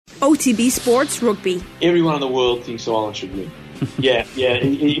OTB Sports Rugby. Everyone in the world thinks Ireland should win. Yeah.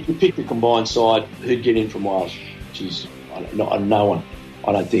 If you pick the combined side, who'd get in from Wales? Jeez, no one,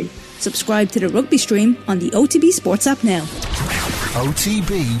 I don't think. Subscribe to the rugby stream on the OTB Sports app now.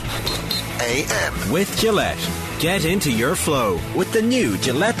 OTB AM. With Gillette. Get into your flow with the new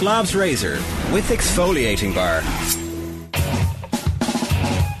Gillette Labs Razor with exfoliating bar.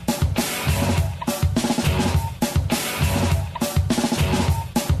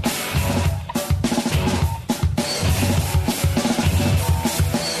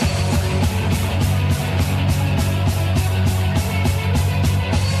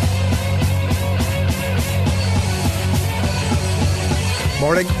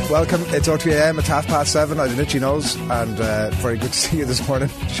 Morning, welcome. It's OTAM at 7:30. I have an itchy nose, and very good to see you this morning.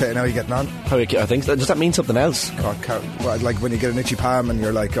 Shane, how are you getting on? I think does that mean something else? Like when you get an itchy palm and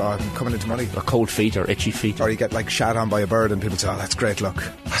you're like, oh, I'm coming into money. Or cold feet or itchy feet. Or you get like shat on by a bird and people say, oh, that's great luck.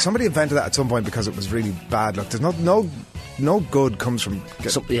 Somebody invented that at some point because it was really bad luck. There's no good comes from...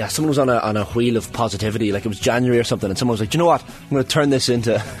 someone was on a wheel of positivity, like it was January or something, and someone was like, do you know what, I'm going to turn this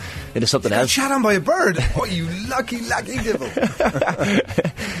into something else. Shot on by a bird. Oh, you lucky devil.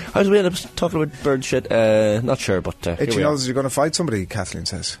 How did we end up talking about bird shit? Not sure, but itchy nose, you're going to fight somebody, Kathleen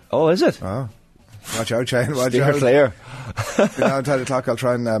says. Oh, is it? Oh, watch out, Shane. Watch Steer out. Clear. At 10 o'clock I'll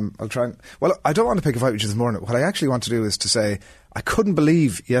try and well, I don't want to pick a fight with you this morning. What I actually want to do is to say I couldn't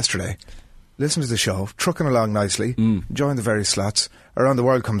believe yesterday, listen to the show, trucking along nicely, enjoying the various slots. Around the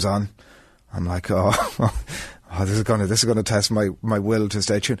World comes on. I'm like, this is going to test my will to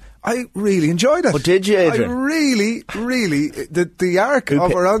stay tuned. I really enjoyed it. Oh, did you, Adrian? I really, the arc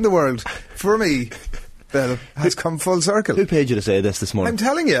of Around the World for me, Bill, has come full circle. Who paid you to say this morning? I'm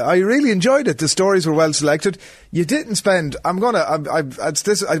telling you, I really enjoyed it. The stories were well selected. You didn't spend. I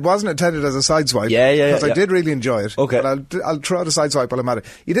wasn't intended as a sideswipe. Yeah. Because I did really enjoy it. Okay, but I'll throw out a sideswipe while I'm at it.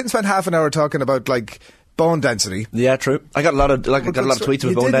 You didn't spend half an hour talking about like bone density. Yeah, true. I got a lot of tweets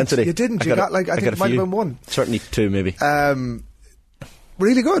with bone density. You didn't. You got I think it might have been one. Certainly two, maybe.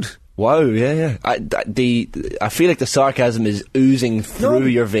 Really good. Wow, yeah. I feel like the sarcasm is oozing through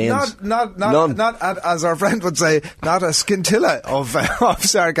your veins. Not as our friend would say, not a scintilla of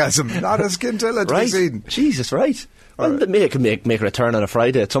sarcasm. Not a scintilla to be seen. Jesus, right. Well, maybe it could make a return on a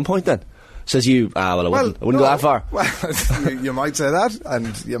Friday at some point then. Says you, I wouldn't go that far. Well, you might say that,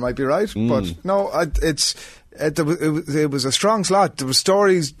 and you might be right. But no, it was a strong slot. There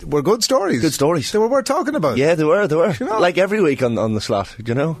were good stories. Good stories. They were worth talking about. Yeah, they were. You know? Like every week on the slot,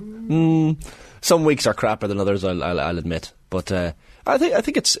 you know. Some weeks are crappier than others, I'll admit. But I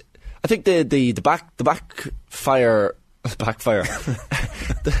think the backfire.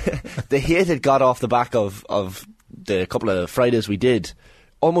 the hate it got off the back of the couple of Fridays we did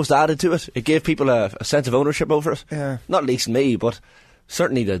almost added to it. It gave people a sense of ownership over it. Yeah. Not least me, but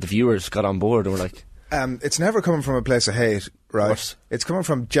certainly the viewers got on board and were like... it's never coming from a place of hate, right? It's coming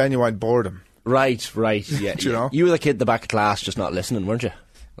from genuine boredom. Right, yeah. Do you know? You were the kid in the back of class just not listening, weren't you?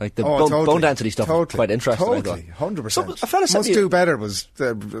 Like the totally, bone density stuff was quite interesting. Totally, 100%. Must Do Better was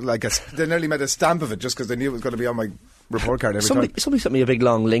they nearly made a stamp of it just because they knew it was going to be on my report card every time. Somebody sent me a big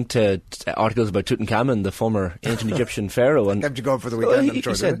long link to articles about Tutankhamun, the former ancient Egyptian pharaoh, and kept you going for the weekend. He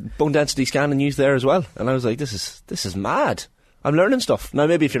said bone density scanning used there as well, and I was like, this is mad. I'm learning stuff now.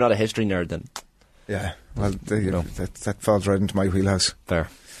 Maybe if you're not a history nerd, then well, that falls right into my wheelhouse. Fair.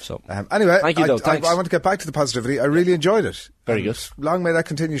 So anyway, thank you, thanks. I want to get back to the positivity. I really enjoyed it. Very good. Long may that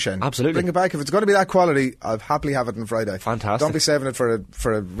continue, Shane. Absolutely. Bring it back. If it's going to be that quality, I'll happily have it on Friday. Fantastic. Don't be saving it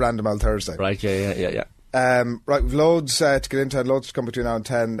for a random old Thursday. Right, yeah. Right, we've loads to get into, loads to come between now and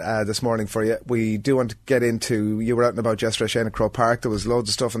 10 this morning for you. We do want to get into, you were out and about yesterday, Shane, at Croke Park. There was loads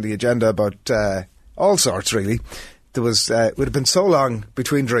of stuff on the agenda about all sorts, really. There was, it would have been so long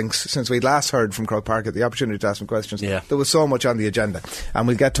between drinks since we'd last heard from Croke Park, at the opportunity to ask some questions. Yeah. There was so much on the agenda. And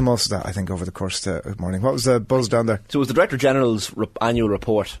we'll get to most of that, I think, over the course of the morning. What was the buzz down there? So it was the Director General's annual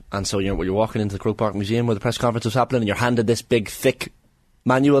report. And so you're walking into the Croke Park Museum where the press conference was happening, and you're handed this big, thick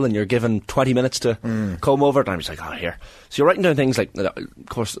manual, and you're given 20 minutes to comb over it. And I'm just like, here. So you're writing down things like, of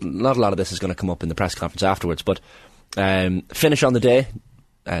course, not a lot of this is going to come up in the press conference afterwards, but finish on the day,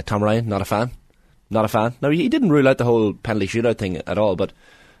 Tom Ryan, not a fan. Not a fan. Now, he didn't rule out the whole penalty shootout thing at all, but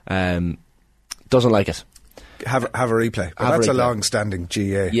doesn't like it. Have a replay. Well, that's a long-standing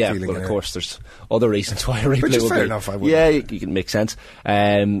GA feeling. Well, of course, there's other reasons why a replay Which is would fair be. enough, I would. Yeah, you can make sense.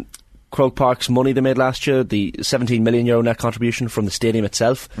 Croke Park's money they made last year, the €17 million net contribution from the stadium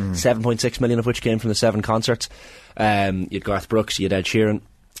itself, 7.6 million of which came from the 7 concerts. You had Garth Brooks, you had Ed Sheeran.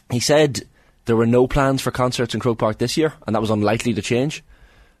 He said there were no plans for concerts in Croke Park this year, and that was unlikely to change.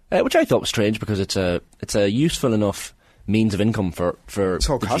 Which I thought was strange, because it's a useful enough means of income for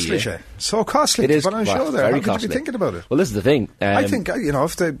so the costly, GAA. Shay. So costly. It is, to put on a show there. very How could costly. you be thinking about it? Well, this is the thing. I think,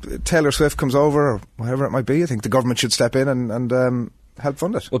 if Taylor Swift comes over or whatever it might be, I think the government should step in and help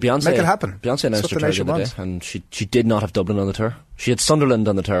fund it. Well, Beyonce, make it happen. Beyonce announced That's her what the tour nation the other wants. day, and she did not have Dublin on the tour. She had Sunderland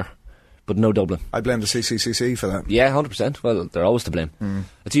on the tour, but no Dublin. I blame the CCCC for that. Yeah, 100%. Well, they're always to blame.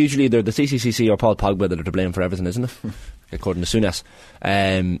 It's usually either the CCCC or Paul Pogba that are to blame for everything, isn't it? According to Souness.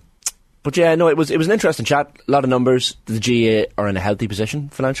 But yeah, no, it was an interesting chat. A lot of numbers. The GAA are in a healthy position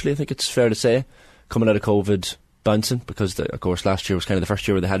financially, I think it's fair to say, coming out of COVID, bouncing, because of course last year was kind of the first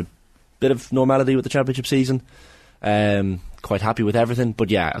year where they had a bit of normality with the championship season. Quite happy with everything,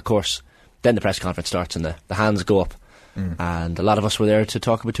 but yeah, of course, then the press conference starts and the hands go up, and a lot of us were there to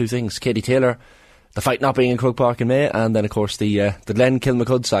talk about two things: Katie Taylor, the fight not being in Croke Park in May, and then of course the Glenn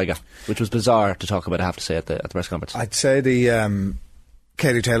Kilmacud saga, which was bizarre to talk about, I have to say, at the press conference. I'd say the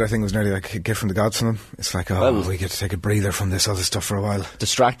Katie Taylor thing was nearly like a gift from the gods for them. It's like, we get to take a breather from this other stuff for a while.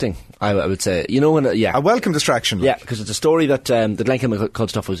 Distracting, I would say. You know, when a welcome distraction. Yeah, because it's a story that the Glenn Kilmacud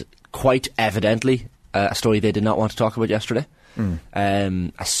stuff was quite evidently a story they did not want to talk about yesterday.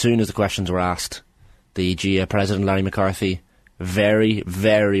 As soon as the questions were asked, the GAA president, Larry McCarthy, very,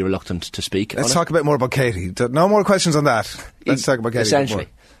 very reluctant to speak. Let's talk a bit more about Katie. No more questions on that. Let's talk about Katie. Essentially.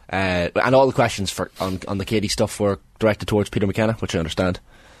 And all the questions on the Katie stuff were directed towards Peter McKenna, which I understand.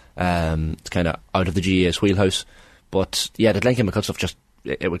 It's kind of out of the GAA's wheelhouse. But yeah, the Glenn Kilmacud stuff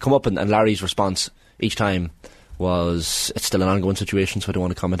it would come up, and Larry's response each time was, it's still an ongoing situation, so I don't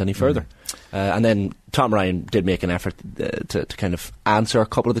want to comment any further. And then Tom Ryan did make an effort to kind of answer a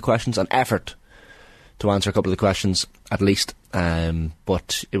couple of the questions, at least.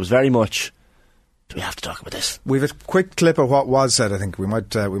 But it was very much, do we have to talk about this? We've a quick clip of what was said. I think we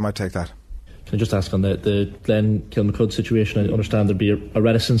might take that. Can I just ask on the Glenn Kilmacud situation? I understand there'd be a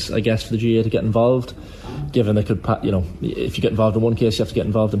reticence, I guess, for the GAA to get involved, given they could, if you get involved in one case, you have to get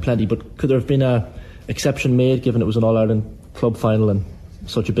involved in plenty. But could there have been a exception made, given it was an All-Ireland club final and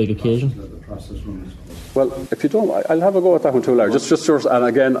such a big occasion? Well, if you don't, I'll have a go at that one too, Larry. Just yours, and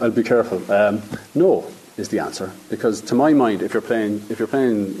again, I'll be careful. No is the answer, because to my mind, if you're playing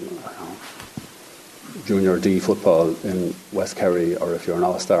junior D football in West Kerry, or if you're an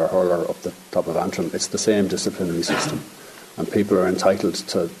all-star hurler up the top of Antrim, it's the same disciplinary system, and people are entitled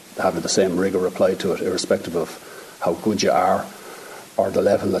to having the same rigour applied to it, irrespective of how good you are or the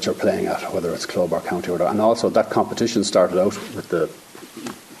level that you're playing at, whether it's club or county or that. And also that competition started out with the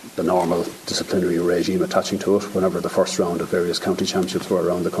normal disciplinary regime attaching to it whenever the first round of various county championships were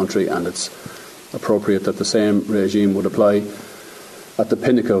around the country, and it's appropriate that the same regime would apply at the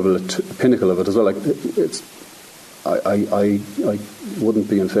pinnacle of it as well. I wouldn't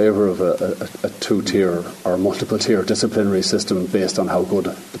be in favour of a two-tier or multiple-tier disciplinary system based on how good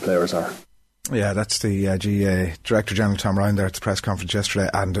the players are. Yeah, that's the GAA Director General Tom Ryan there at the press conference yesterday,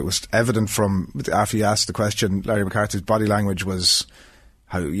 and it was evident from after he asked the question, Larry McCarthy's body language was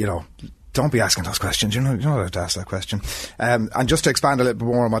how, don't be asking those questions. You're not allowed to ask that question. And just to expand a little bit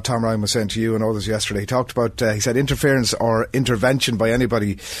more on what Tom Ryan was saying to you and others yesterday, he talked about, he said interference or intervention by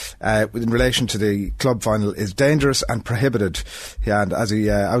anybody in relation to the club final is dangerous and prohibited. And as he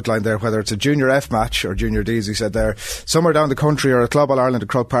outlined there, whether it's a Junior F match or Junior D, as he said there, somewhere down the country or a Club All-Ireland at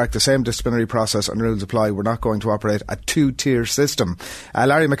Croke Park, the same disciplinary process and rules apply. We're not going to operate a two-tier system.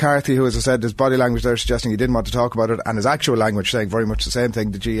 Larry McCarthy, who, as I said, his body language there suggesting he didn't want to talk about it, and his actual language saying very much the same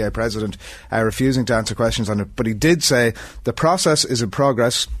thing, the GAA president refusing to answer questions on it. But he did say the process is in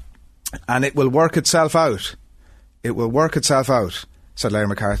progress and it will work itself out. It will work itself out, said Larry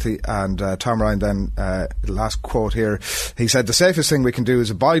McCarthy. And Tom Ryan then, last quote here, he said the safest thing we can do is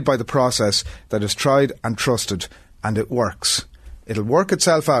abide by the process that is tried and trusted, and it works. It'll work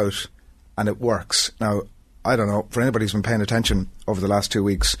itself out and it works. Now, I don't know, for anybody who's been paying attention over the last 2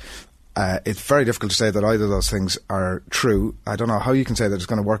 weeks, it's very difficult to say that either of those things are true. I don't know how you can say that it's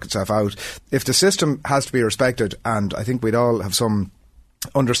going to work itself out. If the system has to be respected, and I think we'd all have some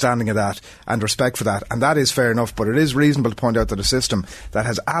understanding of that and respect for that, and that is fair enough, but it is reasonable to point out that a system that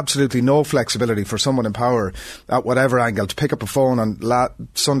has absolutely no flexibility for someone in power at whatever angle to pick up a phone on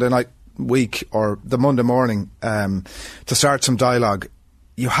Sunday night week or the Monday morning to start some dialogue,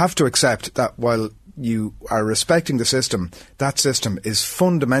 you have to accept that while you are respecting the system, that system is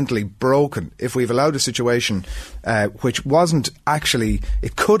fundamentally broken. If we've allowed a situation which wasn't actually,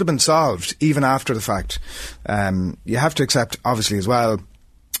 it could have been solved even after the fact, you have to accept obviously as well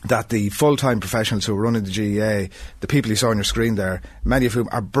that the full-time professionals who are running the GAA, the people you saw on your screen there, many of whom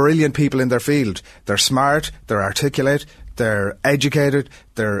are brilliant people in their field. They're smart, they're articulate, they're educated,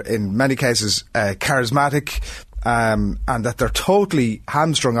 they're in many cases charismatic, and that they're totally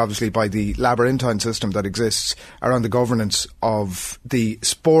hamstrung, obviously, by the labyrinthine system that exists around the governance of the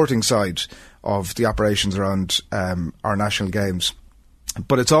sporting side of the operations around our national games.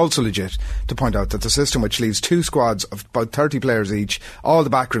 But it's also legit to point out that the system, which leaves 2 squads of about 30 players each, all the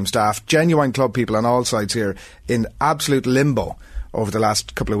backroom staff, genuine club people on all sides here, in absolute limbo over the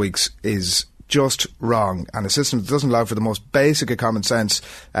last couple of weeks, is just wrong, and a system that doesn't allow for the most basic of common sense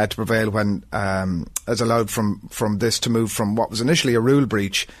to prevail when has allowed from this to move from what was initially a rule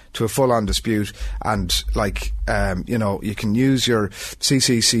breach to a full-on dispute. And you can use your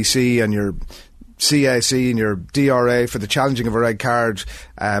CCCC and your CAC and your DRA for the challenging of a red card,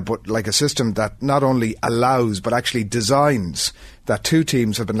 but like a system that not only allows but actually designs that 2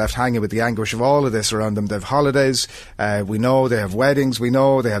 teams have been left hanging with the anguish of all of this around them. They have holidays, we know they have weddings, we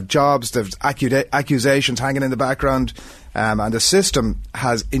know they have jobs, there's accusations hanging in the background, and the system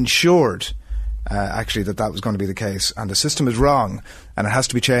has ensured actually that was going to be the case, and the system is wrong and it has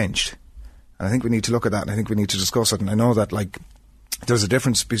to be changed. And I think we need to look at that, and I think we need to discuss it. And I know that there's a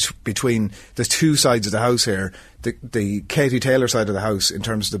difference between the 2 sides of the house here, the Katie Taylor side of the house in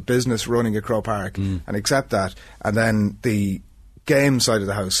terms of the business running at Croke Park, and accept that, and then the game side of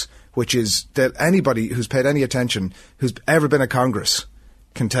the house, which is that anybody who's paid any attention, who's ever been at Congress,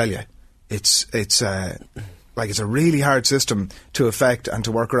 can tell you it's a really hard system to affect and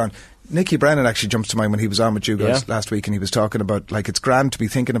to work around. Nicky Brennan actually jumps to mind when he was on with you guys last week, and he was talking about it's grand to be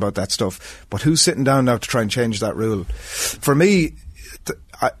thinking about that stuff, but who's sitting down now to try and change that rule? For me,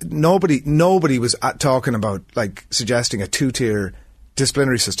 nobody was talking about suggesting a 2-tier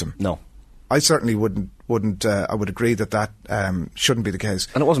disciplinary system. No, I certainly wouldn't. I would agree that shouldn't be the case.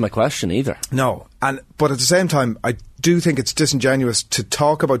 And it wasn't my question either. No, but at the same time, I do think it's disingenuous to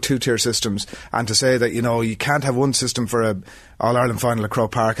talk about 2-tier systems and to say that you can't have one system for a All-Ireland final at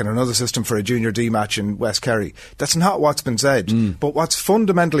Croke Park and another system for a Junior D match in West Kerry. That's not what's been said. But what's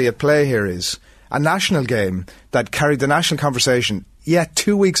fundamentally at play here is a national game that carried the national conversation. Yet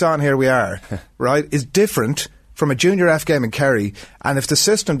 2 weeks on, here we are, right? Is different from a Junior F game in Kerry, and if the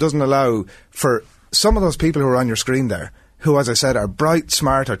system doesn't allow for some of those people who are on your screen there, who, as I said, are bright,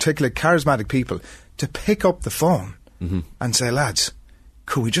 smart, articulate, charismatic people, to pick up the phone and say, lads,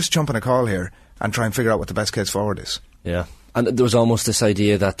 could we just jump on a call here and try and figure out what the best case forward is? Yeah. And there was almost this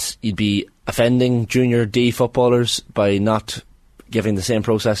idea that you'd be offending Junior D footballers by not giving the same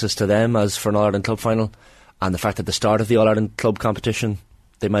processes to them as for an All-Ireland club final, and the fact that at the start of the All-Ireland club competition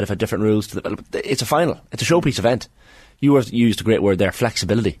they might have had different rules. It's a final. It's a showpiece event. You used a great word there,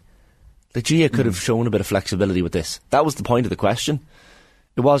 flexibility. The GA could have shown a bit of flexibility with this. That was the point of the question.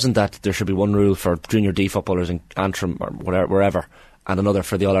 It wasn't that there should be one rule for Junior D footballers in Antrim or wherever, and another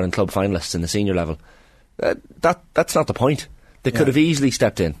for the All-Ireland club finalists in the senior level. That's not the point. They could have easily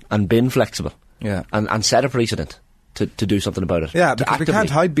stepped in and been flexible and set a precedent to do something about it. Yeah, because we can't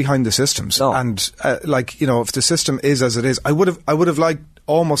hide behind the systems. No. And if the system is as it is, I would have liked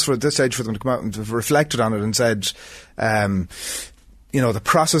almost for at this stage for them to come out and have reflected on it and said, the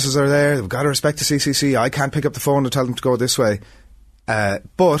processes are there, they've got to respect the CCC, I can't pick up the phone and tell them to go this way.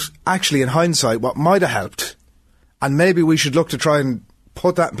 But actually, in hindsight, what might have helped, and maybe we should look to try and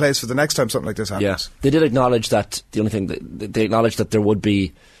put that in place for the next time something like this happens. Yeah. They did acknowledge that, the only thing, they acknowledged that they would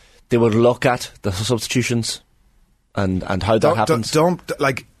look at the substitutions and how that happens.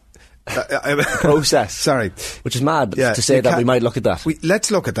 Process. Sorry. Which is mad to say that we might look at that.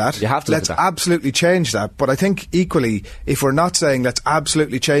 Let's look at that. You have to Let's look at that. absolutely change that. But I think equally, if we're not saying let's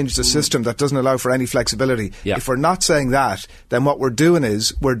absolutely change the system that doesn't allow for any flexibility, if we're not saying that, then what we're doing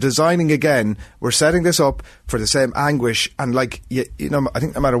is we're designing again, we're setting this up for the same anguish. And I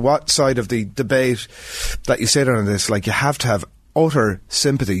think no matter what side of the debate that you sit on this, you have to have utter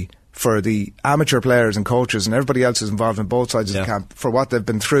sympathy for the amateur players and coaches and everybody else who's involved in both sides of the camp for what they've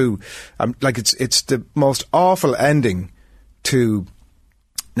been through. It's the most awful ending to,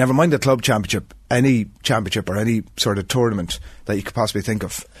 never mind the club championship, any championship or any sort of tournament that you could possibly think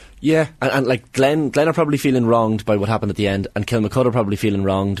of. Yeah, and Glen are probably feeling wronged by what happened at the end, and Kilmacud are probably feeling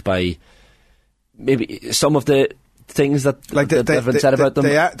wronged by maybe some of the things that have been said about them.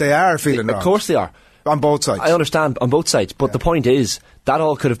 They are feeling wronged. Of course they are. On both sides. I understand, on both sides. But the point is, that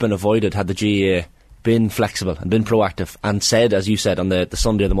all could have been avoided had the GAA been flexible and been proactive and said, as you said, on the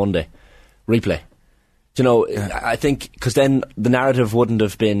Sunday or the Monday, replay. I think, because then the narrative wouldn't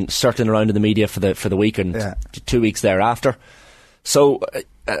have been circling around in the media for the week and 2 weeks thereafter. So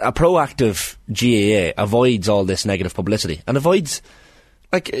a proactive GAA avoids all this negative publicity and avoids...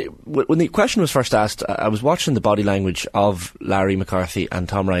 when the question was first asked, I was watching the body language of Larry McCarthy and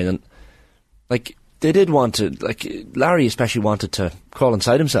Tom Ryan, and they did want to, Larry especially wanted to crawl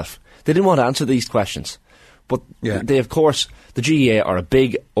inside himself. They didn't want to answer these questions. But Yeah. they, of course, the GEA are a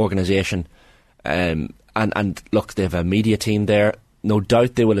big organisation, and look, they have a media team there. No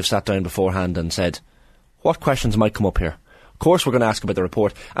doubt they will have sat down beforehand and said, what questions might come up here? Of course we're going to ask about the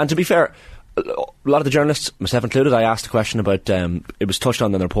report. And to be fair, a lot of the journalists, myself included, I asked a question about, it was touched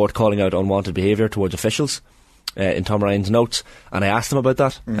on in the report, calling out unwanted behaviour towards officials in Tom Ryan's notes, and I asked them about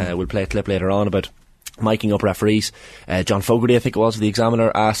that. We'll play a clip later on about miking up referees. John Fogarty, I think it was, the Examiner,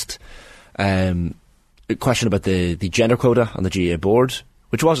 asked a question about the gender quota on the GAA board,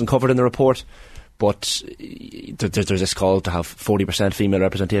 which wasn't covered in the report, but there's this call to have 40% female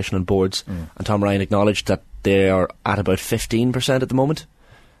representation on boards, and Tom Ryan acknowledged that they are at about 15% at the moment.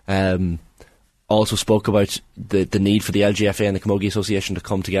 Also spoke about the need for the LGFA and the Camogie Association to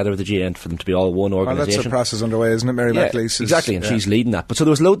come together with the GAA and for them to be all one organisation. That's a process underway, isn't it? Mary McLeish exactly, and she's leading that. But so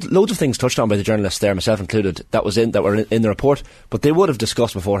there was loads of things touched on by the journalists there, myself included, that were in the report, but they would have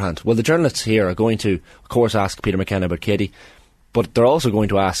discussed beforehand. Well, the journalists here are going to, of course, ask Peter McKenna about Katie, but they're also going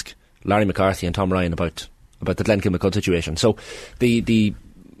to ask Larry McCarthy and Tom Ryan about the Glenn Kilmacud situation. So the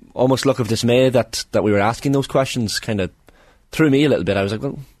almost look of dismay that we were asking those questions kind of threw me a little bit. I was like,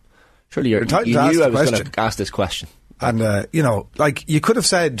 well, surely you knew I was going to ask this question. And, you could have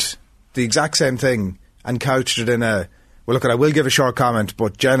said the exact same thing and couched it in a, well, look, I will give a short comment,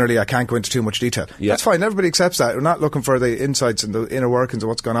 but generally I can't go into too much detail. Yeah. That's fine. Everybody accepts that. We're not looking for the insights and the inner workings of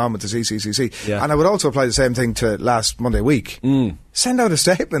what's going on with the CCCC. Yeah. And I would also apply the same thing to last Monday week. Send out a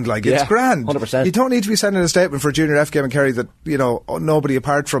statement, it's grand. 100%. You don't need to be sending a statement for a junior F game in Kerry that, nobody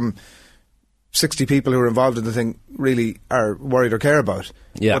apart from 60 people who are involved in the thing really are worried or care about.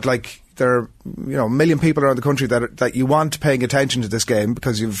 Yeah. But there are, a million people around the country that you want paying attention to this game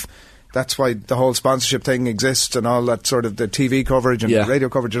because that's why the whole sponsorship thing exists and all that sort of the TV coverage and the radio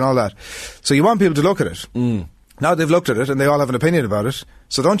coverage and all that. So you want people to look at it. Now they've looked at it and they all have an opinion about it.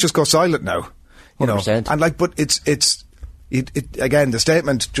 So don't just go silent now. 100%. And but it's again, the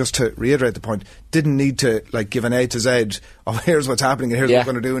statement, just to reiterate the point, didn't need to give an A to Z of here's what's happening and here's what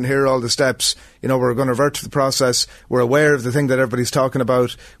we're going to do and here are all the steps. We're going to revert to the process. We're aware of the thing that everybody's talking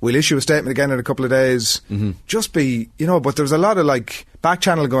about. We'll issue a statement again in a couple of days. Just be, but there was a lot of back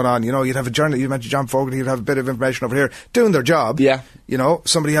channel going on. You'd have a journalist, you mentioned John Fogarty, you'd have a bit of information over here doing their job. Yeah.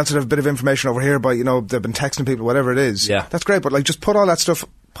 Somebody else would have a bit of information over here by, they've been texting people, whatever it is. Yeah. That's great, but just put all that stuff,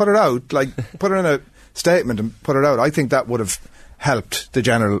 put it out, put it in a statement and put it out. I think that would have helped the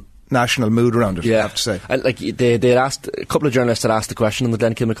general national mood around it, I have to say. And they had asked, a couple of journalists had asked the question on the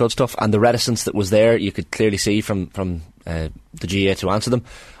Glenn Kilmacud stuff, and the reticence that was there, you could clearly see from the GAA to answer them.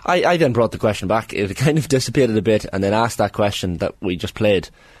 I then brought the question back. It kind of dissipated a bit, and then asked that question that we just played,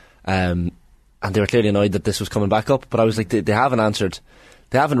 and they were clearly annoyed that this was coming back up. But I was like, they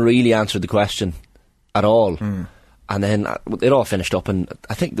haven't really answered the question at all. And then it all finished up, and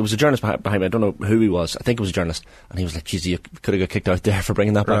I think there was a journalist behind me. I don't know who he was. I think it was a journalist, and he was like, "Geez, you could have got kicked out there for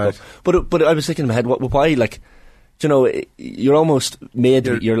bringing that back up." But I was thinking in my head, why? You're almost made.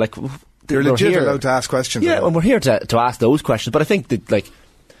 You're legit allowed to ask questions. Yeah, and we're here to ask those questions. But I think that,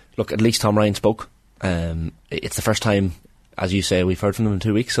 look, at least Tom Ryan spoke. It's the first time, as you say, we've heard from him in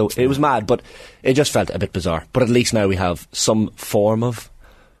 2 weeks, so it was mad, but it just felt a bit bizarre. But at least now we have some form of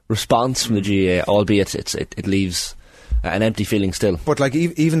response from the GAA, albeit it leaves an empty feeling still. But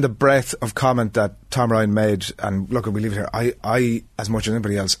even the breadth of comment that Tom Ryan made, and look, we leave it here, I as much as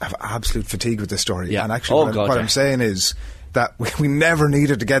anybody else have absolute fatigue with this story. And actually what I'm saying is that we never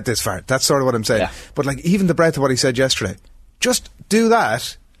needed to get this far. That's sort of what I'm saying. But even the breadth of what he said yesterday, just do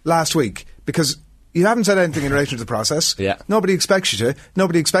that last week, because you haven't said anything in relation to the process. Nobody expects you to.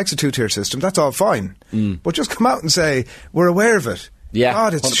 Nobody expects a two-tier system. That's all fine. But just come out and say, we're aware of it.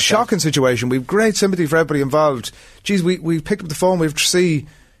 God, it's 100%. A shocking situation. We've great sympathy for everybody involved. Geez, we picked up the phone, we've to see,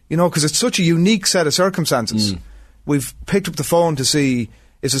 because it's such a unique set of circumstances. We've picked up the phone to see,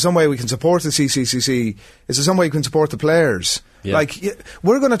 is there some way we can support the CCCC? Is there some way we can support the players?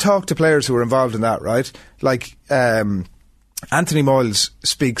 We're going to talk to players who are involved in that, right? Anthony Moyles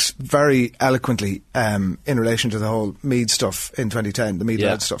speaks very eloquently in relation to the whole Meath stuff in 2010, the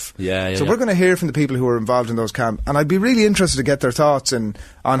Meath-led stuff. So we're going to hear from the people who were involved in those camps, and I'd be really interested to get their thoughts on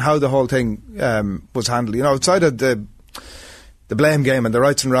how the whole thing was handled. Outside of the blame game and the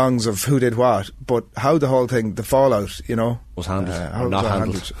rights and wrongs of who did what, but how the whole thing, the fallout, was handled or not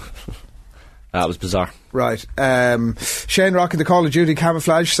handled. That was bizarre. Right. Shane rocking the Call of Duty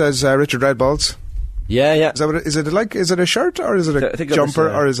camouflage, says Richard Redballs. Yeah. Is it a shirt or is it a jumper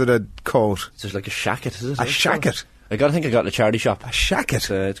or is it a coat? It's just like a shacket, is it? A shacket? I think I got it in a charity shop. A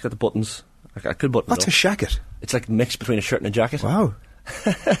shacket? It's got the buttons. I could button. What's a shacket? It's like mixed between a shirt and a jacket. Wow.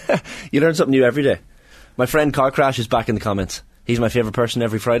 You learn something new every day. My friend Car Crash is back in the comments. He's my favourite person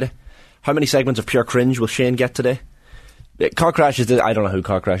every Friday. How many segments of pure cringe will Shane get today? Car Crash is I don't know who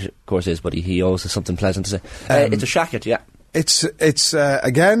Car Crash, of course, is, but he always has something pleasant to say. It's a shacket, yeah. It's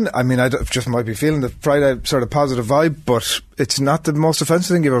again, I mean, just might be feeling the Friday sort of positive vibe, but it's not the most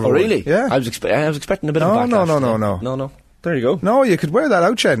offensive thing you've ever worn. Oh, really? Yeah. I was expecting a bit of backlash. No. There you go. No, you could wear that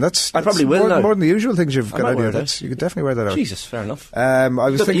out, Shane. I probably will now. More than the usual things you've got out here. You could definitely wear that out. Jesus, fair enough. I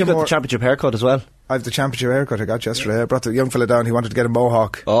was thinking you got the championship haircut as well. I have the championship haircut I got yesterday. I brought the young fella down. He wanted to get a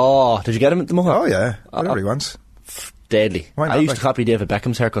mohawk. Oh, did you get him at the mohawk? Oh, yeah. Whatever he wants. Deadly. I used to copy David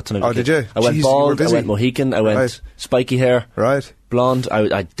Beckham's haircuts. Oh, did you? I went bald, I went Mohican, I went spiky hair. Right. Blonde.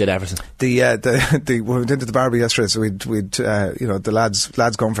 I did everything. We went into the barber yesterday, so we'd the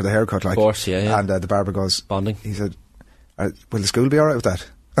lads going for the haircut, like. Of course, yeah. And the barber goes, bonding. He said, will the school be alright with that?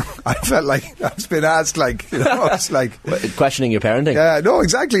 I felt like I was being asked, it's like questioning your parenting. Yeah, no,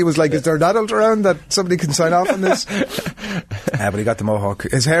 exactly. It was like, is there an adult around that somebody can sign off on this? But he got the mohawk.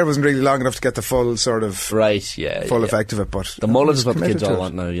 His hair wasn't really long enough to get the full sort of full effect of it. But the mullet is what the kids all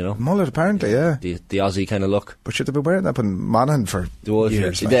want now, you know. Mullet, apparently, yeah. The Aussie kind of look. But should they be wearing that in Monaghan for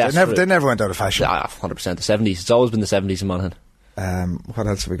years? They never went out of fashion. 100%. The 70s. It's always been the 70s in Monaghan. What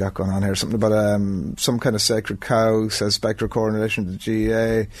else have we got going on here? Something about some kind of sacred cow, says Spectre Core in relation to the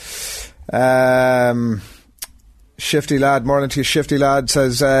GA. Shifty Lad, morning to you, Shifty Lad,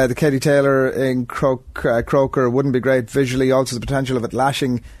 says the Katie Taylor in Croker wouldn't be great visually. Also, the potential of it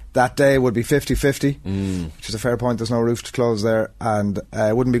lashing that day would be 50-50, which is a fair point. There's no roof to close there, and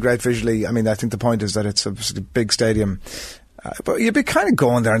it wouldn't be great visually. I mean, I think the point is that it's a big stadium, but you'd be kind of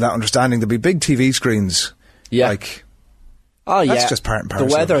going there in that understanding. There'd be big TV screens, that's just part and parcel.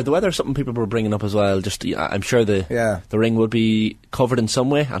 The weather is something people were bringing up as well. Just I'm sure the ring would be covered in some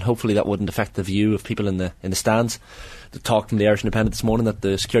way, and hopefully that wouldn't affect the view of people in the stands. The talk from the Irish Independent this morning that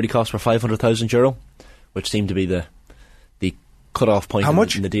the security costs were €500,000, which seemed to be the cut-off point. How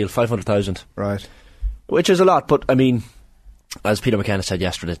much in the deal? 500,000, right? Which is a lot, but I mean, as Peter McKenna said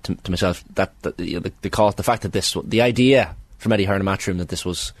yesterday to myself, that the cost, the fact that the idea from Eddie Hearn and Matchroom that this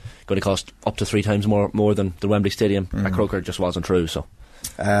was going to cost up to 3 times more than the Wembley Stadium at Croker just wasn't true. So,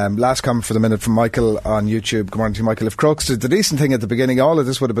 last comment for the minute from Michael on YouTube. Good morning to you, Michael. If Crooks did the decent thing at the beginning, all of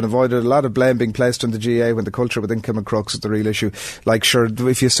this would have been avoided. A lot of blame being placed on the GA when the culture within Kilman Crooks is the real issue. Like, sure,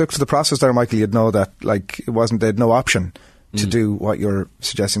 if you stuck to the process there, Michael, you'd know that they had no option to do what you're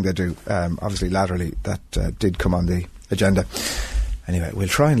suggesting they do. Obviously, laterally, that did come on the agenda. Anyway, we'll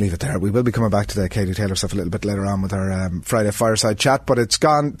try and leave it there. We will be coming back to the Katie Taylor stuff a little bit later on with our Friday fireside chat, but it's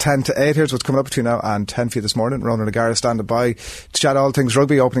gone 10 to 8. Here's what's coming up between now and 10 for you this morning. Ronan O'Gara standing by to chat all things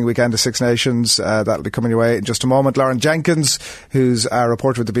rugby, opening weekend of Six Nations. That'll be coming your way in just a moment. Lauren Jenkins, who's a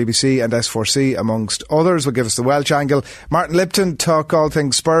reporter with the BBC and S4C, amongst others, will give us the Welsh angle. Martin Lipton, talk all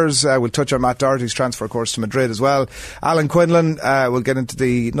things Spurs. We'll touch on Matt Doherty's transfer, of course, to Madrid as well. Alan Quinlan will get into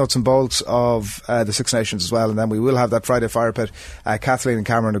the nuts and bolts of the Six Nations as well, and then we will have that Friday fire pit. Kathleen and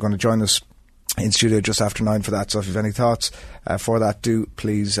Cameron are going to join us in studio just after 9 for that, so if you have any thoughts for that, do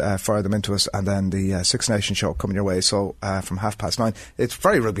please fire them into us. And then the Six Nations show coming your way, so from 9:30. It's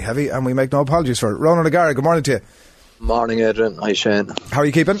very rugby heavy and we make no apologies for it. Ronan O'Gara, good morning to you. Morning, Adrian. Hi, Shane. How are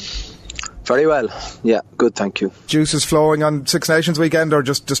you keeping? Very well, yeah, good, thank you. Juices flowing on Six Nations weekend, or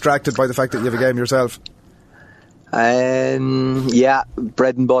just distracted by the fact that you have a game yourself? Yeah,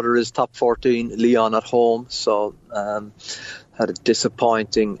 bread and butter is top 14, Leon at home, so had a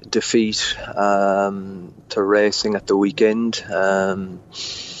disappointing defeat to Racing at the weekend.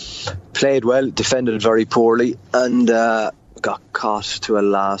 Played well, defended very poorly, and got caught to a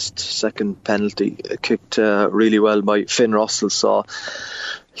last second penalty, kicked really well by Finn Russell. So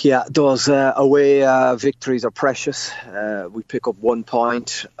yeah, those away victories are precious. We pick up 1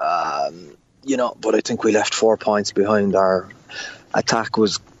 point, but I think we left 4 points behind. Our attack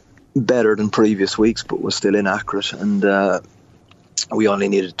was better than previous weeks, but was still inaccurate, and we only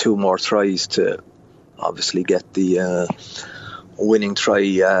needed 2 more tries to obviously get the winning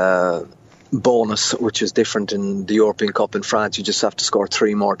try bonus, which is different in the European Cup in France. You just have to score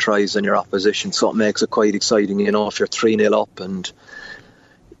 3 more tries than your opposition, so it makes it quite exciting. If you're 3-0 up and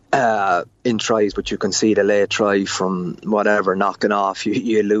in tries, but you concede a late try from whatever knocking off,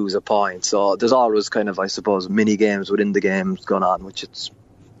 you lose a point. So there's always kind of, I suppose, mini games within the games going on, which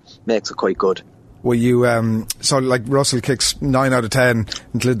makes it quite good. Were you so like Russell kicks 9 out of 10,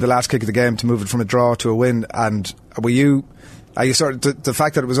 including the last kick of the game, to move it from a draw to a win? And are you sort of the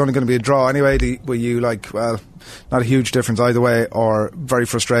fact that it was only going to be a draw anyway? Were you like, well, not a huge difference either way, or very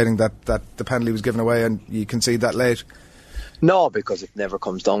frustrating that the penalty was given away and you concede that late? No, because it never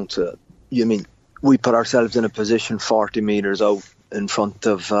comes down to it. We put ourselves in a position 40 metres out in front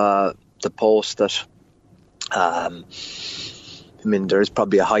of the post that I mean, there's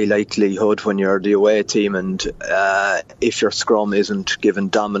probably a high likelihood when you're the away team and if your scrum isn't given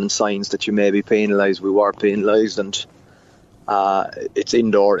dominant signs that you may be penalised. We were penalised, and it's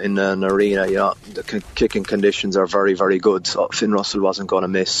indoor in an arena. You know, the kicking conditions are very, very good, so Finn Russell wasn't going to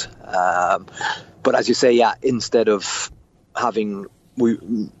miss. But as you say, yeah, instead of having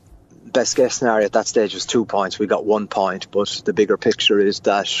best guess scenario at that stage was 2 points, we got 1 point. But the bigger picture is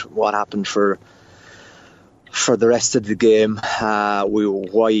that what happened for the rest of the game,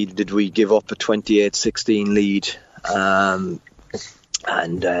 why did we give up a 28-16 lead?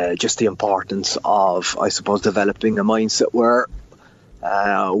 And just the importance of, I suppose, developing a mindset where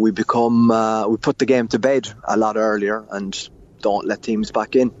we put the game to bed a lot earlier and don't let teams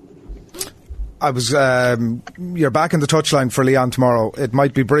back in. You're back in the touchline for Leon tomorrow. It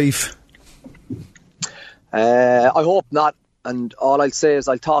might be brief. I hope not. And all I'll say is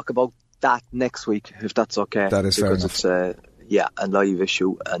I'll talk about that next week, if that's okay. That is fair enough. Because it's a live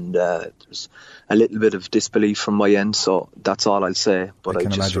issue, and there's a little bit of disbelief from my end, so that's all I'll say. But I'll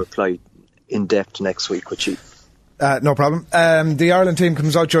just reply in depth next week with you. No problem. The Ireland team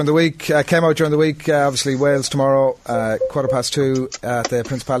came out during the week. Obviously Wales tomorrow, 2:15 at the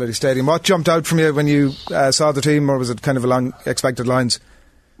Principality Stadium. What jumped out from you when you saw the team, or was it kind of along expected lines?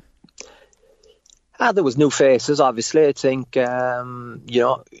 There was new faces, obviously. I think,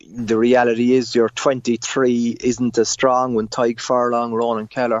 the reality is your 23 isn't as strong when Tadhg Furlong, Ronan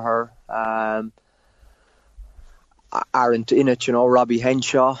Kelleher aren't in it, Robbie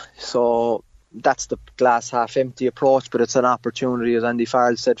Henshaw. So that's the glass half empty approach, but it's an opportunity, as Andy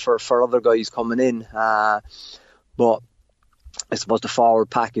Farrell said, for other guys coming in. But I suppose the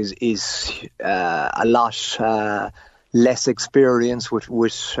forward pack is a lot less experience with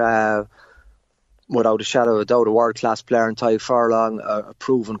without a shadow of a doubt, a world-class player in Tadhg Furlong, a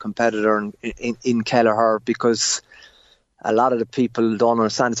proven competitor in Kelleher, because a lot of the people don't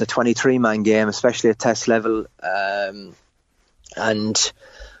understand it's a 23-man game, especially at test level, and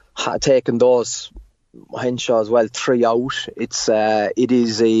taking those, Henshaw as well, 3 out, it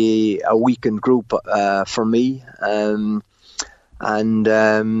is a weakened group for me,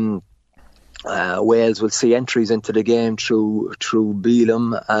 Wales will see entries into the game through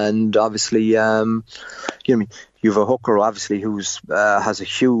Bealham, and obviously you've a hooker obviously who's has a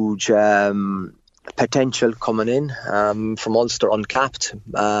huge potential coming in from Ulster uncapped,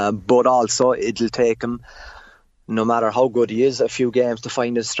 but also it'll take him, no matter how good he is, a few games to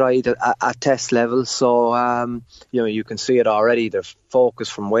find his stride at test level. So you can see it already. The focus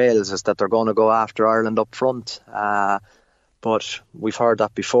from Wales is that they're going to go after Ireland up front. But we've heard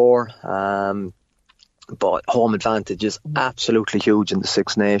that before. But home advantage is absolutely huge in the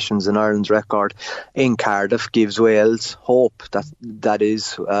Six Nations, and Ireland's record in Cardiff gives Wales hope. That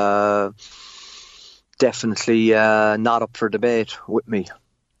is definitely not up for debate with me.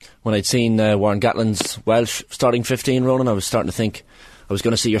 When I'd seen Warren Gatlin's Welsh starting 15, Ronan, I was starting to think I was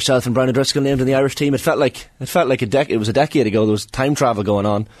going to see yourself and Brian O'Driscoll named in the Irish team. It felt like it was a decade ago. There was time travel going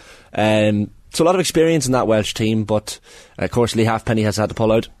on. So a lot of experience in that Welsh team, but of course Lee Halfpenny has had to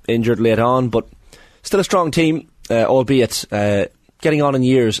pull out, injured late on, but still a strong team, albeit getting on in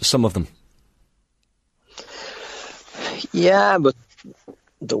years, some of them. Yeah, but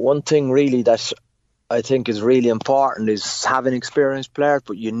the one thing really that I think is really important is having experienced players,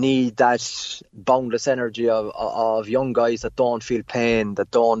 but you need that boundless energy of young guys that don't feel pain,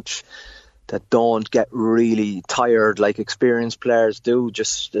 that don't get really tired like experienced players do.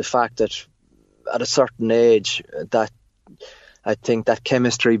 Just the fact that at a certain age, that I think that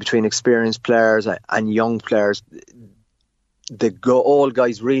chemistry between experienced players and young players, all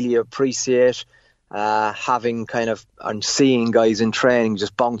guys really appreciate having and seeing guys in training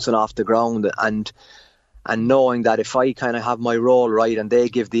just bouncing off the ground and knowing that if I kind of have my role right and they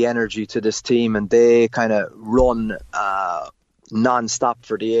give the energy to this team and they kind of run non-stop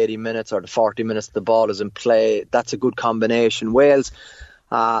for the 80 minutes or the 40 minutes the ball is in play, that's a good combination. Wales,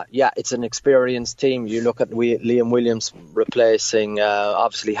 it's an experienced team. You look at Liam Williams replacing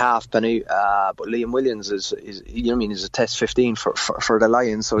obviously Halfpenny, but Liam Williams is a test 15 for the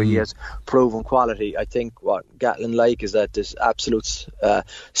Lions, so he has proven quality. I think what Gatlin is that there's absolute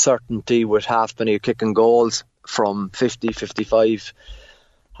certainty with Halfpenny kicking goals from 50-55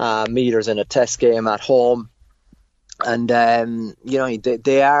 metres in a test game at home, and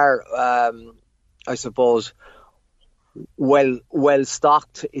they are I suppose well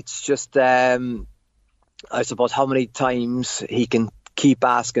stocked. It's just I suppose how many times he can keep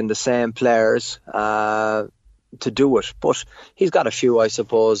asking the same players to do it, but he's got a few, I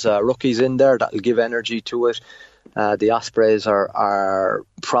suppose, rookies in there that'll give energy to it. The Ospreys are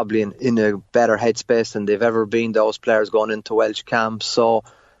probably in a better headspace than they've ever been, those players going into Welsh camp. So,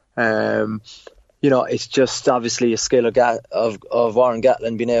 it's just obviously a skill of Warren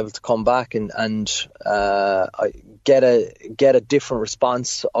Gatland being able to come back and get a different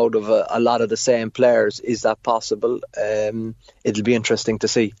response out of a lot of the same players. Is that possible? It'll be interesting to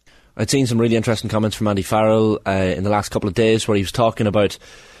see. I'd seen some really interesting comments from Andy Farrell in the last couple of days, where he was talking about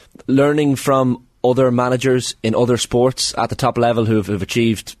learning from other managers in other sports at the top level who've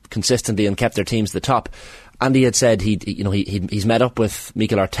achieved consistently and kept their teams at the top. Andy had said he's met up with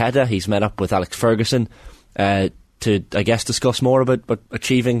Mikel Arteta, he's met up with Alex Ferguson to, I guess, discuss more about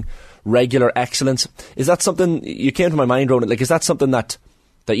achieving regular excellence. Is that something you came to my mind, Ronan? Like, is that something that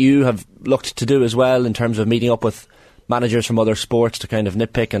you have looked to do as well, in terms of meeting up with managers from other sports to kind of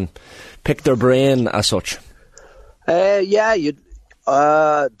nitpick and pick their brain as such? The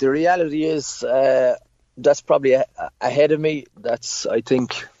reality is that's probably ahead of me. That's, I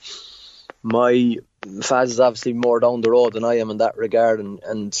think, my Faz is obviously more down the road than I am in that regard,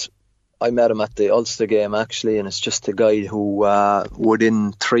 and I met him at the Ulster game actually, and it's just a guy who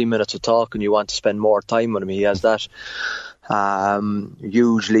within 3 minutes of talking you want to spend more time with him. He has that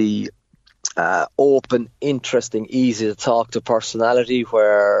usually open, interesting, easy to talk to personality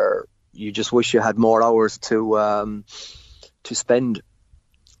where you just wish you had more hours to spend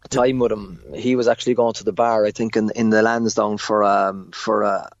time with him. He was actually going to the bar, I think, in the Lansdowne for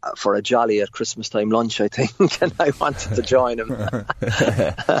a jolly at Christmas time lunch, I think, and I wanted to join him.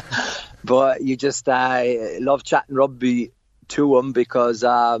 But you just love chatting rugby to him because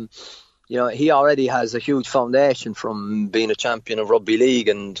he already has a huge foundation from being a champion of rugby league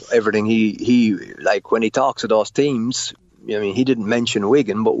and everything. He like when he talks to those teams, he didn't mention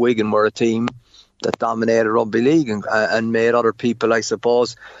Wigan, but Wigan were a team that dominated rugby league and made other people, I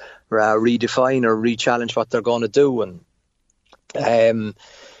suppose, redefine or re-challenge what they're going to do. And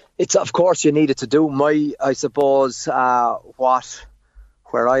it's, of course, you needed to do. I suppose,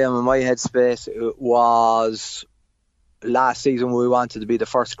 where I am in my headspace, it was last season we wanted to be the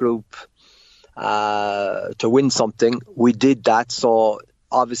first group to win something. We did that, so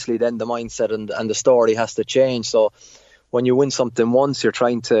obviously then the mindset and the story has to change. So when you win something once, you're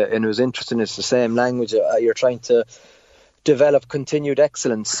trying to, and it was interesting, it's the same language, you're trying to develop continued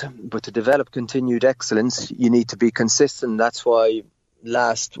excellence. But to develop continued excellence, you need to be consistent. That's why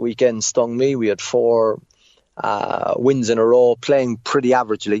last weekend stung me. We had 4 wins in a row, playing pretty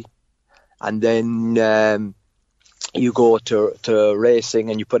averagely. And then you go to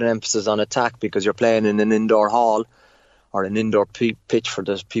racing and you put an emphasis on attack because you're playing in an indoor hall or an indoor pitch for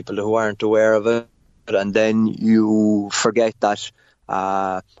those people who aren't aware of it. And then you forget that,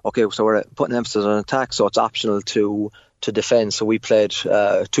 so we're putting emphasis on attack, so it's optional to defend. So we played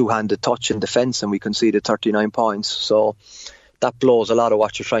two-handed touch in defence and we conceded 39 points. So that blows a lot of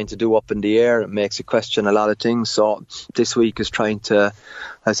what you're trying to do up in the air. It makes you question a lot of things. So this week is trying to,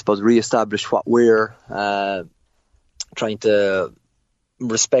 I suppose, re-establish what we're trying to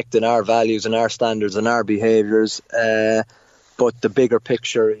respect in our values and our standards and our behaviours. But the bigger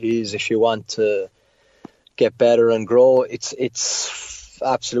picture is, if you want to get better and grow, it's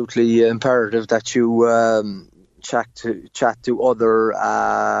absolutely imperative that you chat to other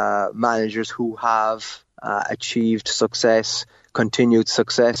managers who have achieved success, continued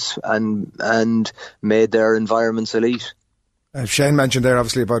success, and made their environments elite. Shane mentioned there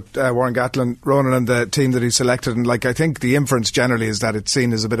obviously about Warren Gatland, Ronan, and the team that he selected, and I think the inference generally is that it's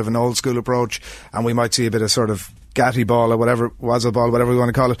seen as a bit of an old school approach, and we might see a bit of sort of Gatty ball or whatever, Wazzle ball, whatever we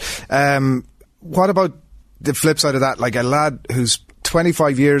want to call it. What about the flip side of that, like a lad who's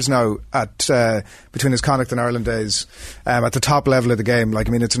 25 years now at between his Connacht and Ireland days, at the top level of the game?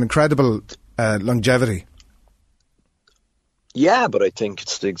 It's an incredible longevity. Yeah, but I think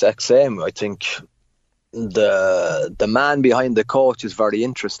it's the exact same. I think the man behind the coach is very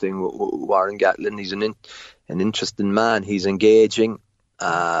interesting. Warren Gatland, he's an interesting man. He's engaging.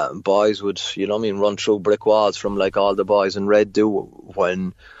 Boys would, run through brick walls from like all the boys in red do.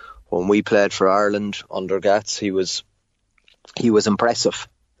 When we played for Ireland under Gats, he was impressive.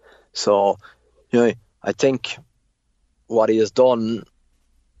 So, I think what he has done,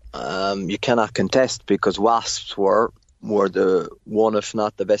 you cannot contest, because Wasps were the one, if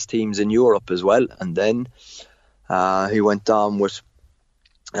not the best teams in Europe as well. And then he went on with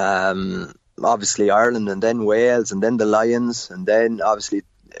obviously Ireland, and then Wales, and then the Lions, and then obviously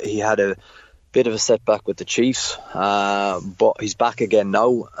he had a bit of a setback with the Chiefs, but he's back again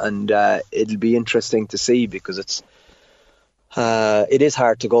now, and it'll be interesting to see, because it's It is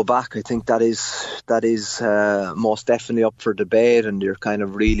hard to go back. I think that is most definitely up for debate, and you're kind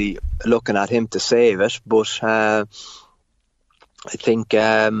of really looking at him to save it. But I think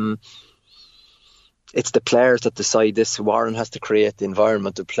it's the players that decide this. Warren has to create the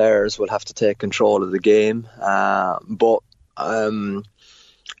environment. The players will have to take control of the game. But the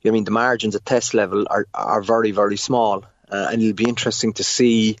margins at test level are very, very small, and it'll be interesting to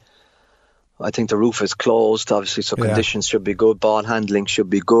see. I think the roof is closed, obviously, so conditions should be good. Ball handling should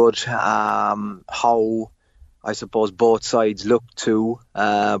be good. How, I suppose, both sides look to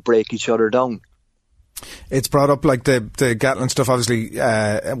break each other down. It's brought up, like the Gatland stuff, obviously,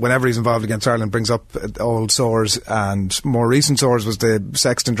 whenever he's involved against Ireland, brings up old sores, and more recent sores was the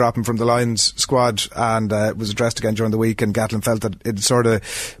Sexton dropping from the Lions squad, and it was addressed again during the week, and Gatland felt that it sort of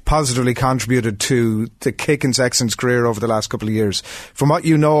positively contributed to the kick in Sexton's career over the last couple of years. From what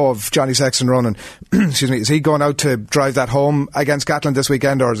you know of Johnny Sexton running, excuse me, is he going out to drive that home against Gatland this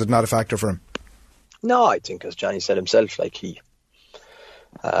weekend, or is it not a factor for him? No, I think, as Johnny said himself,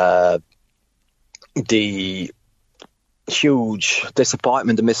 the huge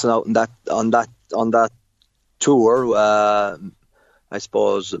disappointment of missing out on that tour, I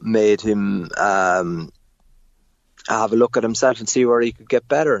suppose, made him have a look at himself and see where he could get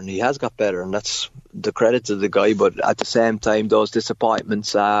better, and he has got better, and that's the credit to the guy. But at the same time, those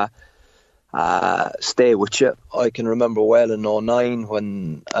disappointments stay with you. I can remember well in 2009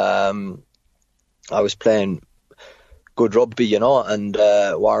 when I was playing good rugby, and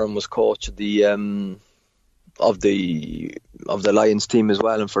Warren was coach of the Lions team as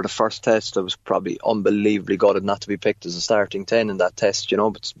well. And for the first test, I was probably unbelievably gutted not to be picked as a starting 10 in that test,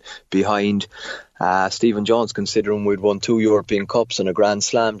 but behind Stephen Jones, considering we'd won 2 European Cups and a Grand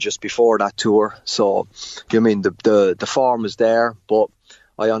Slam just before that tour. So, the form is there, but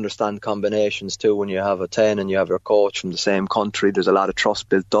I understand combinations too. When you have a 10 and you have your coach from the same country, there's a lot of trust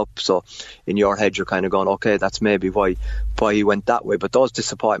built up. So in your head, you're kind of going, okay, that's maybe why he went that way. But those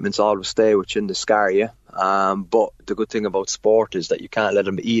disappointments always stay with you and they scar you. But the good thing about sport is that you can't let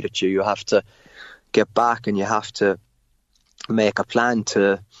them eat at you. You have to get back, and you have to make a plan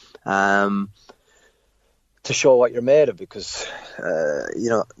to show what you're made of, because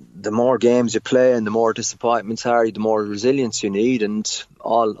the more games you play and the more disappointments are, the more resilience you need. And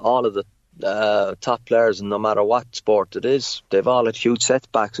all of the top players, and no matter what sport it is, they've all had huge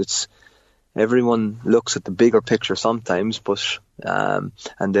setbacks. Everyone looks at the bigger picture sometimes, but and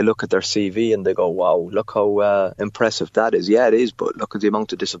they look at their CV and they go, wow, look how impressive that is. Yeah, it is, but look at the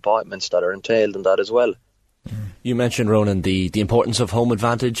amount of disappointments that are entailed in that as well. You mentioned, Ronan, the importance of home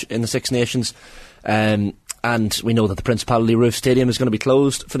advantage in the Six Nations, and we know that the Principality Roof Stadium is going to be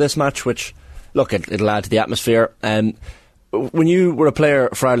closed for this match, which, look, it'll add to the atmosphere. When you were a player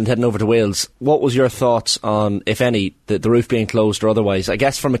for Ireland heading over to Wales, what was your thoughts on, if any, the roof being closed or otherwise? I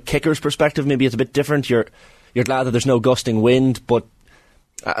guess from a kicker's perspective, maybe it's a bit different. You're glad that there's no gusting wind, but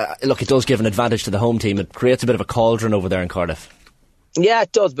look, it does give an advantage to the home team. It creates a bit of a cauldron over there in Cardiff. Yeah,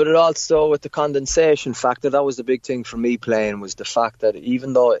 it does, but it also, with the condensation factor, that was the big thing for me playing, was the fact that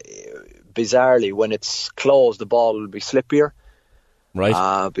even though, bizarrely, when it's closed, the ball will be slippier.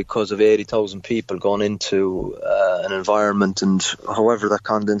 Right. Because of 80,000 people going into an environment, and however that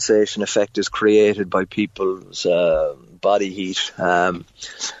condensation effect is created by people's body heat.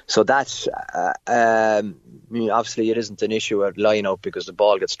 So that's, obviously it isn't an issue at line-out because the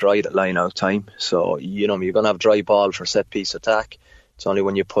ball gets dried at line-out time. So, you're going to have dry ball for set-piece attack. It's only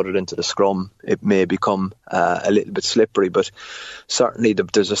when you put it into the scrum it may become a little bit slippery, but certainly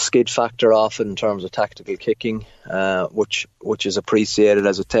there's a skid factor off it in terms of tactical kicking, which is appreciated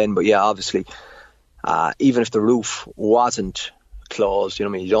as a 10. But yeah, obviously, even if the roof wasn't closed,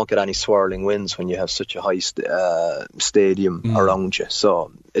 you don't get any swirling winds when you have such a high stadium around you.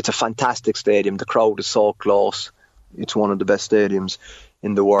 So it's a fantastic stadium. The crowd is so close. It's one of the best stadiums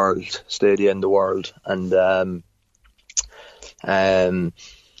in the world, stadia in the world, and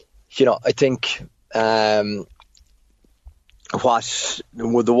I think the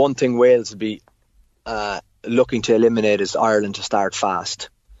one thing Wales will be looking to eliminate is Ireland to start fast.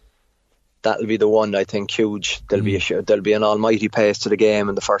 That'll be the one, I think, huge. There'll be an almighty pace to the game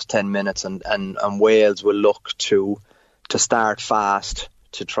in the first 10 minutes, and Wales will look to start fast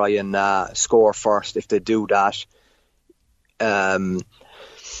to try and score first. If they do that,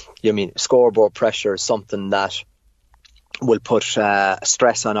 scoreboard pressure is something that will put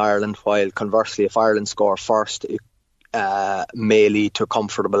stress on Ireland, while conversely, if Ireland score first, it may lead to a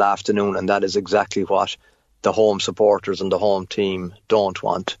comfortable afternoon, and that is exactly what the home supporters and the home team don't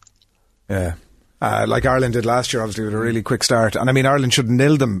want. Yeah, like Ireland did last year, obviously, with a really quick start. And I mean, Ireland should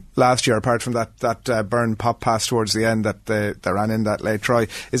nil them last year, apart from that Byrne pop pass towards the end that they ran in that late try.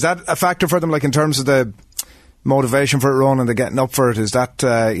 Is that a factor for them, like in terms of the motivation for it, Ronan, and the getting up for it? Is that,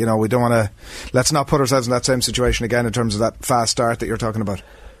 we don't want to, let's not put ourselves in that same situation again in terms of that fast start that you're talking about?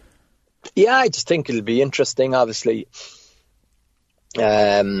 Yeah, I just think it'll be interesting, obviously.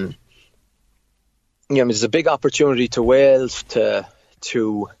 There's a big opportunity to Wales to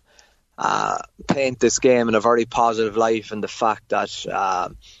paint this game in a very positive light, and the fact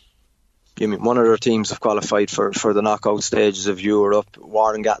that one of their teams have qualified for the knockout stages of Europe.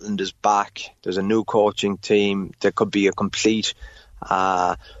 Warren Gatland is back. There's a new coaching team. There could be a complete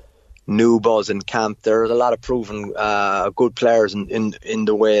new buzz in camp. There's a lot of proven good players in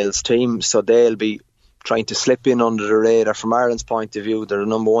the Wales team, so they'll be trying to slip in under the radar. From Ireland's point of view, they're the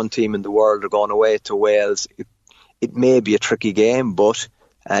number one team in the world. They're going away to Wales. It may be a tricky game, but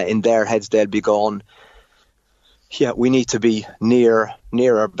in their heads they'll be going, yeah, we need to be near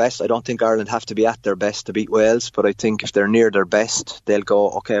our best. I don't think Ireland have to be at their best to beat Wales, but I think if they're near their best, they'll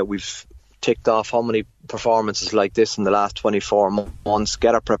go, okay, we've ticked off how many performances like this in the last 24 months,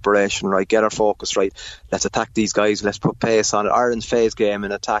 get our preparation right, get our focus right, let's attack these guys, let's put pace on it. Ireland's phase game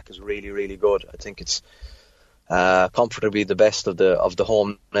in attack is really, really good. I think it's comfortably the best of the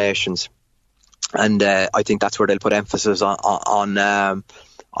home nations, and I think that's where they'll put emphasis on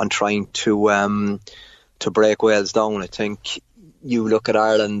trying to break Wales down. I think you look at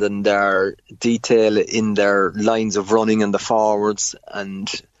Ireland and their detail in their lines of running and the forwards, and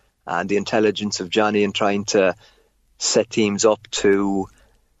the intelligence of Johnny in trying to set teams up to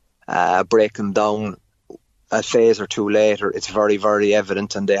break them down a phase or two later. It's very, very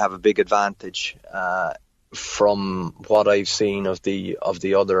evident, and they have a big advantage from what I've seen of the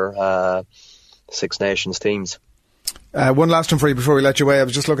other Six Nations teams. One last one for you before we let you away. I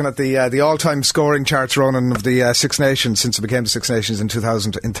was just looking at the all-time scoring charts, Ronan, of the Six Nations since it became the Six Nations in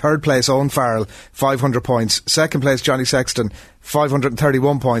 2000. In third place, Owen Farrell, 500 points. Second place, Johnny Sexton,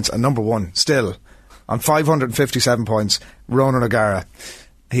 531 points. And number one, still, on 557 points, Ronan O'Gara.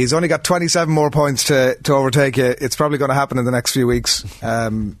 He's only got 27 more points to overtake you. It's probably going to happen in the next few weeks. How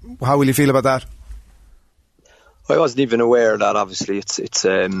will you feel about that? I wasn't even aware of that, obviously. It's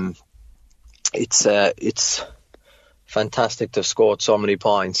fantastic to have scored so many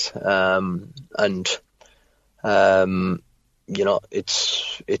points, it's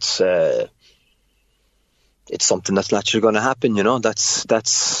something that's naturally going to happen. That's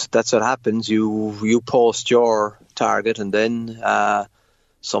what happens. You post your target, and then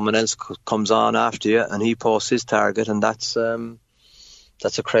someone else comes on after you, and he posts his target, and that's a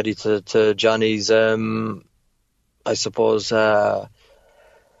credit to Johnny's, I suppose,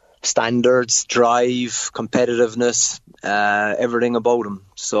 standards, drive, competitiveness, everything about him.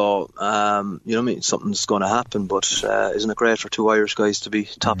 So, something's going to happen, but isn't it great for two Irish guys to be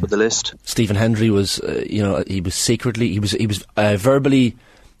top of the list? Stephen Hendry was, he was verbally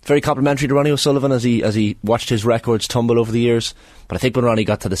very complimentary to Ronnie O'Sullivan as he watched his records tumble over the years. But I think when Ronnie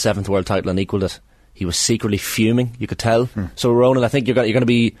got to the 7th world title and equalled it, he was secretly fuming, you could tell. So Ronan, I think you're going to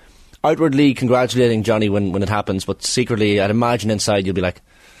be outwardly congratulating Johnny when it happens, but secretly, I'd imagine inside you'll be like,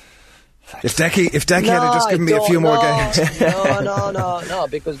 If Decky had just given me a few more games. No,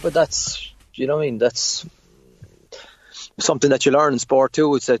 but that's, that's something that you learn in sport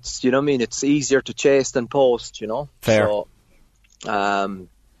too. It's easier to chase than post, Fair. So,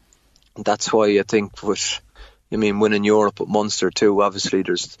 that's why I think winning Europe at Munster too, obviously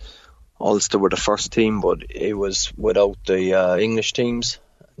Ulster were the first team, but it was without the English teams.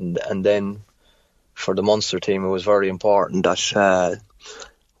 And then for the Munster team, it was very important that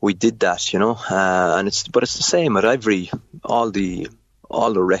we did that, and it's the same at all the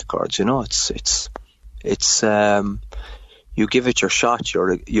records, it's you give it your shot,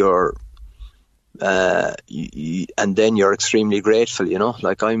 and then you're extremely grateful,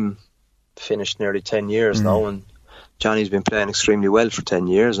 Like I'm finished nearly 10 years now, and Johnny's been playing extremely well for 10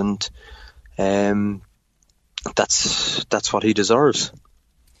 years, and that's what he deserves.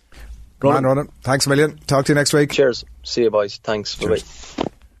 Ronan, thanks a million. Talk to you next week. Cheers. See you, boys. Thanks. Bye-bye.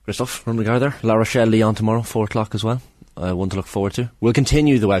 Great stuff. Ronan O'Gara. La Rochelle, Lyon tomorrow, 4 o'clock as well. One to look forward to. We'll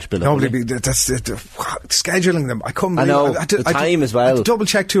continue the Welsh build-up. That's scheduling them. I couldn't believe I know, the time as well. I had to double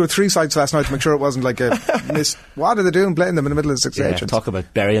check 2 or 3 sites last night to make sure it wasn't like a miss. What are they doing playing them in the middle of the Six Nations? Talk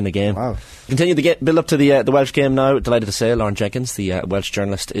about burying the game. Wow. Continue the build-up to the Welsh game now. Delighted to say Lauren Jenkins, the Welsh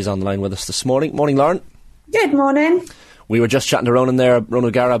journalist, is on the line with us this morning. Morning, Lauren. Good morning. We were just chatting to Ronan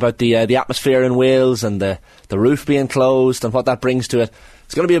O'Gara, about the atmosphere in Wales and the roof being closed and what that brings to it.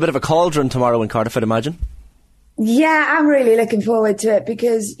 It's going to be a bit of a cauldron tomorrow in Cardiff, I'd imagine. Yeah, I'm really looking forward to it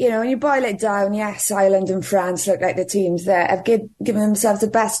because, when you boil it down, yes, Ireland and France look like the teams that have given themselves the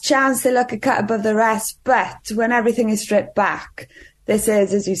best chance. They look a cut above the rest. But when everything is stripped back, this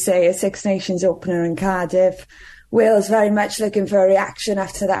is, as you say, a Six Nations opener in Cardiff. Wales very much looking for a reaction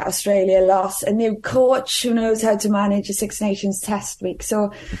after that Australia loss. A new coach who knows how to manage a Six Nations test week.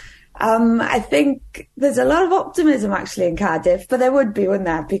 So I think there's a lot of optimism actually in Cardiff, but there would be, wouldn't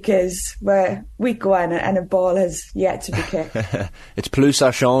there? Because we're week one and a ball has yet to be kicked. It's plus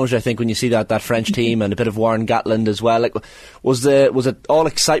ça change, I think, when you see that French team and a bit of Warren Gatland as well. Like, was it all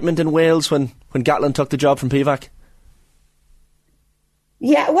excitement in Wales when Gatland took the job from Pivac?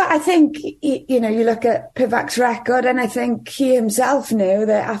 Yeah, well, I think, you look at Pivac's record, and I think he himself knew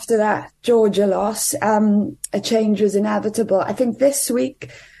that after that Georgia loss, a change was inevitable. I think this week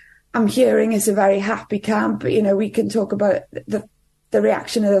I'm hearing it's a very happy camp. We can talk about the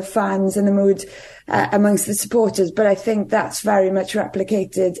reaction of the fans and the mood amongst the supporters, but I think that's very much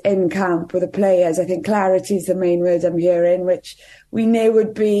replicated in camp with the players. I think clarity is the main word I'm hearing, which we knew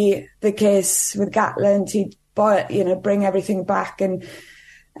would be the case with Gatland. He'd bring everything back and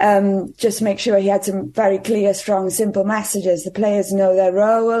just make sure he had some very clear, strong, simple messages. The players know their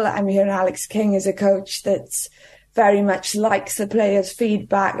role. I'm hearing Alex King is a coach that's very much likes the players'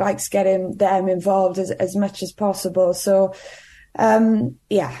 feedback, likes getting them involved as much as possible. So,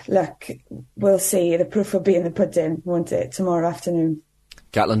 look, we'll see. The proof will be in the pudding, won't it, tomorrow afternoon.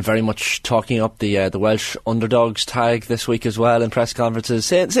 Gatland very much talking up the Welsh underdogs tag this week as well in press conferences,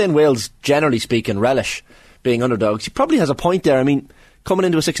 saying Wales, generally speaking, relish being underdogs. He probably has a point there. I mean, coming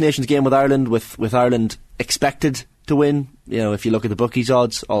into a Six Nations game with Ireland, with Ireland expected to win, if you look at the bookies'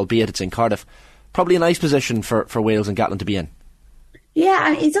 odds, albeit it's in Cardiff, probably a nice position for Wales and Gatland to be in. Yeah,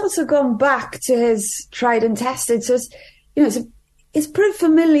 and he's also gone back to his tried and tested, so it's a pretty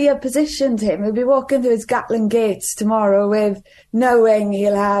familiar position to him. He'll be walking through his Gatland gates tomorrow with knowing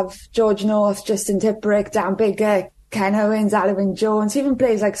he'll have George North, Justin Tipperick, Dan Biggar, Ken Owens, Alwyn Jones, even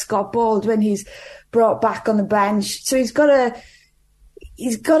players like Scott Baldwin he's brought back on the bench. So he's got a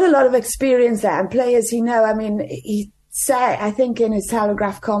lot of experience there, and players he know. I mean, he said, I think in his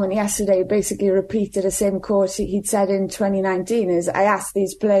Telegraph comment yesterday, he basically repeated the same quote he'd said in 2019, is I asked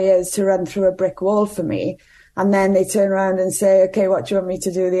these players to run through a brick wall for me, and then they turn around and say, okay, what do you want me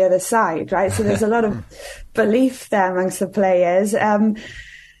to do the other side, right? So there's a lot of belief there amongst the players.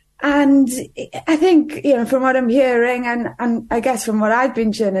 And I think, from what I'm hearing, and I guess from what I've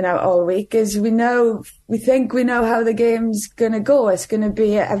been churning out all week, is we think we know how the game's going to go. It's going to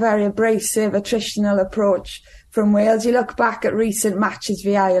be a very abrasive, attritional approach from Wales. You look back at recent matches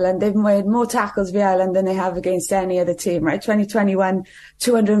via Ireland, they've made more tackles via Ireland than they have against any other team, right? 2021,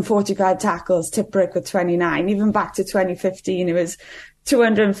 245 tackles, Tipperick with 29. Even back to 2015, it was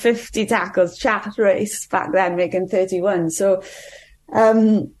 250 tackles, Chatteris back then making 31. So,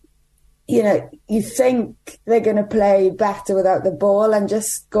 you think they're going to play better without the ball and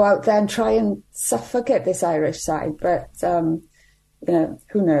just go out there and try and suffocate this Irish side. But, who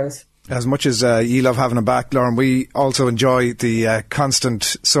knows? As much as you love having him back, Lauren, we also enjoy the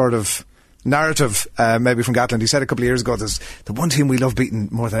constant sort of narrative, maybe from Gatland. He said a couple of years ago, there's the one team we love beating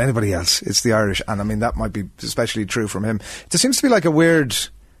more than anybody else. It's the Irish. And I mean, that might be especially true from him. There seems to be like a weird...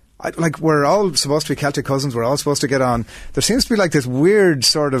 we're all supposed to be Celtic cousins, we're all supposed to get on. There seems to be like this weird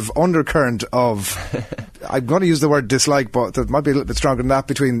sort of undercurrent of, I'm going to use the word dislike, but there might be a little bit stronger than that,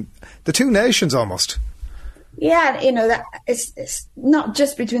 between the two nations almost. Yeah, that it's not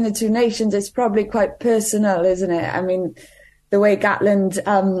just between the two nations, it's probably quite personal, isn't it? I mean, the way Gatland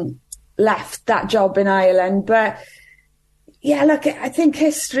left that job in Ireland, but yeah, look, I think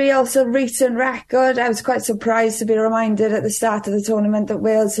history, also recent record. I was quite surprised to be reminded at the start of the tournament that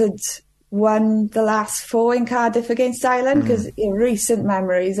Wales had won the last 4 in Cardiff against Ireland, because in recent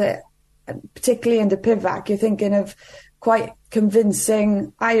memories, particularly under Pivac, you're thinking of quite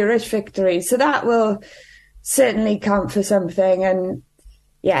convincing Irish victories. So that will certainly count for something. And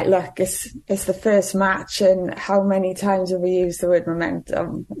yeah, look, it's the first match, and how many times have we used the word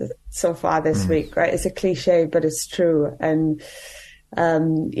momentum so far this week, right? It's a cliche, but it's true. And,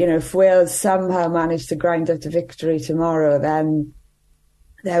 if Wales somehow manage to grind up to victory tomorrow, then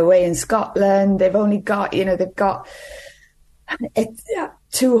they're away in Scotland. They've only got, they've got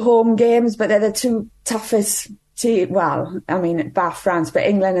 2 home games, but they're the 2 toughest bar France, but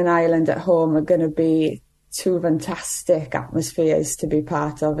England and Ireland at home are going to be 2 fantastic atmospheres to be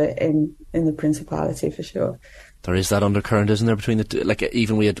part of it in the Principality, for sure. There is that undercurrent, isn't there, between the two? Like,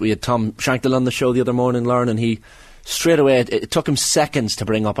 even we had Tom Shankland on the show the other morning, Lauren, and he straight away, it took him seconds to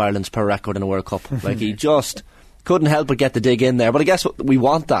bring up Ireland's per record in a World Cup. Like, he just couldn't help but get the dig in there. But I guess we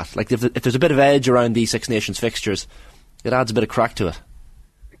want that. Like, if there's a bit of edge around these Six Nations fixtures, it adds a bit of crack to it.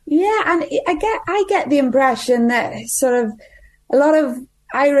 Yeah, and I get the impression that sort of a lot of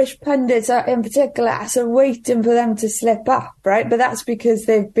Irish pundits are in particular are sort of waiting for them to slip up, right? But that's because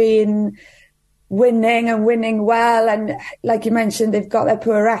they've been winning and winning well, and like you mentioned, they've got their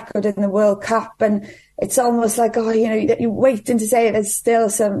poor record in the World Cup, and it's almost like, you're waiting to say there's still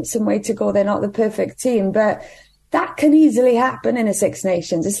some way to go. They're not the perfect team, but that can easily happen in a Six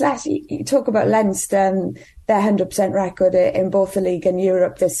Nations. It's less, you talk about Leinster and their 100% record in both the league and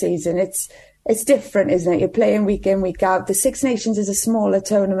Europe this season. It's different, isn't it? You're playing week in, week out. The Six Nations is a smaller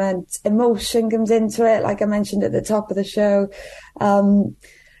tournament. Emotion comes into it, like I mentioned at the top of the show.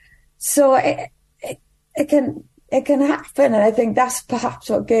 So it can happen, and I think that's perhaps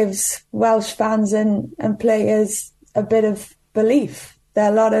what gives Welsh fans and players a bit of belief. There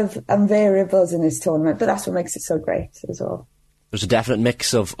are a lot of variables in this tournament, but that's what makes it so great as well. There's a definite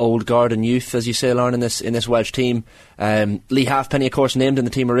mix of old guard and youth, as you say, Lauren, in this Welsh team. Lee Halfpenny, of course, named in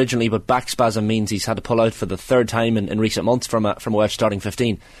the team originally, but back spasm means he's had to pull out for the third time in recent months from a Welsh starting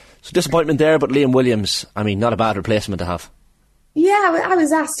 15. So disappointment there, but Liam Williams, not a bad replacement to have. Yeah, I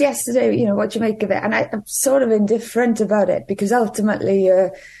was asked yesterday, what do you make of it? And I'm sort of indifferent about it, because ultimately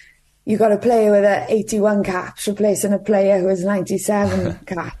you got a player with 81 caps replacing a player who has 97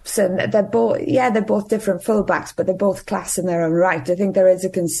 caps, and they're both different fullbacks, but they're both class in their own right. I think there is a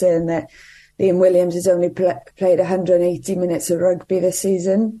concern that Liam Williams has only played 180 minutes of rugby this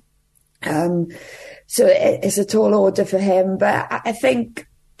season, so it's a tall order for him. But I think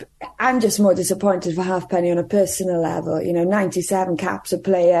I'm just more disappointed for Halfpenny on a personal level. 97 caps, a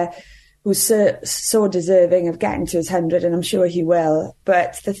player who's so deserving of getting to his 100, and I'm sure he will.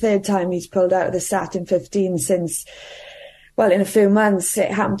 But the third time he's pulled out of the starting 15 since, in a few months.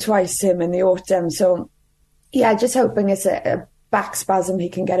 It happened twice to him in the autumn. So, yeah, just hoping it's a back spasm he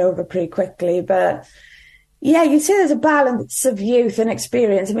can get over pretty quickly. But, yeah, you see there's a balance of youth and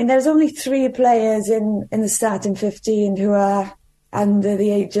experience. There's only 3 players in the starting 15 who are under the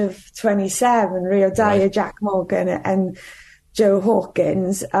age of 27, Rio Dyer, right, Jack Morgan and Joe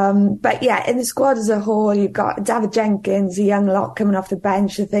Hawkins. But yeah, in the squad as a whole, you've got David Jenkins, a young lot coming off the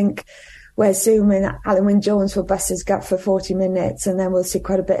bench. I think we're assuming Alan Wynne-Jones will bust his gut for 40 minutes, and then we'll see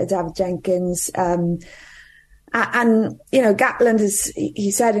quite a bit of David Jenkins. And Gatland,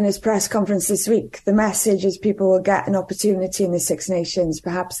 he said in his press conference this week, the message is people will get an opportunity in the Six Nations,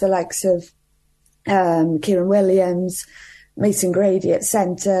 perhaps the likes of Kieran Williams, Mason Grady at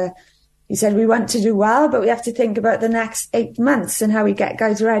centre. He said, we want to do well, but we have to think about the next 8 months and how we get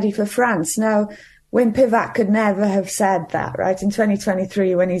guys ready for France. Now, Wim Pivac could never have said that, right? In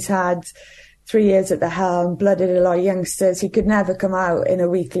 2023, when he's had 3 years at the helm, blooded a lot of youngsters, he could never come out in a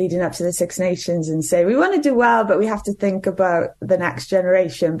week leading up to the Six Nations and say, we want to do well, but we have to think about the next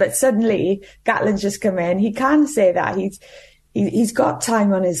generation. But suddenly, Gatland's just come in. He can say that. He's got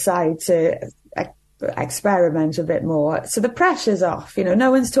time on his side to experiment a bit more. So the pressure's off.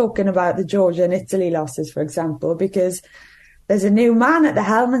 No one's talking about the Georgia and Italy losses, for example, because there's a new man at the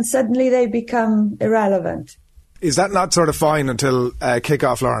helm and suddenly they become irrelevant. Is that not sort of fine until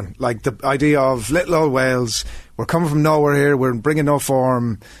kick-off, Lauren? Like the idea of little old Wales, we're coming from nowhere here, we're bringing no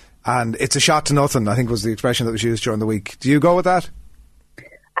form, and it's a shot to nothing, I think was the expression that was used during the week. Do you go with that?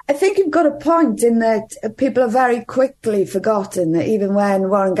 I think you've got a point in that people have very quickly forgotten that even when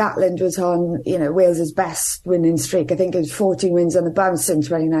Warren Gatland was on, Wales's best winning streak, I think it was 14 wins on the bounce in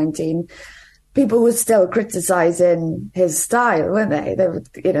 2019, people were still criticising his style, weren't they? They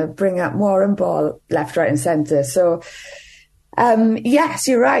would, bring up Warren ball left, right and centre. So, yes,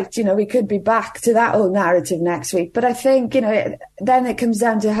 you're right. We could be back to that old narrative next week. But I think, then it comes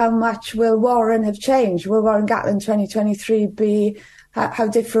down to how much will Warren have changed? Will Warren Gatland 2023 be... How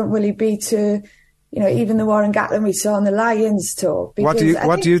different will he be to, even the Warren Gatland we saw on the Lions tour? What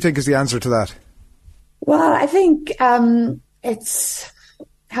do you think is the answer to that? Well, I think it's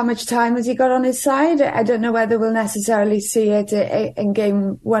how much time has he got on his side? I don't know whether we'll necessarily see it in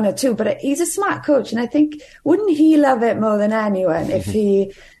game 1 or 2, but he's a smart coach, and I think wouldn't he love it more than anyone if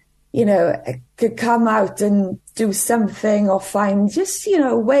he, could come out and do something or find just,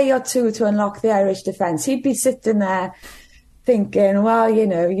 a way or two to unlock the Irish defence. He'd be sitting there thinking, well,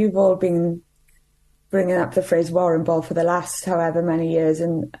 you've all been bringing up the phrase Warren ball for the last however many years,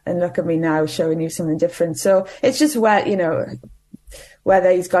 and look at me now showing you something different. So it's just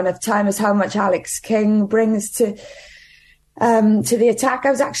whether he's got enough time as how much Alex King brings to the attack. I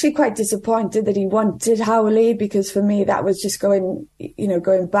was actually quite disappointed that he wanted Howley, because for me that was just going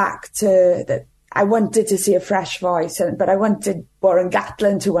back to I wanted to see a fresh voice, but I wanted Warren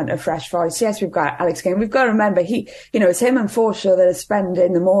Gatland to want a fresh voice. Yes, we've got Alex King. We've got to remember, it's him and Forshaw that are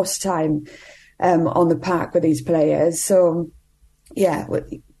spending the most time on the park with these players. So, yeah,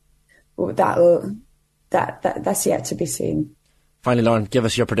 that's yet to be seen. Finally, Lauren, give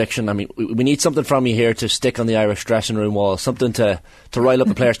us your prediction. I mean, we need something from you here to stick on the Irish dressing room wall, something to rile up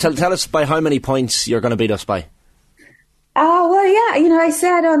the players. Tell us by how many points you're going to beat us by. Oh, well, yeah. I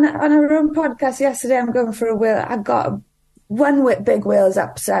said on our own podcast yesterday, I'm going for a Wales. I've got one with big Wales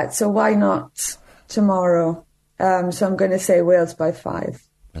upset, so why not tomorrow? So I'm going to say Wales by 5.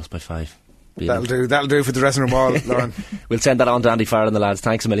 Wales by 5. That'll do for the dressing room wall, Lauren. We'll send that on to Andy Farr and the lads.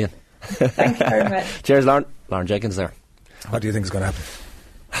 Thanks a million. Thank you very much. Cheers, Lauren. Lauren Jenkins there. What do you think is going to happen?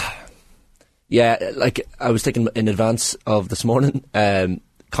 Yeah, like I was thinking in advance of this morning,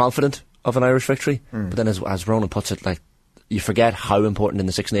 confident of an Irish victory, but then as Ronan puts it, like, you forget how important in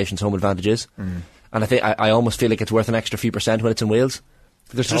the Six Nations home advantage is. And I think I almost feel like it's worth an extra few percent when it's in Wales.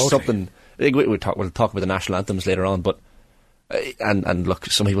 There's just something. I think we'll talk about the national anthems later on, but and look,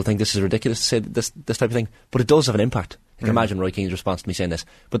 some people think this is ridiculous to say this type of thing, but it does have an impact. I can imagine Roy Keane's response to me saying this.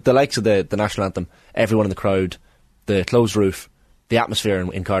 But the likes of the national anthem, everyone in the crowd, the closed roof, the atmosphere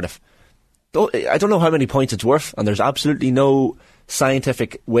in Cardiff. I don't know how many points it's worth, and there's absolutely no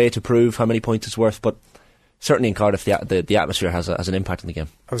scientific way to prove how many points it's worth, but certainly in Cardiff, the atmosphere has an impact on the game.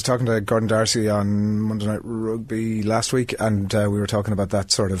 I was talking to Gordon Darcy on Monday Night Rugby last week, and we were talking about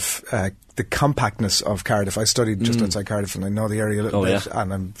that sort of the compactness of Cardiff. I studied just outside Cardiff, and I know the area a little bit,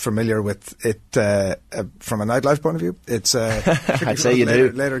 and I'm familiar with it from a nightlife point of view. It's I'd say you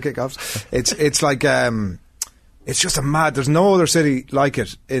do. Later kickoffs. It's like. It's just there's no other city like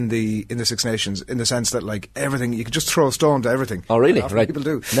it in the Six Nations, in the sense that, like, everything, you can just throw a stone to everything. Oh, really? Right. People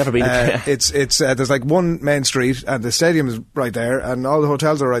do. Never been. It's there's like one main street, and the stadium is right there, and all the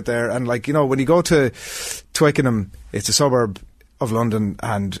hotels are right there, and, like, when you go to Twickenham, it's a suburb of London,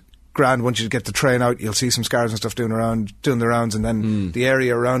 and grand, once you get the train out, you'll see some Scars and stuff doing the rounds, and then the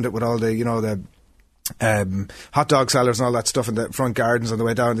area around it with all the, the hot dog sellers and all that stuff in the front gardens on the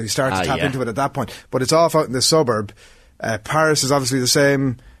way down, and you start to tap into it at that point. But it's off out in the suburb. Paris is obviously the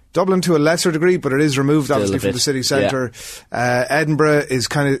same. Dublin to a lesser degree, but it is removed obviously from the city centre. Edinburgh is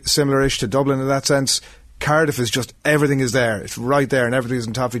kind of similar-ish to Dublin in that sense. Cardiff is just, everything is there. It's right there, and everything's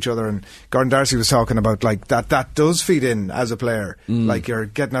on top of each other. And Gordon Darcy was talking about, like, that does feed in as a player. Like, you're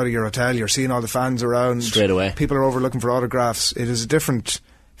getting out of your hotel, you're seeing all the fans around straight away. People are over looking for autographs. It is a different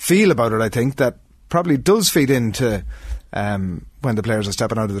feel about it, I think, that probably does feed into when the players are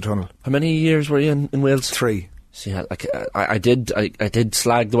stepping out of the tunnel. How many years were you in Wales? 3. See, I did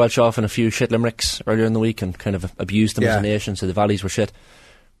slag the Welsh off in a few shit limericks earlier in the week and kind of abused them as a nation, so the valleys were shit.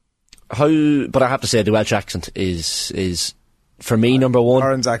 But I have to say the Welsh accent is for me number one.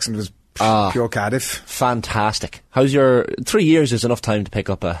 Aaron's accent was pure Cardiff. Fantastic. How's your 3 years is enough time to pick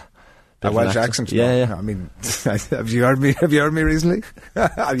up a Welsh accent? Yeah. No, I mean, have you heard me recently? Do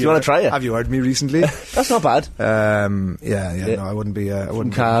you want to try it? Have you heard me recently? That's not bad. No, I wouldn't be. I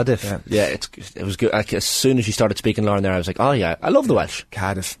wouldn't. Cardiff. Yeah, it was good. Like, as soon as you started speaking, Lauren, there, I was like, oh yeah, I love the Welsh.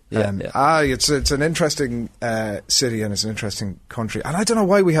 Cardiff. It's an interesting city, and it's an interesting country, and I don't know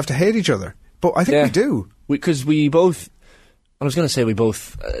why we have to hate each other, but I think we do. Because we both. I was going to say we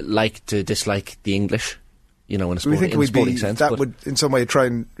both like to dislike the English. In a sporting sense. That would, in some way, try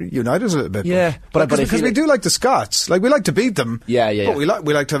and unite us a little bit. Yeah, but because we do like the Scots. Like, we like to beat them. Yeah. But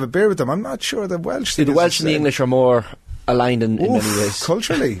we like to have a beer with them. I'm not sure the Welsh. The Welsh and the English are more aligned in many ways.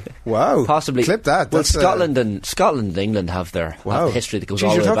 Culturally. Wow. Possibly. Clip that. Well, Scotland and England have have the history that goes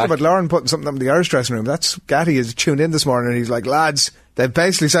all the way back. You're talking about Lauren putting something up in the Irish dressing room. That's Gatty has tuned in this morning, and he's like, lads, they've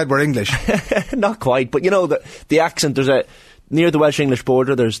basically said we're English. Not quite, but the accent, near the Welsh-English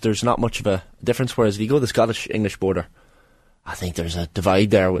border, there's not much of a difference, whereas if you go to the Scottish-English border, I think there's a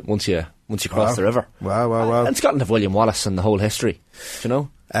divide there once you cross the river. Wow. And Scotland have William Wallace and the whole history,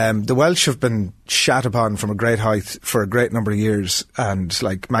 The Welsh have been shat upon from a great height for a great number of years, and,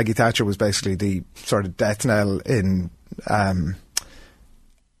 like, Maggie Thatcher was basically the sort of death knell in... I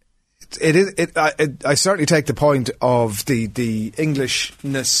certainly take the point of the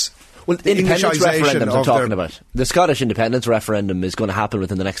Englishness... Well, the independence referendum they're talking about. The Scottish independence referendum is going to happen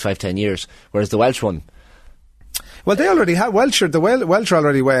within the next 5-10 years, whereas the Welsh one... Well, they already have Welsh are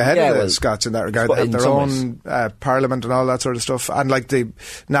already way ahead of the Scots in that regard. They have their own parliament and all that sort of stuff. And, like, the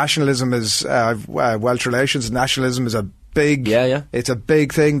nationalism is Welsh relations. Nationalism is a big, it's a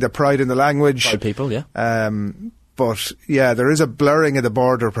big thing. The pride in the language, proud people, but yeah, there is a blurring of the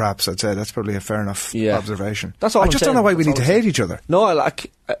border. Perhaps I'd say that's probably a fair enough observation. That's all. I just don't know why we need to hate each other. No, I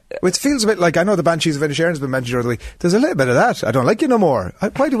like. It feels a bit like, I know the Banshees of Inisherin has been mentioned earlier. There's a little bit of that. I don't like you no more.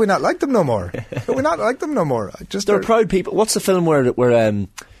 Why do we not like them no more? Do we not like them no more? They're proud people. What's the film where the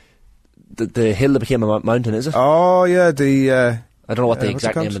hill that became a mountain? Is it? Oh yeah, I don't know what the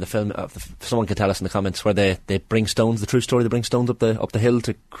exact name of the film. Someone can tell us in the comments. Where they bring stones. The true story. They bring stones up the hill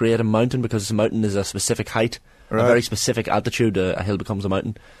to create a mountain, because a mountain is a specific height, a very specific altitude. A hill becomes a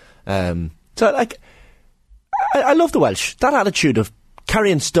mountain. So like, I love the Welsh. That attitude of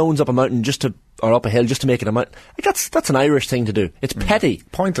carrying stones up a mountain or up a hill just to make it a mountain. Like that's an Irish thing to do. It's petty,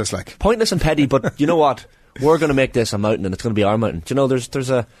 pointless and petty. But you know what? We're going to make this a mountain, and it's going to be our mountain. Do you know, there's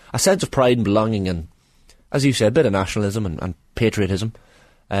a sense of pride and belonging, and as you said, a bit of nationalism and patriotism.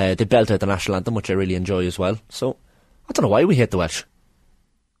 They belt out the national anthem, which I really enjoy as well. So I don't know why we hate the Welsh.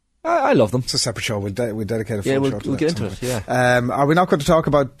 I love them. It's a separate show. We'll dedicate a full show to that. We'll get into it, yeah. Are we not going to talk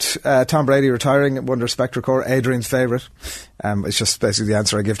about Tom Brady retiring? Wonder Spectre Core, Adrian's favourite. It's just basically the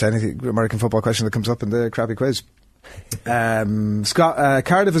answer I give to any American football question that comes up in the crappy quiz.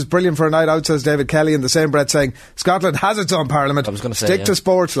 Cardiff is brilliant for a night out, says David Kelly, in the same breath saying Scotland has its own parliament. I was going to say, stick to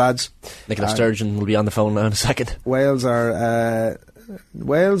sports, lads. Nicola Sturgeon will be on the phone now in a second. Wales are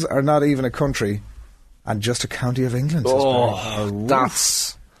not even a country and just a county of England.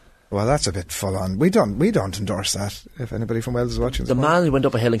 That's a bit full on. We don't endorse that. If anybody from Wales is watching, the man who went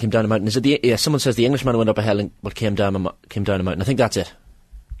up a hill and came down a mountain, is it someone says the Englishman who went up a hill and came down a mountain. I think that's it.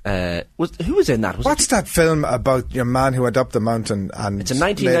 Who was in that? What's that film about your man who went up the mountain? And it's a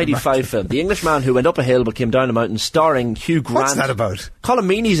 1995 film. The Englishman who went up a hill but came down a mountain, starring Hugh Grant. What's that about? Colin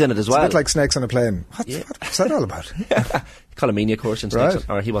Meaney's in it as well. It's a bit like Snakes on a Plane. What's that all about? Colin Meaney, of course, in Snakes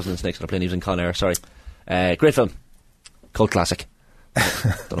or he wasn't in Snakes on a Plane, he was in Con Air, sorry. Great film. Cult classic.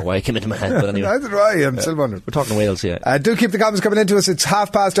 Don't know why it came into my head, but anyway. Neither do I. I'm still wondering. We're talking Wales, yeah. Do keep the comments coming into us. It's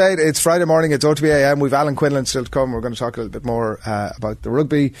 8:30. It's Friday morning. It's OTB AM. We've Alan Quinlan still to come. We're going to talk a little bit more about the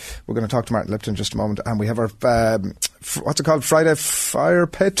rugby. We're going to talk to Martin Lipton in just a moment, and we have our what's it called? Friday Fire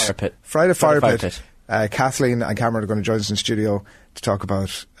Pit. Friday Fire Pit. Kathleen and Cameron are going to join us in studio to talk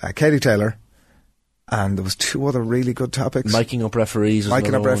about Katie Taylor. And there was two other really good topics. Miking up referees.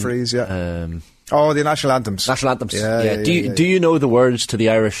 Yeah. The national anthems. Yeah. Do you know the words to the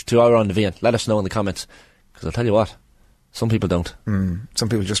Irish, to Our On the Vian? Let us know in the comments. Because I'll tell you what, some people don't. Some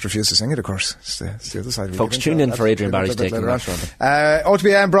people just refuse to sing it, of course. It's the other side. Folks, tune in for Adrian Barry's take on the national anthem.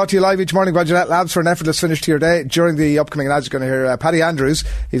 OTBM brought to you live each morning by Gillette Labs for an effortless finish to your day. During the upcoming ads, you're going to hear Paddy Andrews.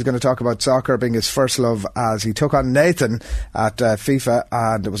 He's going to talk about soccer being his first love as he took on Nathan at FIFA,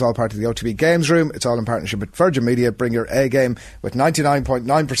 and it was all part of the OTB Games Room. It's all in partnership with Virgin Media. Bring your A game with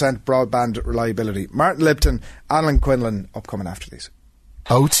 99.9% broadband reliability. Martin Lipton, Alan Quinlan, upcoming after these.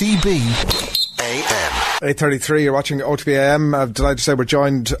 OTB AM. 8:33, you're watching OTB AM. I'm delighted to say we're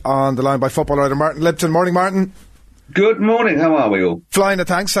joined on the line by football writer Martin Lipton. Morning, Martin. Good morning, how are we all? Flying to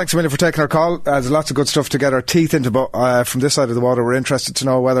thanks a million for taking our call. There's lots of good stuff to get our teeth into, but from this side of the water we're interested to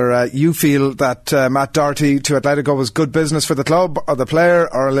know whether you feel that Matt Doherty to Atletico was good business for the club or the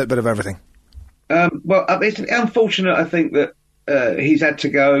player, or a little bit of everything. Well, it's unfortunate, I think, that he's had to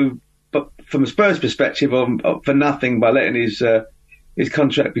go, but from a Spurs perspective, for nothing by letting his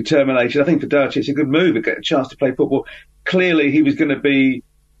contract be terminated. I think for Doherty it's a good move to get a chance to play football. Clearly he was going to be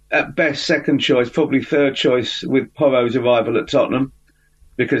at best second choice, probably third choice with Porro's arrival at Tottenham,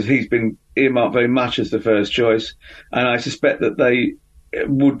 because he's been earmarked very much as the first choice, and I suspect that they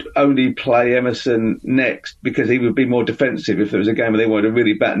would only play Emerson next because he would be more defensive if there was a game where they wanted to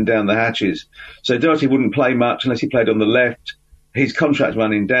really batten down the hatches. So Doherty wouldn't play much unless he played on the left. His contract's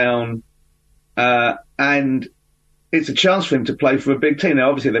running down, and it's a chance for him to play for a big team. Now,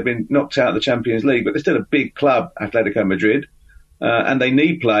 obviously, they've been knocked out of the Champions League, but they're still a big club, Atletico Madrid, and they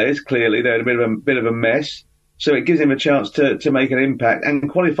need players. Clearly, they're in a bit of a mess. So it gives him a chance to make an impact and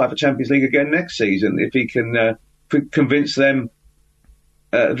qualify for Champions League again next season if he can convince them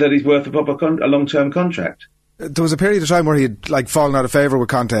that he's worth a long-term contract. There was a period of time where he'd fallen out of favour with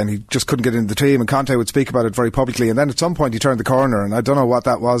Conte and he just couldn't get into the team, and Conte would speak about it very publicly, and then at some point he turned the corner, and I don't know what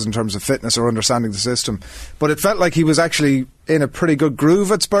that was in terms of fitness or understanding the system, but it felt like he was actually in a pretty good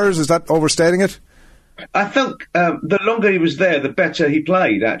groove at Spurs. Is that overstating it? I think the longer he was there, the better he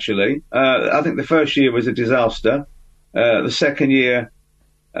played, actually. I think the first year was a disaster. The second year,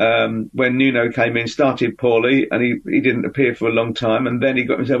 when Nuno came in, started poorly, and he didn't appear for a long time, and then he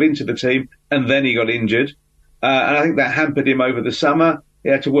got himself into the team, and then he got injured. And I think that hampered him over the summer. He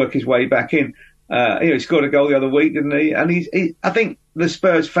had to work his way back in. He scored a goal the other week, didn't he? And I think the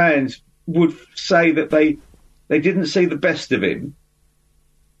Spurs fans would say that they didn't see the best of him.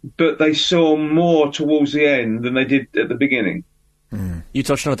 but they saw more towards the end than they did at the beginning. You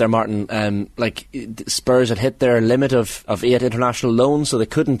touched on it there, Martin. Spurs had hit their limit of 8 international loans, so they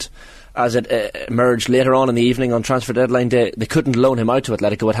couldn't, as it emerged later on in the evening on transfer deadline day, they couldn't loan him out to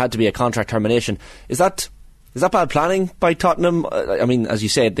Atletico. It had to be a contract termination. Is that bad planning by Tottenham? I mean, as you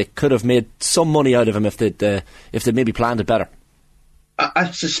said, they could have made some money out of him if they'd maybe planned it better.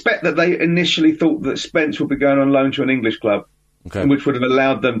 I suspect that they initially thought that Spence would be going on loan to an English club, which would have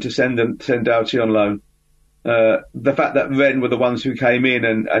allowed them to send Doughty on loan. The fact that Rennes were the ones who came in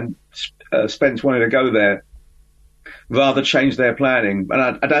and Spence wanted to go there rather changed their planning. And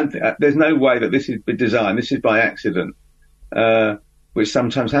I don't think there's no way that this is by design. This is by accident, which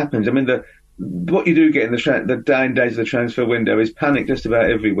sometimes happens. I mean, what you do get in the dying days of the transfer window is panic just about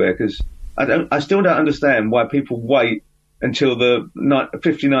everywhere, because I still don't understand why people wait until the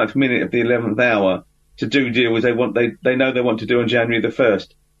 59th minute of the 11th hour to do deals they know they want to do on January the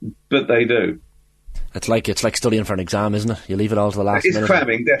 1st, but they do. It's like studying for an exam, isn't it? You leave it all to the last minute. It's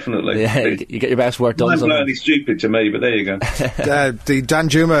cramming, definitely. Yeah, you get your best work done. It's blindly stupid to me, but there you go. The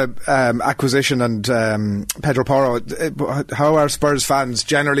Danjuma acquisition and Pedro Porro, how are Spurs fans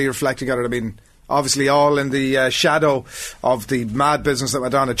generally reflecting on it? I mean, obviously all in the shadow of the mad business that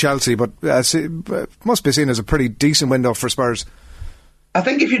went on at Chelsea, but must be seen as a pretty decent window for Spurs. I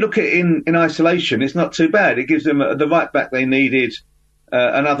think if you look at it in isolation, it's not too bad. It gives them the right back they needed,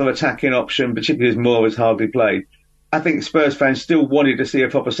 another attacking option, particularly as Moore has hardly played. I think Spurs fans still wanted to see a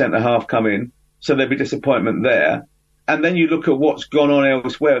proper centre-half come in, so there'd be disappointment there. And then you look at what's gone on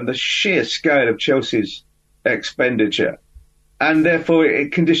elsewhere and the sheer scale of Chelsea's expenditure. And therefore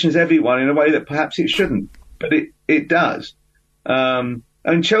it conditions everyone in a way that perhaps it shouldn't, but it does. And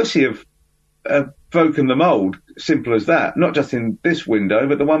Chelsea have broken the mould, simple as that, not just in this window,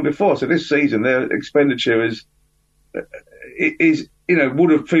 but the one before. So this season, their expenditure is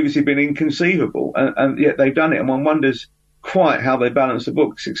would have previously been inconceivable, and yet they've done it. And one wonders quite how they balance the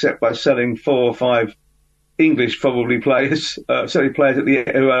books, except by selling 4 or 5 English probably players, certainly players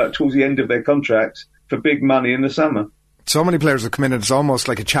who are towards the end of their contracts for big money in the summer. So many players have come in, and it's almost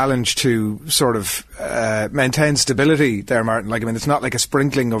like a challenge to sort of maintain stability there, Martin. Like, I mean, it's not like a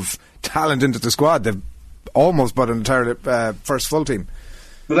sprinkling of talent into the squad. They've almost bought an entire first full team.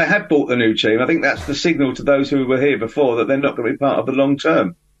 Well, they have bought the new team. I think that's the signal to those who were here before that they're not going to be part of the long term.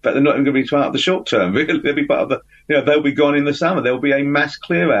 In fact, they're not even going to be part of the short term. Really, they'll be part of they'll be gone in the summer. There'll be a mass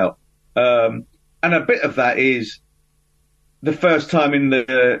clear out. And a bit of that is the first time in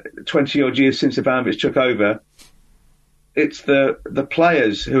the 20 odd years since Ivanovic took over, it's the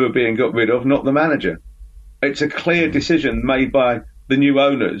players who are being got rid of, not the manager. It's a clear decision made by the new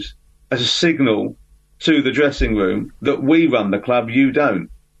owners as a signal to the dressing room that we run the club, you don't.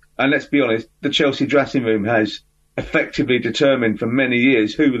 And let's be honest, the Chelsea dressing room has effectively determined for many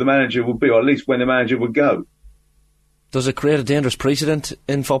years who the manager will be, or at least when the manager would go. Does it create a dangerous precedent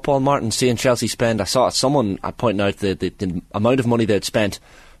in football, Martin, seeing Chelsea spend? I saw someone pointing out the amount of money they'd spent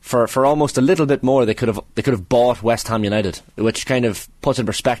for almost a little bit more. They could have bought West Ham United, which kind of puts in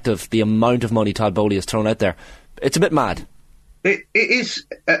perspective the amount of money Todd Bowley has thrown out there. It's a bit mad. It is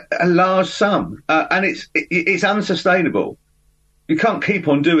a large sum, and it's unsustainable. You can't keep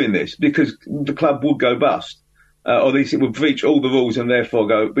on doing this because the club would go bust, or at least it would breach all the rules and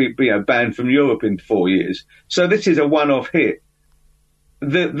therefore be banned from Europe in 4 years. So this is a one-off hit.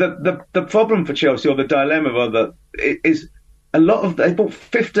 The problem for Chelsea, or the dilemma, is they bought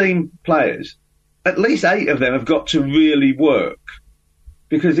 15 players. At least 8 of them have got to really work,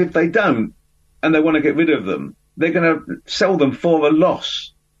 because if they don't and they want to get rid of them, they're going to sell them for a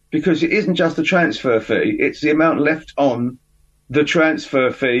loss, because it isn't just the transfer fee, it's the amount left on the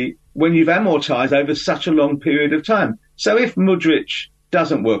transfer fee when you've amortised over such a long period of time. So if Mudryk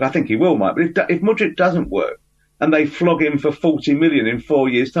doesn't work, I think he will, Mike, but if Mudryk doesn't work and they flog him for 40 million in 4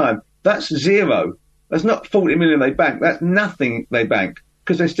 years' time, that's zero. That's not 40 million they bank, that's nothing they bank,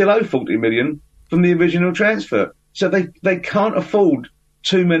 because they still owe 40 million from the original transfer. So they can't afford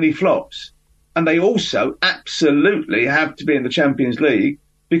too many flops. And they also absolutely have to be in the Champions League,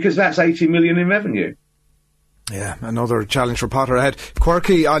 because that's 80 million in revenue. Yeah, another challenge for Potter ahead.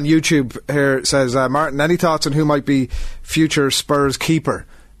 Quirky on YouTube here says, Martin, any thoughts on who might be future Spurs keeper?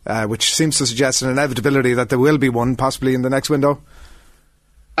 Which seems to suggest an inevitability that there will be one, possibly in the next window.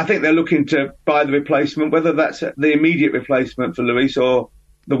 I think they're looking to buy the replacement, whether that's the immediate replacement for Luis or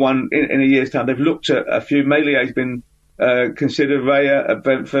the one in a year's time. They've looked at a few. Melié's been considered, Raya at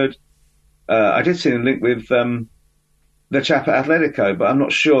Brentford. I did see him linked with the chap at Atletico, but I'm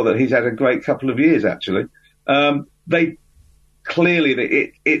not sure that he's had a great couple of years, actually. They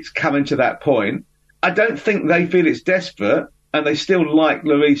clearly, it's coming to that point. I don't think they feel it's desperate, and they still like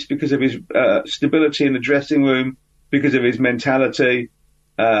Lloris because of his stability in the dressing room, because of his mentality,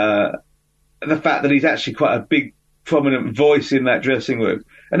 the fact that he's actually quite a big, prominent voice in that dressing room.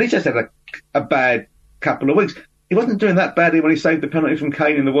 And he just had a bad couple of weeks. He wasn't doing that badly when he saved the penalty from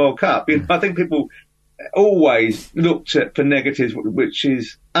Kane in the World Cup. You know, I think people always looked at for negatives, which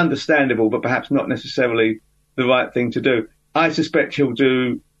is understandable, but perhaps not necessarily the right thing to do. I suspect he'll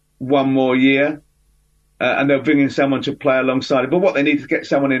do one more year, and they'll bring in someone to play alongside him. But what they need is get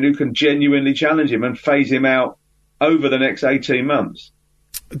someone in who can genuinely challenge him and phase him out over the next 18 months.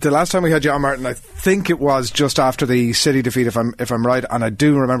 The last time we had you on, Martin, I think it was just after the City defeat, if I'm right, and I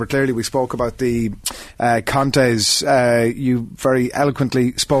do remember clearly we spoke about the Conte's. You very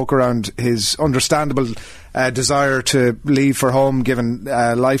eloquently spoke around his understandable desire to leave for home given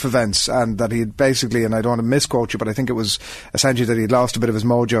life events, and that he had basically, and I don't want to misquote you, but I think it was essentially that he'd lost a bit of his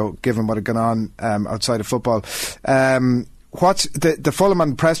mojo given what had gone on outside of football. What's the Fulham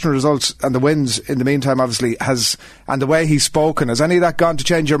and Preston results and the wins in the meantime, obviously, and the way he's spoken, has any of that gone to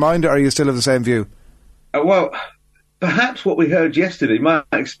change your mind, or are you still of the same view? Well, perhaps what we heard yesterday might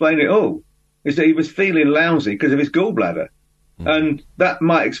explain it all, is that he was feeling lousy because of his gallbladder. And that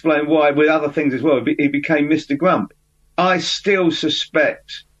might explain why, with other things as well, he became Mr. Grump. I still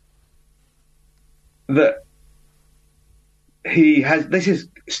suspect that this is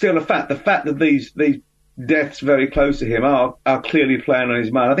still a fact. The fact that these deaths very close to him are clearly playing on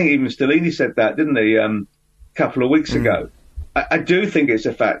his mind. I think even Stellini said that, didn't he, a couple of weeks ago. I do think it's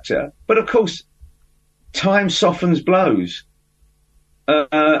a factor. But, of course, time softens blows,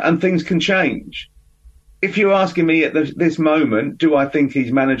 and things can change. If you're asking me at this moment, do I think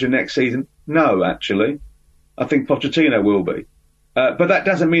he's manager next season? No, actually. I think Pochettino will be. But that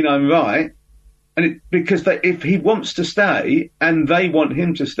doesn't mean I'm right. And because if he wants to stay and they want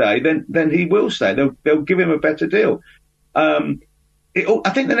him to stay, then he will stay. They'll give him a better deal. I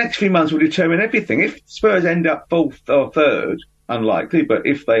think the next few months will determine everything. If Spurs end up fourth or third, unlikely, but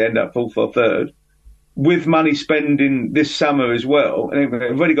if they end up fourth or third, with money spending this summer as well, and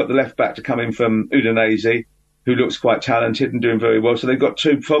they've already got the left back to come in from Udinese, who looks quite talented and doing very well. So they've got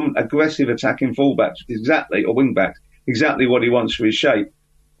two aggressive attacking fullbacks, or wing backs, exactly what he wants for his shape.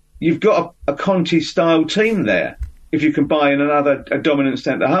 You've got a Conte-style team there if you can buy in a dominant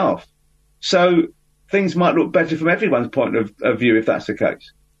centre-half. So things might look better from everyone's point of view if that's the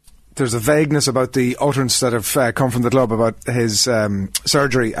case. There's a vagueness about the utterance that have come from the club about his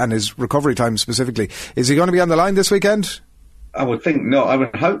surgery and his recovery time specifically. Is he going to be on the line this weekend? I would think not. I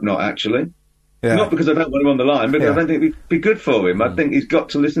would hope not, actually. Yeah. Not because I don't want him on the line, but I don't think it'd be good for him. I think he's got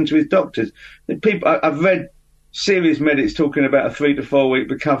to listen to his doctors. I've read serious medics talking about a 3 to 4 week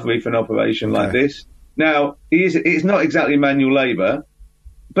recovery for an operation like this. Now, it's not exactly manual labour,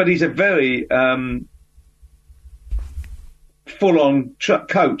 but he's a very full-on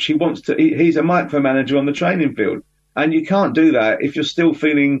coach. He's a micromanager on the training field, and you can't do that if you're still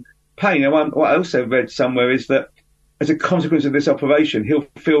feeling pain. And what I also read somewhere is that as a consequence of this operation, he'll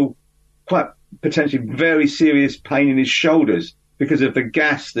feel quite potentially very serious pain in his shoulders because of the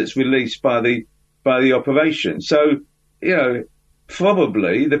gas that's released by the operation. So,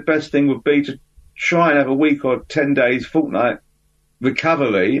 probably the best thing would be to try and have a week or 10 days, fortnight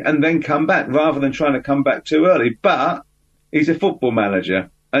recovery and then come back rather than trying to come back too early. But he's a football manager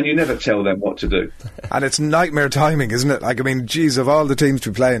and you never tell them what to do. And it's nightmare timing, isn't it? Of all the teams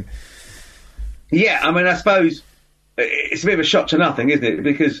to be playing. Yeah, I suppose it's a bit of a shot to nothing, isn't it?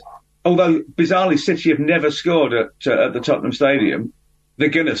 Because although bizarrely City have never scored at the Tottenham Stadium, they're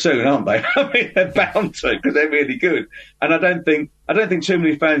going to soon, aren't they? They're bound to because they're really good. And I don't think too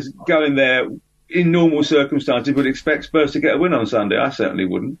many fans going there in normal circumstances would expect Spurs to get a win on Sunday. I certainly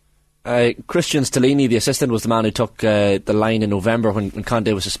wouldn't. Christian Stellini, the assistant, was the man who took the line in November when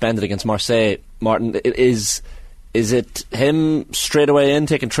Conte was suspended against Marseille. Martin, is it him straight away in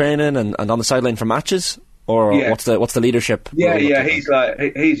taking training and on the sideline for matches, or what's the leadership?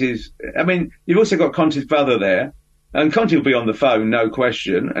 He's his. You've also got Conte's brother there, and Conte will be on the phone, no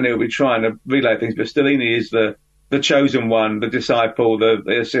question, and he'll be trying to relay things. But Stellini is the chosen one, the disciple,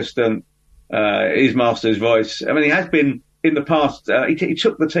 the assistant, his master's voice. He has been. In the past, he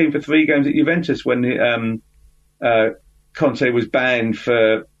took the team for 3 games at Juventus when Conte was banned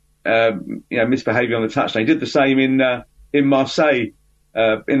for misbehaviour on the touchline. He did the same in Marseille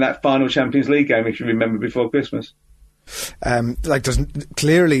in that final Champions League game, if you remember, before Christmas. There's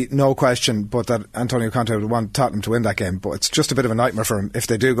clearly no question but that Antonio Conte would want Tottenham to win that game, but it's just a bit of a nightmare for him if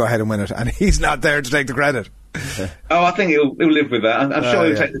they do go ahead and win it, and he's not there to take the credit. I think he'll live with that. I'm sure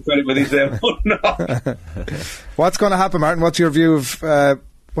he'll take the credit whether he's there or not. What's going to happen, Martin? What's your view of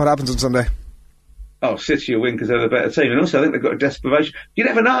what happens on Sunday? City will win because they're the better team. And also, I think they've got a desperation. You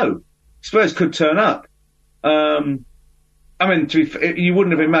never know. Spurs could turn up. You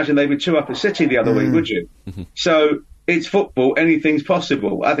wouldn't have imagined they'd be 2 up at City the other week, would you? So it's football. Anything's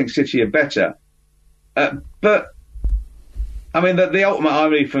possible. I think City are better. But, the ultimate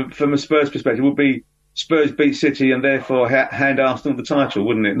irony from a Spurs perspective would be Spurs beat City and therefore hand Arsenal the title,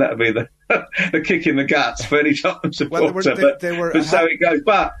 wouldn't it? That would be the kick in the guts for any Tottenham supporter. But so it goes.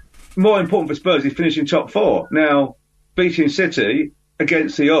 But more important for Spurs is finishing top 4. Now, beating City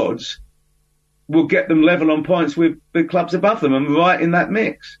against the odds will get them level on points with the clubs above them and right in that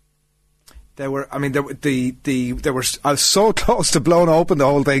mix. They were I was so close to blowing open the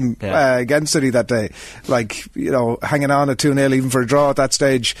whole thing against City that day. Hanging on at 2-0 even for a draw at that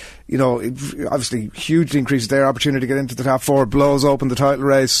stage. Obviously hugely increases their opportunity to get into the top 4, blows open the title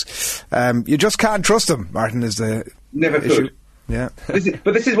race. You just can't trust them, Martin, is the Never issue. Could. Yeah.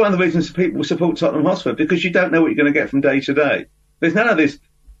 But this is one of the reasons people support Tottenham Hotspur, because you don't know what you're going to get from day to day. There's none of this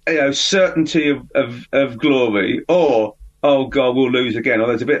certainty of glory or, oh God, we'll lose again, or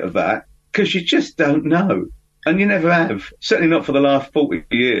there's a bit of that. Because you just don't know. And you never have. Certainly not for the last 40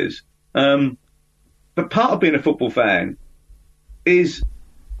 years. But part of being a football fan is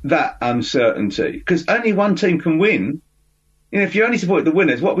that uncertainty. Because only one team can win. If you only support the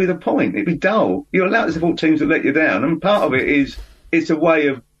winners, what would be the point? It'd be dull. You're allowed to support teams that let you down. And part of it is it's a way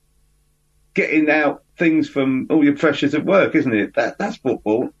of getting out things from all your pressures at work, isn't it? That's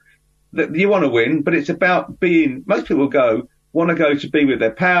football. That you want to win, but it's about being... Most people want to go to be with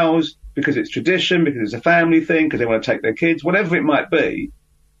their pals, because it's tradition, because it's a family thing, because they want to take their kids, whatever it might be.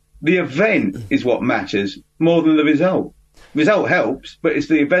 The event is what matters more than the result. Result helps, but it's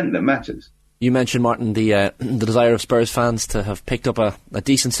the event that matters. You mentioned, Martin, the desire of Spurs fans to have picked up a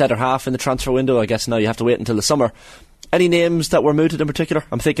decent centre half in the transfer window. I guess now you have to wait until the summer. Any names that were mooted in particular?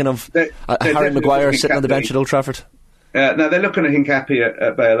 I'm thinking of Harry Maguire sitting on the bench at Old Trafford. No, they're looking at Hincapie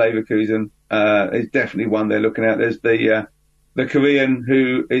at Bayer Leverkusen. It's definitely one they're looking at. There's the Korean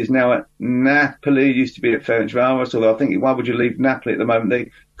who is now at Napoli, used to be at Ferencvaros, although I think, why would you leave Napoli at the moment?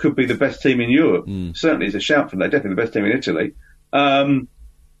 They could be the best team in Europe. Certainly it's a shout for them. They're definitely the best team in Italy. And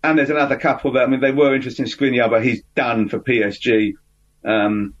there's another couple that, they were interested in Skriniar, but he's done for PSG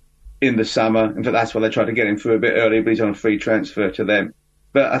in the summer. In fact, that's why they tried to get him through a bit early, but he's on a free transfer to them.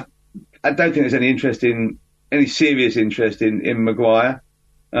 But I don't think there's any serious interest in Maguire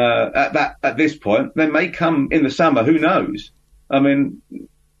at this point. They may come in the summer, who knows? I don't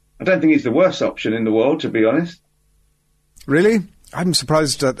think he's the worst option in the world, to be honest. Really? I'm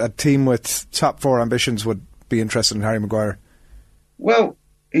surprised that a team with top 4 ambitions would be interested in Harry Maguire. Well,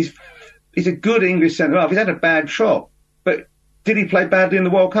 he's a good English centre-half. He's had a bad trot, but did he play badly in the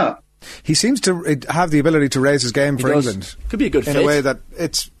World Cup? He seems to have the ability to raise his game for England. Could be a good fit. In a way that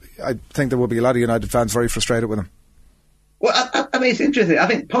I think there will be a lot of United fans very frustrated with him. Well, it's interesting. I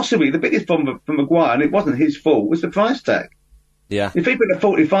think possibly the biggest problem for Maguire, and it wasn't his fault, was the price tag. Yeah. If he'd been a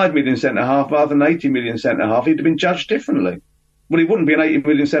 45 million centre-half rather than 80 million centre-half, he'd have been judged differently. Well, he wouldn't be an 80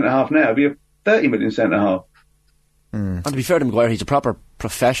 million centre-half now, he'd be a 30 million centre-half. And to be fair to Maguire, he's a proper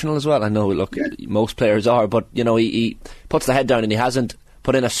professional as well. I know, most players are, but, he puts the head down and he hasn't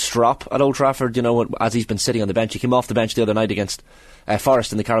put in a strop at Old Trafford, as he's been sitting on the bench. He came off the bench the other night against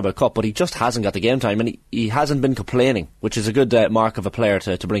Forest in the Carabao Cup, but he just hasn't got the game time, and he hasn't been complaining, which is a good mark of a player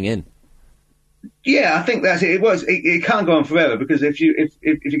to bring in. Yeah, I think that's it. It can't go on forever, because if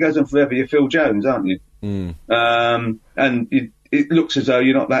it goes on forever, you're Phil Jones, aren't you? And it looks as though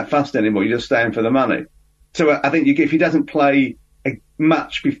you're not that fussed anymore. You're just staying for the money. So I think if he doesn't play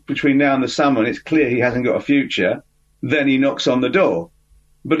much between now and the summer, and it's clear he hasn't got a future, then he knocks on the door.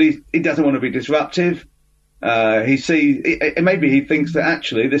 But he doesn't want to be disruptive. Maybe he thinks that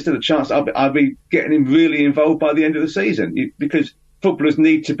actually there's still a chance I'll be getting him really involved by the end of the season, because footballers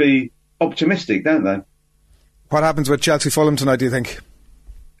need to be optimistic, don't they? What happens with Chelsea Fulham tonight, do you think?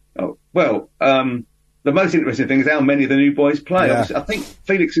 Oh, well, the most interesting thing is how many of the new boys play. Yeah. I think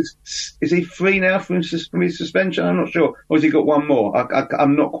Felix is he free now from his suspension? I'm not sure. Or has he got one more?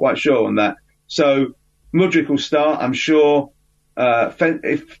 I'm not quite sure on that. So Mudryk will start, I'm sure.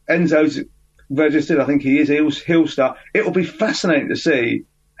 If Enzo's registered, I think he is, he'll start. It will be fascinating to see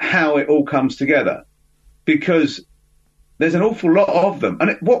how it all comes together, because there's an awful lot of them.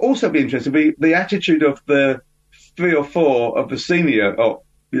 And what also be interesting will be the attitude of the 3 or 4 of the senior,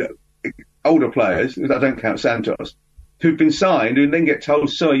 older players, I don't count Santos, who've been signed, who then get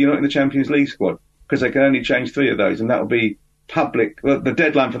told, sorry, you're not in the Champions League squad, because they can only change 3 of those, and that will be public. Well, the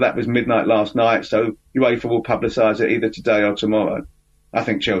deadline for that was midnight last night, so UEFA will publicise it either today or tomorrow. I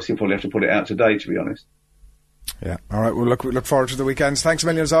think Chelsea will probably have to put it out today, to be honest. Yeah. All right. Well, look forward to the weekends. Thanks a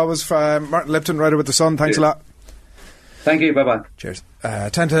million as always. Martin Lipton, writer with The Sun. Thanks a lot. Thank you. Bye-bye. Cheers.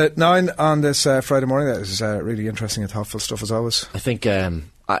 10 to 9 on this Friday morning. That is really interesting and thoughtful stuff as always. I think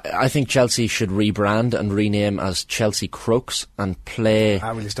I think Chelsea should rebrand and rename as Chelsea Crooks and play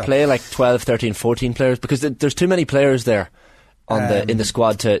like 12, 13, 14 players, because there's too many players there in the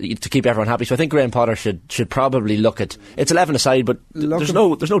squad to keep everyone happy. So I think Graham Potter should probably look at, it's 11 aside, but there's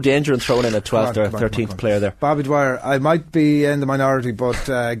no danger in throwing in a 12th or 13th player there. Bobby Dwyer, I might be in the minority, but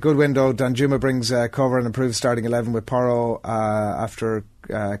good window. Danjuma brings cover and improves starting 11 with Porro after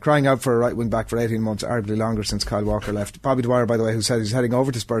crying out for a right wing back for 18 months, arguably longer since Kyle Walker left. Bobby Dwyer, by the way, who said he's heading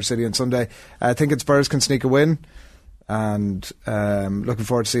over to Spurs City on Sunday, thinking Spurs can sneak a win, and looking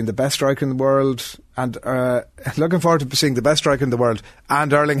forward to seeing the best striker in the world, and looking forward to seeing the best striker in the world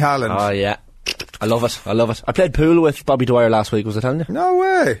and Erling Haaland. Oh yeah, I love it. I played pool with Bobby Dwyer last week. Was I telling you? No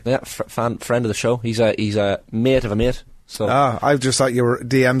way. Yeah, friend of the show. He's a mate of a mate. So I just thought your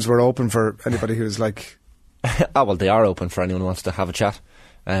DMs were open for anybody who's like. Oh well, they are open for anyone who wants to have a chat.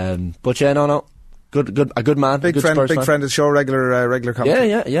 But yeah, no, a good man, big good friend, Spurs big fan. friend of the show, regular commentary.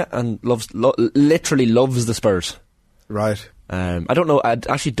 Yeah, and literally loves the Spurs. Right. I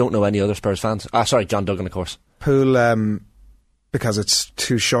actually don't know any other Spurs fans. Sorry, John Duggan, of course. Pool, because it's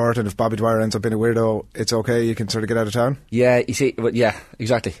too short, and if Bobby Dwyer ends up being a weirdo, it's okay. You can sort of get out of town. Yeah, you see, yeah,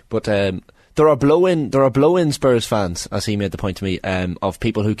 exactly. But there are blow-in Spurs fans, as he made the point to me, of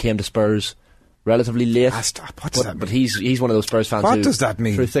people who came to Spurs relatively late. Stop. What does that mean? But he's one of those Spurs fans. What does that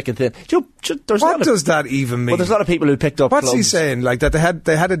mean? Through thick and thin. What does that even mean? Well, there's a lot of people who picked up. What's clubs. he saying? Like that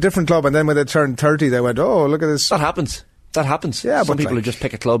they had a different club, and then when they turned 30, they went, "Oh, look at this." That happens. Yeah, some people who just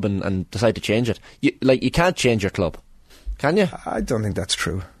pick a club and decide to change it. You can't change your club, can you? I don't think that's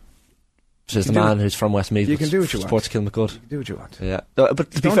true. Says the man who's from Westmeath. You can do what you want. Sports Kilmacud. You can do what you want. Yeah, but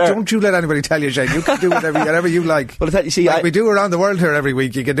to be fair, don't you let anybody tell you, Shane. You can do whatever you like. Well, you see, we do around the world here every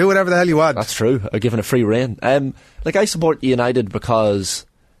week. You can do whatever the hell you want. That's true. Or given a free rein. I support United because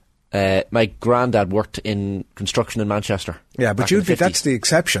my granddad worked in construction in Manchester. Yeah, but that's the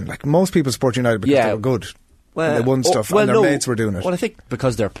exception. Like most people support United because they were good. Well, and they won stuff, and their mates were doing it. Well, I think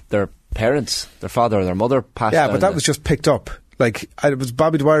because their parents, their father or their mother passed. Yeah, but that was just picked up. Like, it was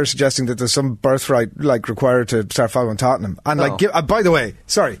Bobby Dwyer suggesting that there's some birthright required to start following Tottenham. And by the way,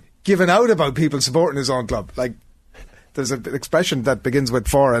 giving out about people supporting his own club. Like, there's an expression that begins with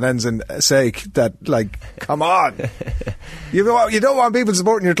for and ends in sake. That come on, you don't want people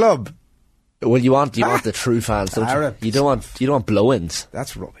supporting your club. Well, you want the true fans, don't you? You don't want blow-ins.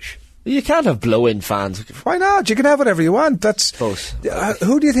 That's rubbish. You can't have blow-in fans. Why not? You can have whatever you want. That's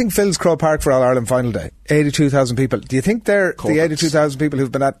who do you think fills Croke Park for All Ireland final day? 82,000 people. Do you think they're the 82,000 people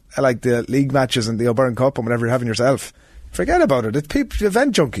who've been at the league matches and the O'Byrne Cup and whatever you're having yourself? Forget about it. It's people,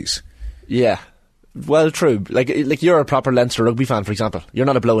 event junkies. Yeah, well, true. Like you're a proper Leinster rugby fan, for example. You're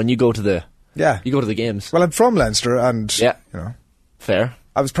not a blow-in. You go to the games. Well, I'm from Leinster, and fair.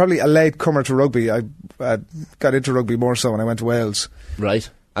 I was probably a late comer to rugby. I got into rugby more so when I went to Wales. Right.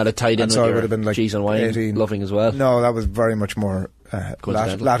 And it tied in with your been cheese and wine 18. Loving as well. No, that was very much more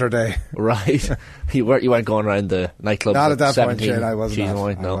latter day. Right. You weren't going around the nightclubs. Not at that 17, point, Shane. I was cheese not. And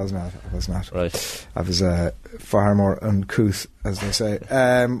wine, no. I was not. Right. I was far more uncouth, as they say.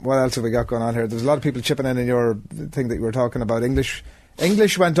 What else have we got going on here? There's a lot of people chipping in your thing that you were talking about. English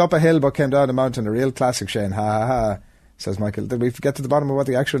went up a hill but came down a mountain. A real classic, Shane. Ha ha ha, says Michael. Did we get to the bottom of what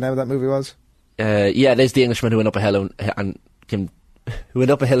the actual name of that movie was? Yeah, there's the Englishman who went up a hill and came... Who went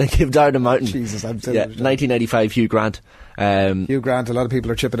up a hill and came down a mountain. Jesus, I'm telling you. 1985, Hugh Grant. Hugh Grant, a lot of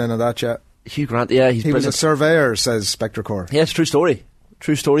people are chipping in on that, yeah. Hugh Grant, yeah, he was a surveyor, says Spectre Corps. Yeah, it's a true story.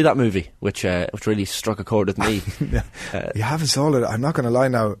 True story, that movie, which really struck a chord with me. You haven't sold it. I'm not going to lie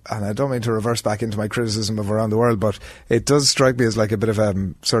now, and I don't mean to reverse back into my criticism of Around the World, but it does strike me as like a bit of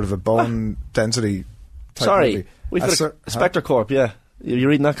sort of a bone density type movie. We've got a Spectre Corps, yeah. You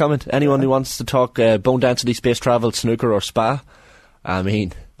reading that comment? Anyone who wants to talk bone density, space travel, snooker or spa? I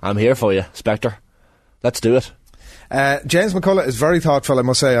mean, I'm here for you, Spectre. Let's do it. James McCullough is very thoughtful, I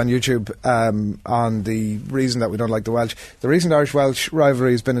must say, on YouTube on the reason that we don't like the Welsh. The recent Irish-Welsh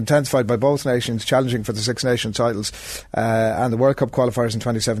rivalry has been intensified by both nations challenging for the Six Nations titles and the World Cup qualifiers in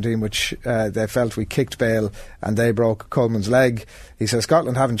 2017, which they felt we kicked Bale and they broke Coleman's leg. He says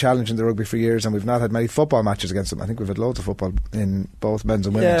Scotland haven't challenged in the rugby for years and we've not had many football matches against them. I think we've had loads of football in both men's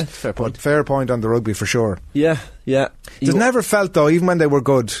and women's. Yeah, fair point. But fair point on the rugby for sure. Yeah. It's never felt, though, even when they were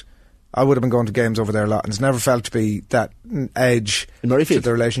good, I would have been going to games over there a lot, and it's never felt to be that edge in Murrayfield to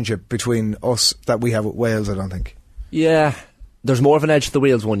the relationship between us that we have with Wales, I don't think. Yeah, there's more of an edge to the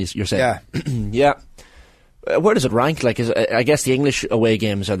Wales one, you're saying. Yeah. Where does it rank? I guess the English away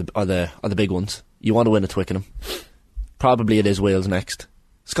games are the big ones. you want to win at Twickenham. Probably it is Wales next.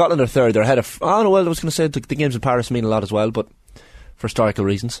 Scotland are third. They're ahead of... Oh, no, well, I was going to say the games in Paris mean a lot as well, but for historical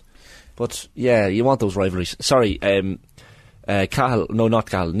reasons. But, yeah, you want those rivalries. Sorry, Cahill, no, not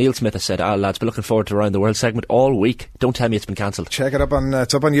Cahill. Neil Smith has said, lads, been looking forward to Around the World segment all week. Don't tell me it's been cancelled. Check it up on,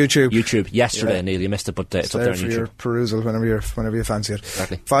 it's up on YouTube. YouTube, yesterday, Neil, you missed it, but it's up there on for YouTube. Your perusal whenever you fancy it.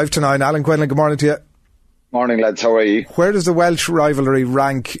 Exactly. 5 to 9. Alan Quinlan, good morning to you. Morning, lads, how are you? Where does the Welsh rivalry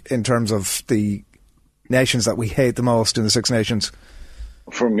rank in terms of the nations that we hate the most in the Six Nations?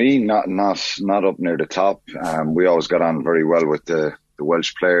 For me, not up near the top. We always got on very well with the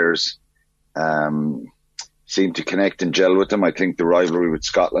Welsh players. Seemed to connect and gel with them. I think the rivalry with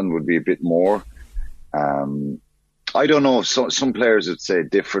Scotland would be a bit more. I don't know. Some players would say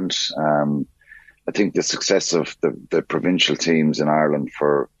different. I think the success of the provincial teams in Ireland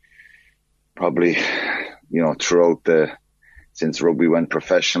for probably, throughout since rugby went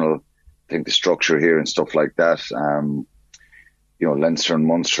professional, I think the structure here and stuff like that. Leinster and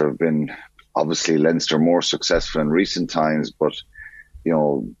Munster have been, obviously Leinster more successful in recent times, but,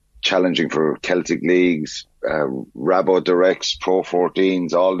 challenging for Celtic leagues, Rabo Directs, Pro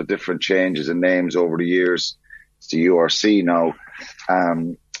 14s, all the different changes and names over the years. It's the URC now.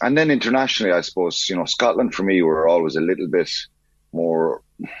 And then internationally, I suppose, Scotland for me were always a little bit more,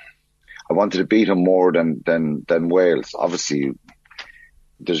 I wanted to beat them more than Wales. Obviously,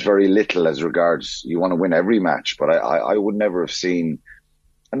 there's very little as regards, you want to win every match, but I would never have seen,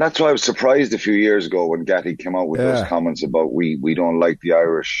 and that's why I was surprised a few years ago when Gatty came out with those comments about we don't like the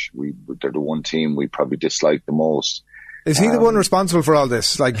Irish, they're the one team we probably dislike the most. Is he the one responsible for all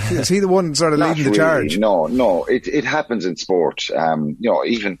this? Is he the one sort of leading the charge? No, it happens in sport.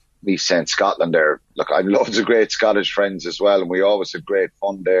 Even me saying Scotland there, look, I have loads of great Scottish friends as well, and we always had great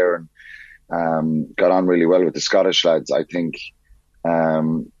fun there, and got on really well with the Scottish lads. I think,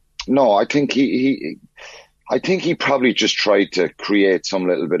 I think he probably just tried to create some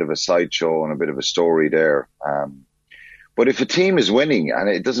little bit of a sideshow and a bit of a story there. But if a team is winning, and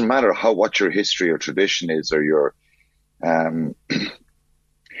it doesn't matter what your history or tradition is, or your,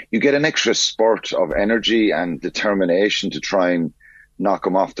 you get an extra spurt of energy and determination to try and knock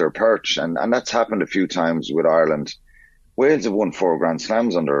them off their perch. And that's happened a few times with Ireland. Wales have won 4 Grand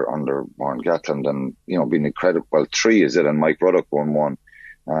Slams under Warren Gatland, and, been incredible. Well, 3 is it? And Mike Ruddock won 1.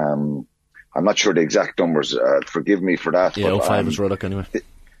 I'm not sure the exact numbers. Forgive me for that. Yeah, 05 was Ruddock anyway.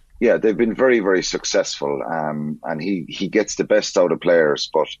 They've been very, very successful. And he gets the best out of players.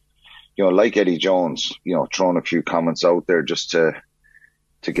 But, like Eddie Jones, throwing a few comments out there just to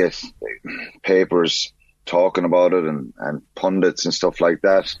get papers talking about it and pundits and stuff like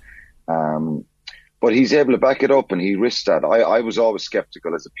that. But he's able to back it up, and he risked that. I was always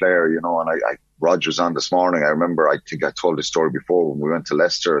sceptical as a player, and Roger's on this morning. I remember, I think I told this story before when we went to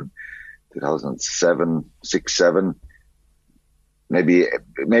Leicester in 2007, 6-7. Maybe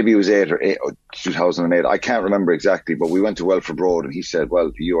it was 8 or 2008. I can't remember exactly, but we went to Welford Road, and he said,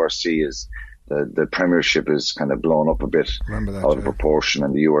 well, the URC is, the Premiership is kind of blown up a bit out of proportion,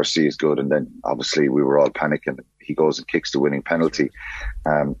 and the URC is good. And then obviously we were all panicking. He goes and kicks the winning penalty.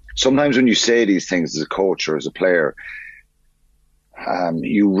 Sometimes when you say these things as a coach or as a player,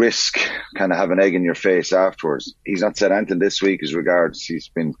 you risk kind of having egg in your face afterwards. He's not said anything this week as regards, he's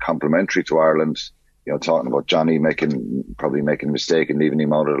been complimentary to Ireland, talking about Johnny probably making a mistake and leaving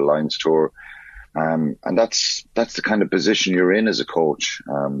him out of the Lions tour. And that's the kind of position you're in as a coach.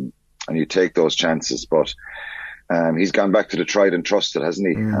 And you take those chances, but he's gone back to the tried and trusted, hasn't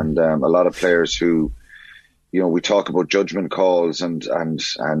he? And a lot of players who, we talk about judgment calls and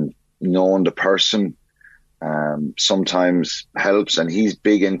knowing the person sometimes helps, and he's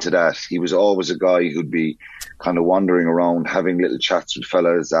big into that. He was always a guy who'd be kind of wandering around, having little chats with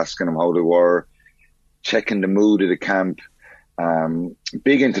fellas, asking them how they were, checking the mood of the camp,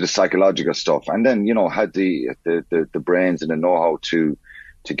 big into the psychological stuff, and then had the brains and the know-how to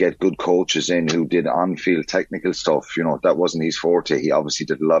get good coaches in who did on-field technical stuff. That wasn't his forte. He obviously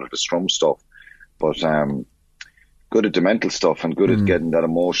did a lot of the scrum stuff, but good at the mental stuff and good at getting that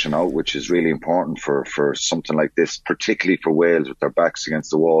emotion out, which is really important for something like this, particularly for Wales with their backs against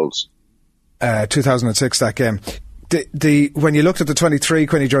the walls. 2006, that game. When you looked at the 23,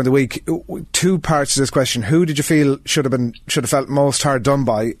 Quinny, during the week, 2 parts to this question. Who did you feel should have felt most hard done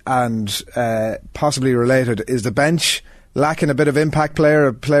by? And possibly related, is the bench lacking a bit of impact player,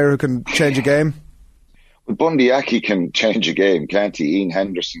 a player who can change a game? Well, Bundy Aki can change a game, can't he? Ian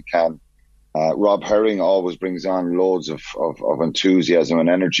Henderson can. Rob Herring always brings on loads of enthusiasm and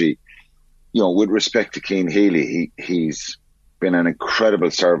energy. With respect to Cian Healy, he's been an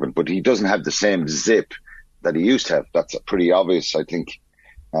incredible servant, but he doesn't have the same zip that he used to have. That's pretty obvious, I think.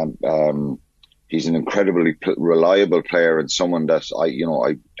 He's an incredibly reliable player and someone that I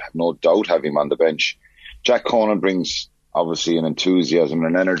have no doubt have him on the bench. Jack Conan brings obviously an enthusiasm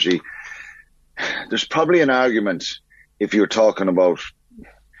and an energy. There's probably an argument if you're talking about.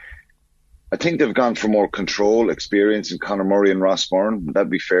 I think they've gone for more control, experience in Conor Murray and Ross Byrne. That'd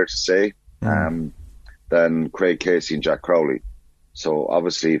be fair to say, than Craig Casey and Jack Crowley. So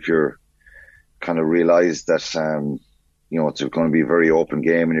obviously, if you're kind of realise that it's going to be a very open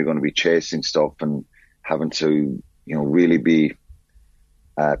game and you're going to be chasing stuff and having to really be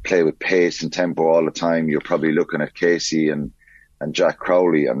play with pace and tempo all the time, you're probably looking at Casey and Jack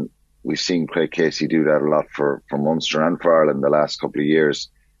Crowley, and we've seen Craig Casey do that a lot for Munster and for Ireland the last couple of years.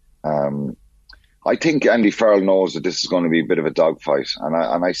 I think Andy Farrell knows that this is going to be a bit of a dogfight,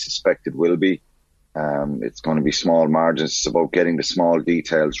 and I suspect it will be. It's going to be small margins. It's about getting the small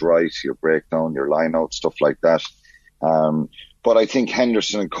details right, your breakdown, your line out, stuff like that. But I think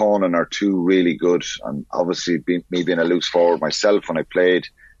Henderson and Conan are two really good, and obviously me being a loose forward myself when I played,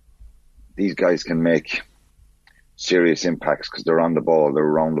 these guys can make serious impacts because they're on the ball, they're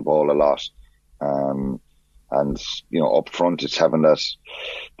around the ball a lot. And up front, it's having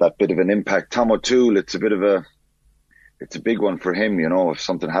that bit of an impact. Tom O'Toole, it's a big one for him, if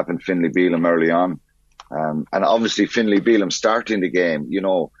something happened Finlay Bealham early on. And obviously Finlay Bealham starting the game,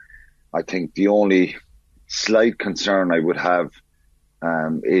 I think the only slight concern I would have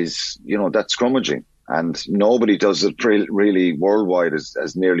is, that scrummaging. And nobody does it really worldwide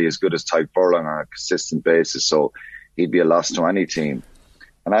as nearly as good as Tadhg Furlong on a consistent basis. So he'd be a loss to any team.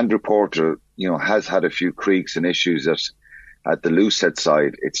 And Andrew Porter, has had a few creaks and issues at the loose head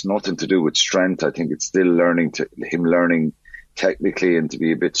side. It's nothing to do with strength. I think it's still learning technically and to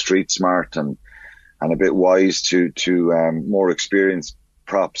be a bit street smart and a bit wise to more experienced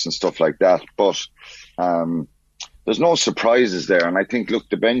props and stuff like that. But there's no surprises there. And I think, look,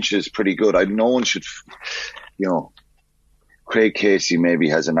 the bench is pretty good. No one should, Craig Casey maybe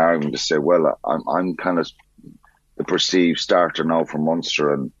has an argument to say, well, I'm kind of the perceived starter now for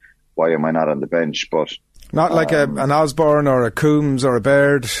Munster, and why am I not on the bench? But not like an Osborne or a Coombs or a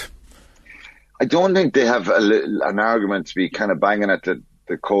Baird. I don't think they have an argument to be kind of banging at the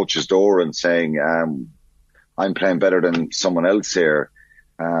coach's door and saying, I'm playing better than someone else here.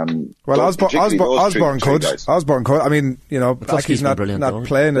 Well, Osborne could. Osborne could. I mean, Blackie's not playing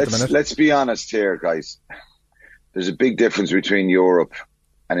at the minute. Let's be honest here, guys. There's a big difference between Europe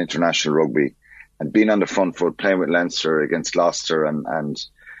and international rugby. And being on the front foot, playing with Leinster against Gloucester and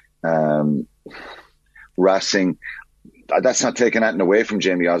Racing, that's not taking anything away from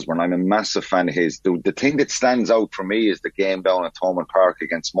Jamie Osborne. I'm a massive fan of his. The thing that stands out for me is the game down at Thomond Park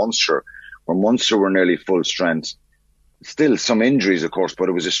against Munster, where Munster were nearly full strength. Still some injuries, of course, but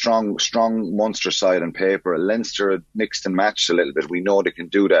it was a strong Munster side on paper. Leinster had mixed and matched a little bit. We know they can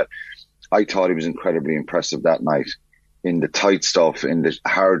do that. I thought he was incredibly impressive that night in the tight stuff, in the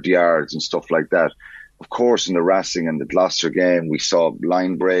hard yards and stuff like that. Of course, in the Racing and the Gloucester game, we saw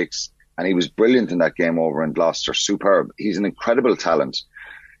line breaks, and he was brilliant in that game over in Gloucester. Superb. He's an incredible talent.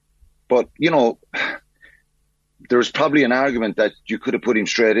 But, there's probably an argument that you could have put him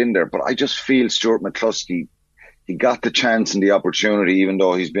straight in there, but I just feel Stuart McCluskey, he got the chance and the opportunity, even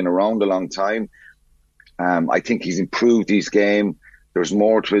though he's been around a long time. I think he's improved his game. There's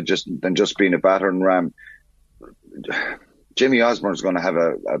more to it than just being a battering ram. Jamie Osborne is going to have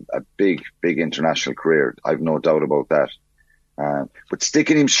a big international career. I've no doubt about that. But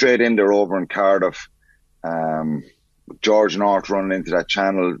sticking him straight in there over in Cardiff, George North running into that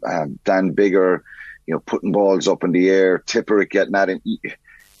channel, Dan Bigger, putting balls up in the air, Tipperick getting at him.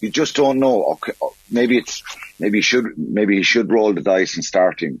 You just don't know. Okay, maybe he should roll the dice and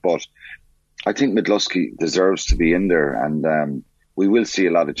start him. But I think McCluskey deserves to be in there, and we will see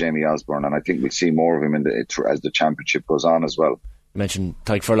a lot of Jamie Osborne, and I think we'll see more of him as the championship goes on as well. You mentioned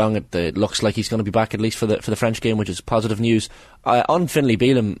Tadhg Furlong. It looks like he's going to be back at least for the French game, which is positive news. On Finlay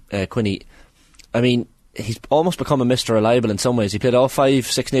Bealham, Quinny, I mean, he's almost become a Mr. Reliable in some ways. He played all 5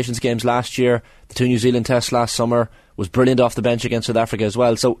 Six Nations games last year, the 2 New Zealand tests last summer, was brilliant off the bench against South Africa as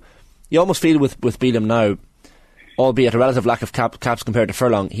well. So you almost feel with Bealham now, albeit a relative lack of caps compared to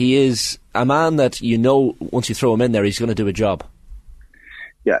Furlong, he is a man that once you throw him in there, he's going to do a job.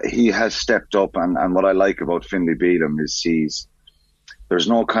 Yeah, he has stepped up, and what I like about Finlay Bealham is there's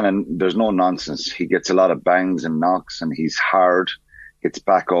no nonsense. He gets a lot of bangs and knocks, and he's hard, gets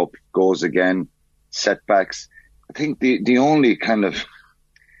back up, goes again, setbacks. I think the only kind of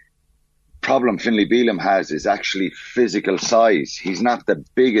problem Finlay Bealham has is actually physical size. He's not the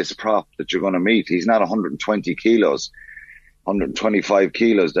biggest prop that you're going to meet. He's not 120 kilos, 125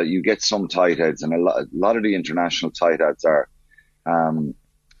 kilos that you get some tight heads, and a lot of the international tight heads are.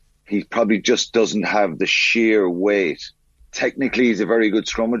 he probably just doesn't have the sheer weight. Technically, he's a very good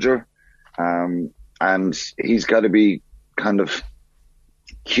scrummager, and he's got to be kind of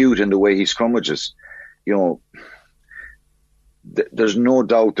cute in the way he scrummages. You know, there's no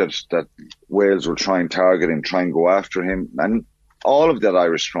doubt that Wales will try and target him, try and go after him, and all of that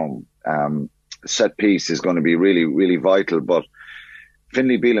Irish scrum set piece is going to be really, really vital. But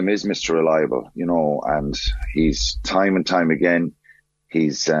Finlay Bealham is Mr. Reliable, you know, and he's time and time again,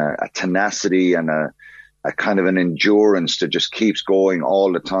 he's a tenacity and a kind of an endurance that just keeps going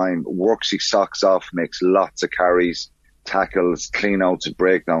all the time, works his socks off, makes lots of carries, tackles, clean outs and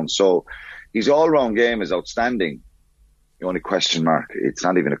breakdowns. So his all-round game is outstanding. The only question mark, it's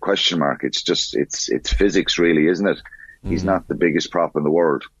not even a question mark, it's just, it's physics really, isn't it? He's not the biggest prop in the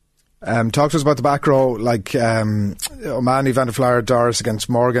world. Talk to us about the back row, like O'Mahony, Van der Flier, Doris against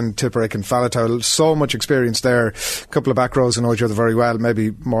Morgan, Tipuric and Faletau. So much experience there. A couple of back rows who know each other very well, maybe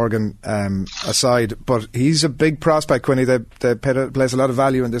Morgan aside. But he's a big prospect, Quinny. They place a lot of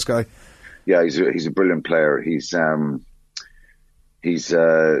value in this guy. Yeah, he's a brilliant player. He's Sean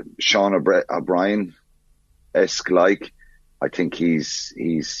O'Brien-esque like. I think he's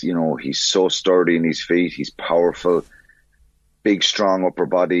you know, he's so sturdy in his feet. He's powerful. Big, strong upper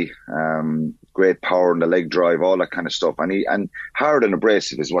body, great power in the leg drive, all that kind of stuff. And hard and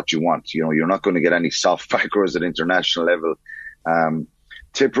abrasive is what you want. You know, you're not going to get any soft back rows at international level.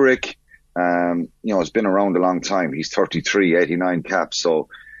 Tipuric, you know, has been around a long time. He's 33, 89 caps. So,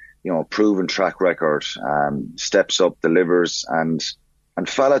 you know, proven track record, steps up, delivers. And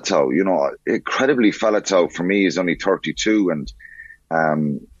Faletau, you know, incredibly Faletau for me is only 32 and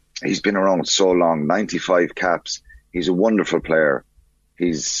he's been around so long, 95 caps. He's a wonderful player.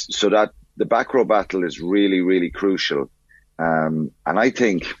 So that the back row battle is really, really crucial. And I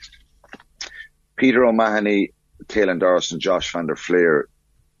think Peter O'Mahony, Caelan Doris and Josh van der Flier,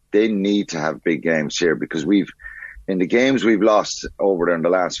 they need to have big games here because in the games we've lost over there in the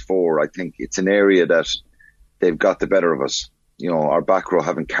last 4, I think it's an area that they've got the better of us. You know, our back row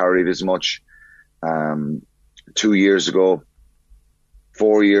haven't carried as much. 2 years ago,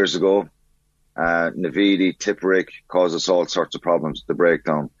 4 years ago, Navidi, Tipuric cause us all sorts of problems at the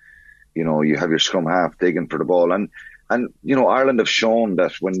breakdown. You know, you have your scrum half digging for the ball and you know, Ireland have shown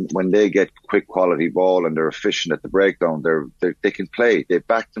that when they get quick quality ball and they're efficient at the breakdown, they can play. They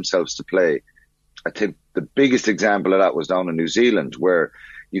back themselves to play. I think the biggest example of that was down in New Zealand, where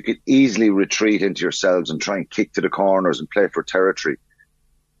you could easily retreat into yourselves and try and kick to the corners and play for territory.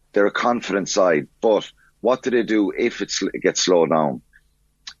 They're a confident side, but what do they do if it gets slowed down?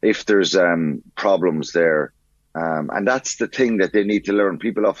 If there's problems there. And that's the thing that they need to learn.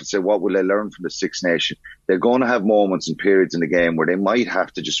 People often say, what will they learn from the Six Nations? They're going to have moments and periods in the game where they might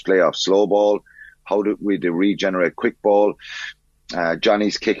have to just play off slow ball. How do we regenerate quick ball?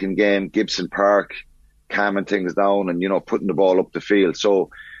 Johnny's kicking game, Gibson Park, calming things down and, you know, putting the ball up the field. So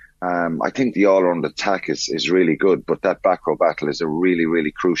I think the all-round attack is really good, but that back row battle is a really,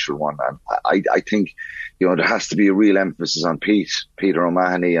 really crucial one. And I think, you know, there has to be a real emphasis on Peter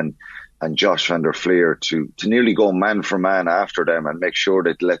O'Mahony and Josh van der Flier to nearly go man for man after them and make sure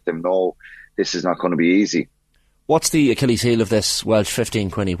that let them know this is not going to be easy. What's the Achilles heel of this Welsh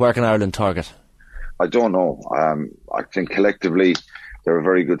 15, Quinny? Where can Ireland target? I don't know. I think collectively they're a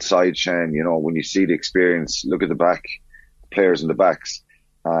very good side, Shane. You know, when you see the experience, look at the back players in the backs.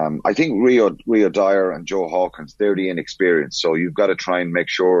 I think Rio Dyer and Joe Hawkins, they're the inexperienced. So you've got to try and make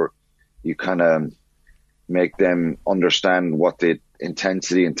sure you kind of make them understand what the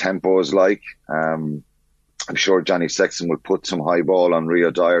intensity and tempo is like. I'm sure Johnny Sexton will put some high ball on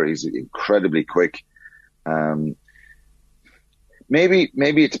Rio Dyer. He's incredibly quick. Maybe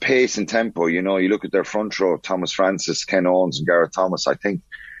it's pace and tempo. You know, you look at their front row, Thomas Francis, Ken Owens and Gareth Thomas. I think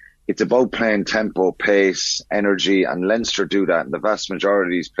it's about playing tempo, pace, energy, and Leinster do that. And the vast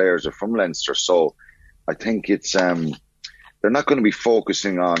majority of these players are from Leinster. So I think it's they're not going to be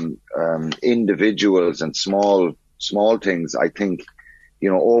focusing on individuals and small things. I think, you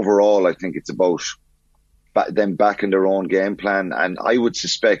know, overall, I think it's about them backing their own game plan. And I would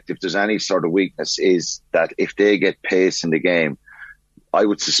suspect if there's any sort of weakness is that if they get pace in the game, I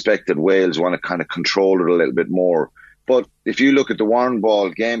would suspect that Wales want to kind of control it a little bit more. But if you look at the Warren Ball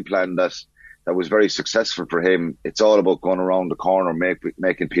game plan that was very successful for him, it's all about going around the corner,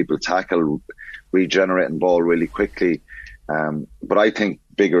 making people tackle, regenerating ball really quickly. But I think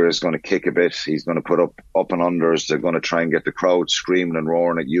Biggar is going to kick a bit. He's going to put up and unders. They're going to try and get the crowd screaming and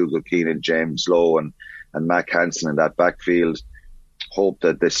roaring at Hugo Keenan, James Lowe and Mac Hansen in that backfield. Hope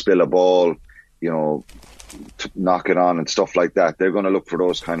that they spill a ball, you know, to knock it on and stuff like that. They're going to look for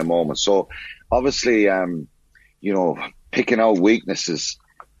those kind of moments. So obviously, you know, picking out weaknesses,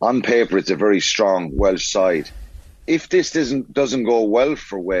 on paper, it's a very strong Welsh side. If this doesn't go well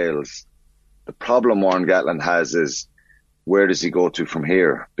for Wales, the problem Warren Gatland has is, where does he go to from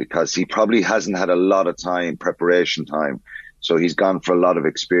here? Because he probably hasn't had a lot of preparation time. So he's gone for a lot of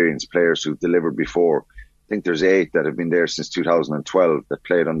experienced players who've delivered before. I think there's 8 that have been there since 2012 that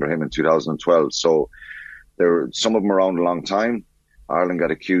played under him in 2012. So some of them around a long time. Ireland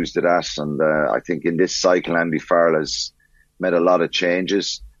got accused of that. And I think in this cycle, Andy Farrell has made a lot of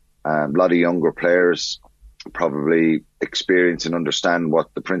changes. A lot of younger players probably experience and understand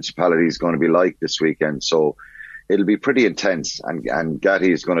what the Principality is going to be like this weekend. So it'll be pretty intense, and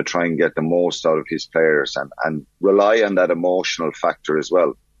Gatti is going to try and get the most out of his players and rely on that emotional factor as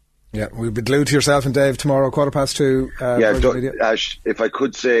well. Yeah, we'll be glued to yourself and Dave tomorrow, 2:15. Ash, if I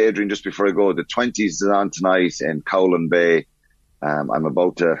could say, Adrian, just before I go, the 20s is on tonight in Cowland Bay. I'm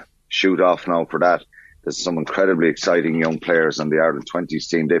about to shoot off now for that. There's some incredibly exciting young players on the Ireland 20s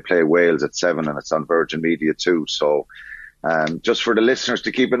team. They play Wales at 7 and it's on Virgin Media too. So just for the listeners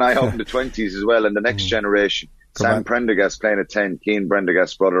to keep an eye out in the 20s as well, and the next generation. Sam Prendergast playing at 10, Cian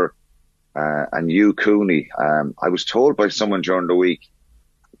Prendergast's brother, and Hugh Cooney. I was told by someone during the week,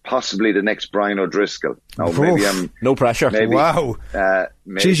 possibly the next Brian O'Driscoll. Now, maybe no pressure. Maybe, wow.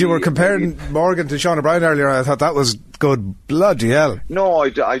 Geez, you were comparing Morgan to Sean O'Brien earlier, and I thought that was good. Bloody hell. No,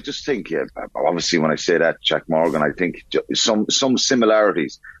 I just think, obviously when I say that, Jack Morgan, I think some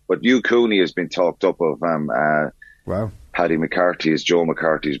similarities. But Hugh Cooney has been talked up of. Wow. Paddy McCarthy is Joe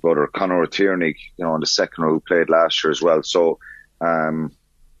McCarthy's brother. Conor O'Tierney, in the second row, who played last year as well. So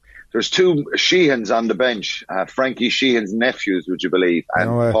there's 2 Sheehans on the bench. Frankie Sheehan's nephews, would you believe, and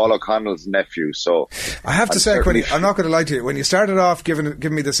Paul O'Connell's nephew. So I have to say, Quinny, I'm not going to lie to you. When you started off giving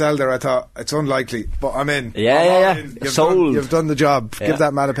me the sell there, I thought it's unlikely, but I'm in. Yeah. You've done the job. Yeah. Give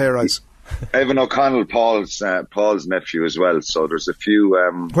that man a pay rise. Evan O'Connell, Paul's nephew as well. So there's a few.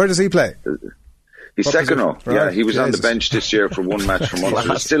 Where does he play? He's second row. Right. Yeah, he was on the bench this year for one match from us.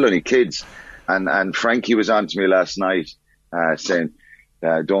 They're still only kids. And Frankie was on to me last night saying,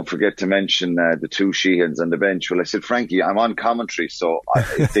 don't forget to mention the 2 Sheehans on the bench. Well, I said, Frankie, I'm on commentary, so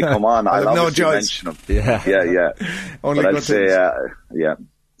if they come on, I'll obviously mention them. Yeah. Only but I'd say,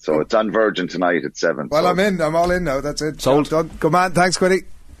 So it's on Virgin tonight at 7. Well, so. I'm all in now. That's it. Sold. Done. Good man. Thanks, Quinny.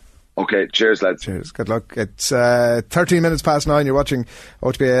 Okay, cheers, lads. Cheers, good luck. It's 13 minutes past 9. You're watching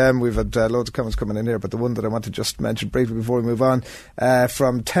OTB AM. We've had loads of comments coming in here, but the one that I want to just mention briefly before we move on,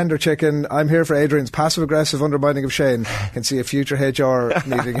 from Tender Chicken, I'm here for Adrian's passive-aggressive undermining of Shane. Can see a future HR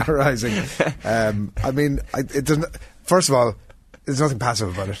meeting arising. It doesn't. First of all, there's nothing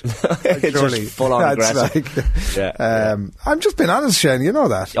passive about it. It's surely, just full on aggressive. I'm just being honest, Shane. You know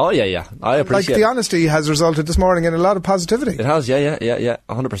that. Oh yeah. I appreciate. The honesty has resulted this morning in a lot of positivity. It has, yeah,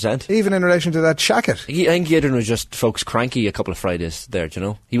 100%. Even in relation to that shacket. I think Adrian was just folks cranky a couple of Fridays there. Do you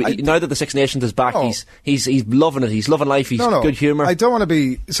know? Now that the Six Nations is back, he's loving it. He's loving life. He's good humour. I don't want to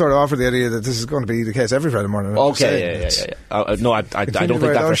be sort of offered the idea that this is going to be the case every Friday morning. Okay, yeah. No, I don't think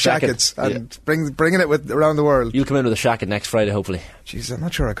that for a shacket. And bringing it with around the world. You'll come in with a shacket next Friday, hopefully. Jeez, I'm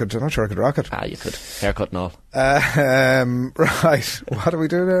not sure I could rock it. You could. Haircut and all. Right. What are we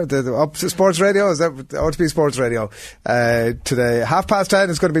doing now? The Sports Radio? Is that OTB Sports Radio? Today, 10:30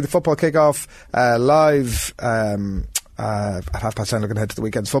 is going to be the football kickoff, live, at 10:30, looking ahead to the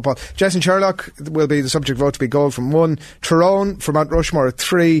weekend's football. Jason Sherlock will be the subject of OTB Gold from 1. Tyrone from Mount Rushmore at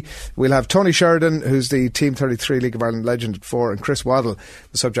 3. We'll have Tony Sheridan, who's the Team 33 League of Ireland legend, at 4, and Chris Waddle,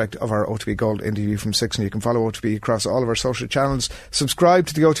 the subject of our OTB Gold interview from 6. And you can follow OTB across all of our social channels. Subscribe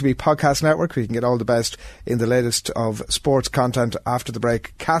to the OTB Podcast Network, where you can get all the best in the latest of sports content. After the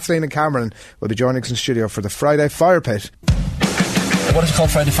break, Kathleen and Cameron will be joining us in studio for the Friday Fire Pit. What is it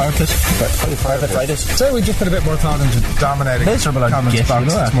called? Friday Fire Pit? Fridays. Say we just put a bit more thought into dominating miserable comments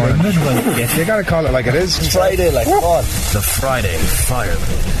box this morning. You gotta call it like it is. It's Friday, like what? The Friday Fire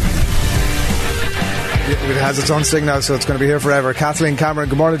Pit. It has its own sting now, so it's going to be here forever. Kathleen, Cameron,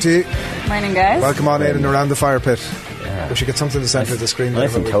 good morning to you. Morning, guys. Welcome on in and around the fire pit. We should get something to the centre of the screen.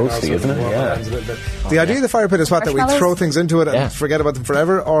 Nice and toasty, isn't it? Yeah. The idea of the fire pit is what, that we throw things into it and forget about them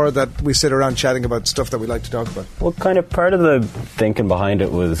forever, or that we sit around chatting about stuff that we like to talk about? Well, kind of part of the thinking behind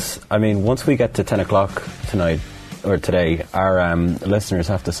it was, once we get to 10 o'clock tonight, or today, our listeners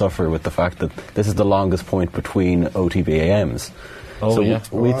have to suffer with the fact that this is the longest point between OTB AMs.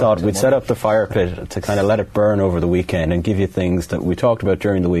 We thought we'd set up the fire pit to kind of let it burn over the weekend and give you things that we talked about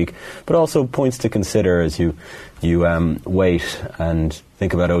during the week, but also points to consider as you wait and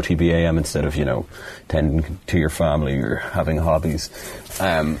think about OTB AM instead of, tending to your family or having hobbies.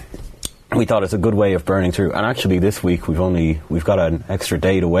 We thought it's a good way of burning through. And actually this week we've got an extra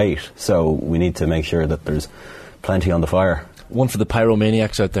day to wait, so we need to make sure that there's plenty on the fire. One for the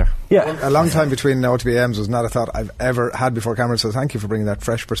pyromaniacs out there. Yeah. A long time between OTBAMs was not a thought I've ever had before, Cameron, so thank you for bringing that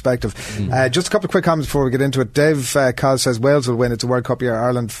fresh perspective. Just a couple of quick comments before we get into it. Dave Cos says Wales will win. It's a World Cup year.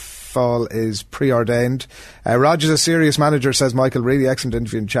 Ireland fall is preordained. Roger's a serious manager, says Michael. Really excellent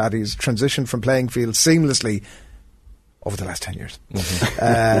interview in chat. He's transitioned from playing field seamlessly over the last 10 years.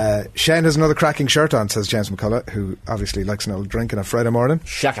 Shane has another cracking shirt on, says James McCullough, who obviously likes an old drink on a Friday morning.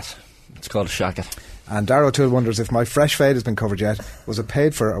 Shacket. It's called a shacket. And Darrow O'Toole wonders if my fresh fade has been covered yet. Was it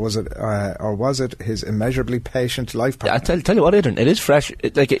paid for, or was it his immeasurably patient life partner? I tell you what, Adrian, it is fresh.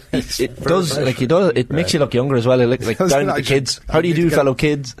 It does fresh. It makes you look younger as well. Like down with the kids. How do you do, fellow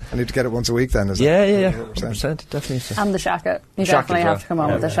kids? I need to get it once a week then. Yeah, 100%, definitely. And the shacket. You definitely have to come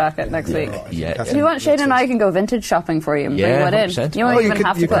on with the shacket next week. Yeah. If you want, Shane and I can go vintage shopping for you and bring you it in. You won't even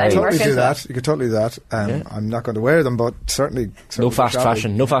have to put any work into it. You could totally do that. I'm not going to wear them, but certainly no fast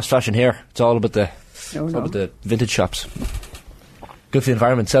fashion. No fast fashion here. It's all about the vintage shops. Good for the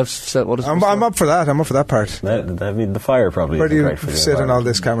environment. I'm up for that. I'm up for that part. I mean, the fire probably. Where do you great for sit in all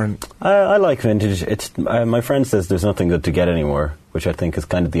this, Cameron? I like vintage. It's my friend says there's nothing good to get anymore, which I think is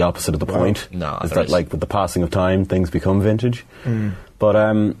kind of the opposite of the point. No, is that like with the passing of time, things become vintage. But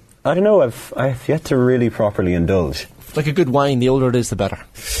I don't know. I've yet to really properly indulge. Like a good wine, the older it is, the better.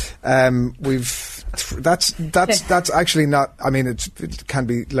 That's actually not. I mean, it can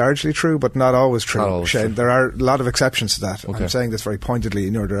be largely true, but not always true. Shane, there are a lot of exceptions to that. Okay. I'm saying this very pointedly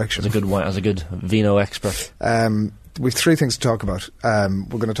in your direction. As a good vino expert. We've three things to talk about. We're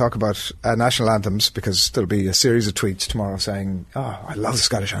going to talk about national anthems, because there'll be a series of tweets tomorrow saying, I love the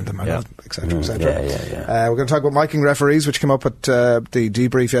Scottish anthem, etc, etc. We're going to talk about miking referees, which came up at the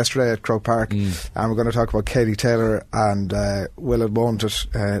debrief yesterday at Croke Park, and we're going to talk about Katie Taylor and will it, won't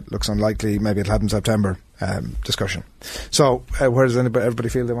it, looks unlikely, maybe it'll happen in September discussion. So where does everybody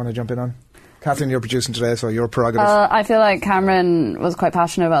feel they want to jump in on? Kathleen, you're producing today, so your prerogative. I feel like Cameron was quite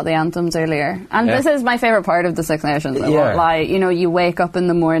passionate about the anthems earlier. And this is my favourite part of the Six Nations. I won't lie. You wake up in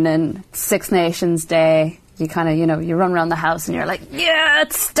the morning, Six Nations Day, you kind of, you run around the house and you're like, yeah,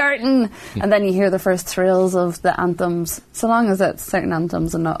 it's starting. And then you hear the first thrills of the anthems, so long as it's certain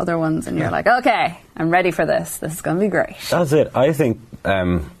anthems and not other ones. And you're like, okay, I'm ready for this. This is going to be great. That's it. I think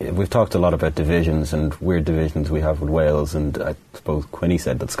we've talked a lot about divisions and weird divisions we have with Wales. And I suppose Quinny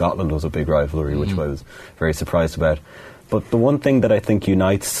said that Scotland was a big rivalry, which I was very surprised about. But the one thing that I think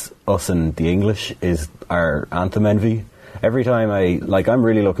unites us and the English is our anthem envy. Every time I'm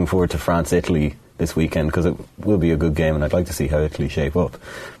really looking forward to France-Italy this weekend, because it will be a good game and I'd like to see how Italy shape up.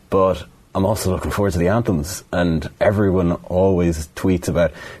 But I'm also looking forward to the anthems, and everyone always tweets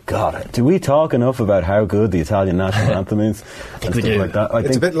about, God, do we talk enough about how good the Italian national anthem is? I think we do. Like that.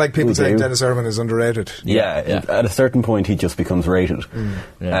 It's a bit like people saying Dennis Irwin is underrated. Yeah, at a certain point he just becomes rated.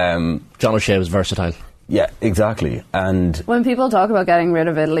 John O'Shea was versatile. Yeah, exactly. And when people talk about getting rid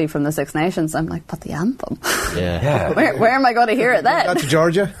of Italy from the Six Nations, I'm like, but the anthem. Yeah. Where am I going to hear it then? That to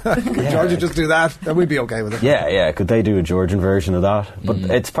Georgia? Could Georgia just do that? Then we'd be okay with it. Yeah. Could they do a Georgian version of that? But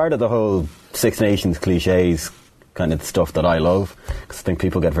it's part of the whole Six Nations cliches kind of stuff that I love, because I think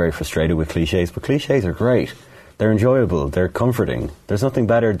people get very frustrated with cliches, but cliches are great. They're enjoyable. They're comforting. There's nothing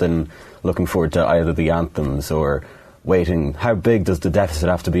better than looking forward to either the anthems or waiting. How big does the deficit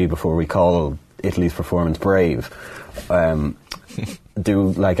have to be before we call Italy's performance brave? Every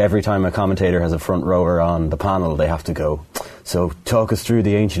time a commentator has a front rower on the panel, they have to go, so talk us through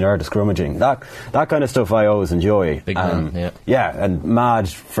the ancient art of scrummaging. That kind of stuff I always enjoy. Big man, and mad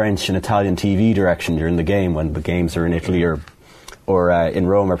French and Italian TV direction during the game when the games are in Italy or in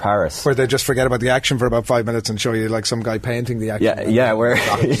Rome or Paris, where they just forget about the action for about 5 minutes and show you like some guy painting the action.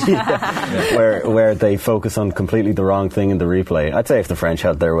 Where they focus on completely the wrong thing in the replay. I'd say if the French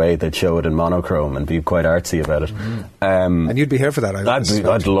had their way, they'd show it in monochrome and be quite artsy about it. And you'd be here for that.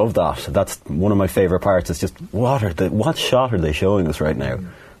 I'd love that. That's one of my favourite parts. It's just what shot are they showing us right now?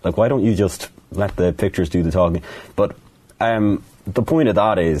 Like, why don't you just let the pictures do the talking? But the point of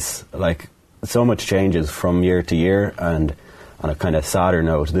that is, like, so much changes from year to year, and on a kind of sadder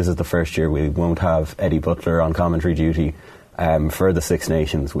note, this is the first year we won't have Eddie Butler on commentary duty for the Six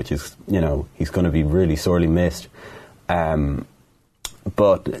Nations, which is, he's going to be really sorely missed. But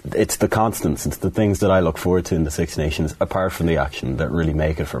it's the constants, it's the things that I look forward to in the Six Nations, apart from the action, that really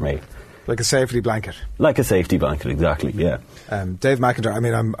make it for me. Like a safety blanket. Like a safety blanket, exactly, yeah. Dave McIntyre, I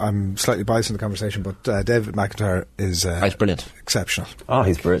mean, I'm slightly biased in the conversation, but David McIntyre is he's brilliant. Exceptional. Oh,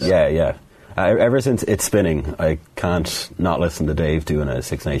 he's brilliant, yeah. Ever since it's spinning, I can't not listen to Dave doing a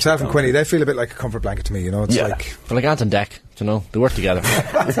Six Nations. Self and Quinny, they feel a bit like a comfort blanket to me. You know, it's like Ant and Dec. You know, they work together.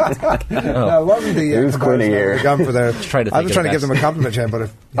 No, what was the Who's Quinny here? For their, I was trying to give them a compliment, Shane, but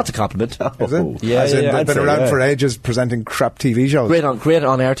that's a compliment. Is it? Yeah, As in, they've been around for ages presenting crap TV shows. Great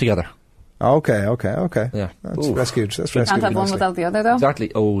on air together. Okay. Yeah, that's rescued. That's you rescued. can't have one without the other, though.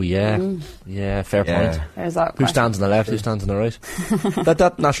 Exactly. Oh yeah, yeah. Fair point. There's that. Who stands on the left? Who stands on the right?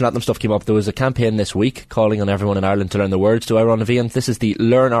 that national anthem stuff came up. There was a campaign this week calling on everyone in Ireland to learn the words to Éireann na Bhíonn. This is the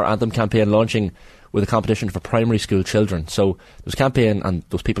Learn Our Anthem campaign launching with a competition for primary school children. So there was a campaign, and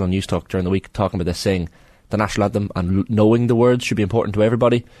those people on News Talk during the week talking about this, saying the national anthem and knowing the words should be important to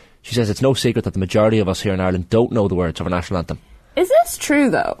everybody. She says it's no secret that the majority of us here in Ireland don't know the words of our national anthem. Is this true,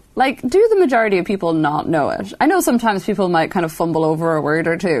 though? Like, do the majority of people not know it? I know sometimes people might kind of fumble over a word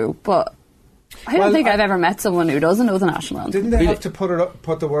or two, but I don't think I've ever met someone who doesn't know the national anthem. Didn't they have to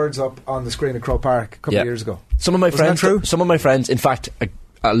put the words up on the screen at Croke Park a couple of years ago? Some of my friends, in fact,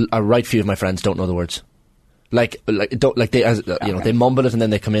 a right few of my friends don't know the words. They mumble it and then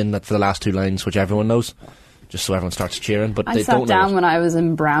they come in for the last two lines, which everyone knows, just so everyone starts cheering. But I they sat don't know down it. when I was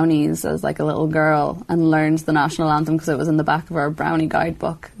in Brownies as like a little girl and learned the national anthem because it was in the back of our Brownie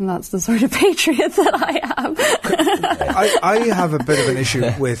guidebook, and that's the sort of patriot that I am. I have a bit of an issue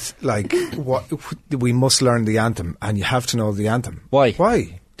with what we must learn the anthem, and you have to know the anthem. Why?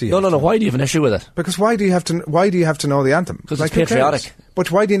 Why? No. Why do you have an issue with it? Because why do you have to know the anthem? Because it's patriotic.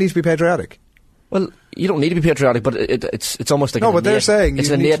 But why do you need to be patriotic? Well, you don't need to be patriotic, but it's almost like but they're saying it's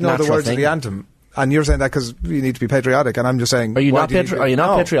you need to know the words thing. of the anthem, and you're saying that because you need to be patriotic, and I'm just saying, are you not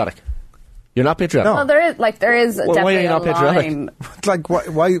patriotic? You're not patriotic. No. Well, there is definitely why are you not patriotic?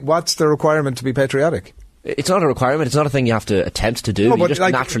 line. Why? What's the requirement to be patriotic? It's not a requirement. It's not a thing you have to attempt to do. No, you just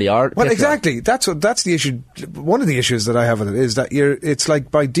naturally are. Well, exactly. That's the issue. One of the issues that I have with it is that it's like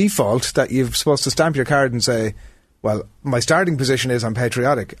by default that you're supposed to stamp your card and say, well, my starting position is I'm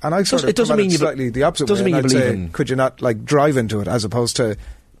patriotic, and I sort of come at it slightly the opposite way. Mean you believe in. Could you not drive into it as opposed to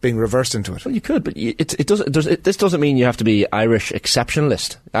being reversed into it? Well, you could, but this doesn't mean you have to be Irish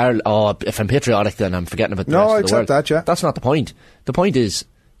exceptionalist. If I'm patriotic, then I'm forgetting about the rest of the world. No, I accept that. Yeah, that's not the point. The point is,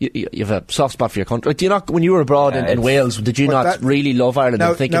 you have a soft spot for your country. Do you not, when you were abroad in Wales, did you not really love Ireland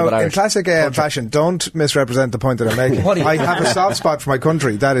and thinking about Irish? In classic fashion, don't misrepresent the point that I'm making. I have a soft spot for my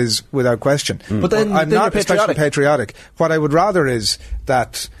country, that is without question. But then I'm not especially patriotic. What I would rather is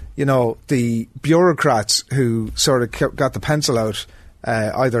that, the bureaucrats who sort of got the pencil out,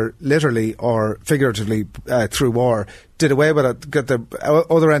 either literally or figuratively through war, did away with it, got the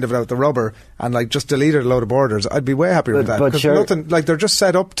other end of it out, the rubber, and just deleted a load of borders. I'd be way happier with that, because nothing, they're just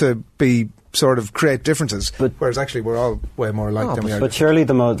set up to be sort of create differences, whereas actually we're all way more alike than we are. But surely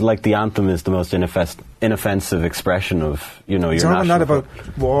the anthem is the most inoffensive expression of your national. Not about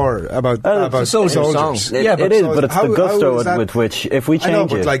war, about soldiers. It is, but it's the gusto with which if we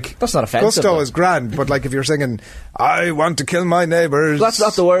change it, that's not offensive. Gusto is grand, but if you're singing, "I want to kill my neighbours," that's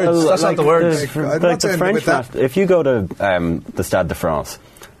not the words. That's not the words. The French. If you go to the Stade de France,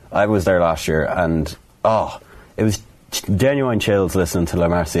 I was there last year, and it was genuine chills listening to La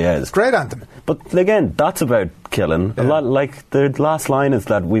Marseillaise. Great anthem. But again, that's about killing. A lot, the last line is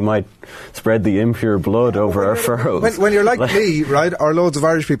that we might spread the impure blood over our furrows. When you're like me, right, or loads of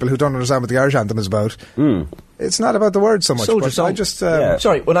Irish people who don't understand what the Irish anthem is about, it's not about the words so much. I just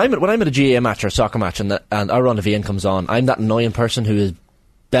sorry, when I'm at a GAA match or a soccer match and Éireann na Bhíonn comes on, I'm that annoying person who is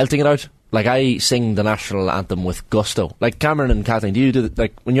belting it out. I sing the national anthem with gusto. Cameron and Kathleen, do you do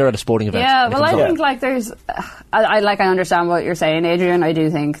when you're at a sporting event? Yeah, well, I think there's, I understand what you're saying, Adrian. I do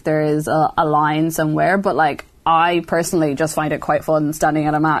think there is a line somewhere, but I personally just find it quite fun standing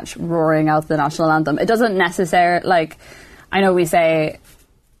at a match roaring out the national anthem. It doesn't necessarily I know we say,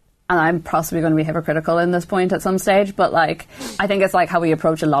 and I'm possibly going to be hypocritical in this point at some stage, but I think it's how we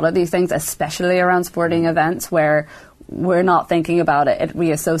approach a lot of these things, especially around sporting events, where we're not thinking about it.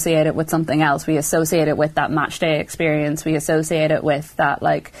 We associate it with something else. We associate it with that match day experience. We associate it with that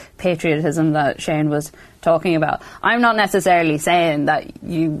patriotism that Shane was talking about. I'm not necessarily saying that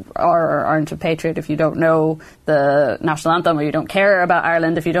you are or aren't a patriot if you don't know the national anthem, or you don't care about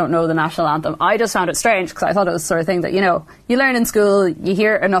Ireland if you don't know the national anthem. I just found it strange because I thought it was the sort of thing that, you learn in school, you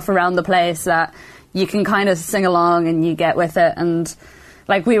hear it enough around the place that you can kind of sing along and you get with it. And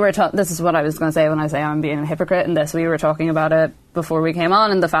we were this is what I was going to say when I say I'm being a hypocrite in this. We were talking about it before we came on,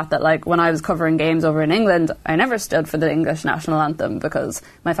 and the fact that when I was covering games over in England, I never stood for the English national anthem because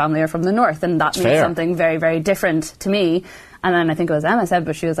my family are from the north, and that means something very, very different to me. And then I think it was Emma said,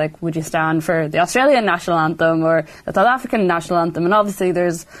 but she was like, would you stand for the Australian national anthem or the South African national anthem? And obviously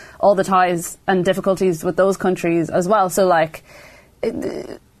there's all the ties and difficulties with those countries as well. So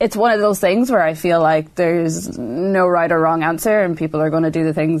it's one of those things where I feel like there's no right or wrong answer, and people are going to do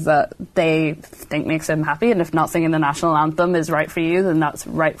the things that they think makes them happy. And if not singing the national anthem is right for you, then that's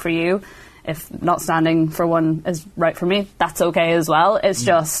right for you. If not standing for one is right for me, that's okay as well. It's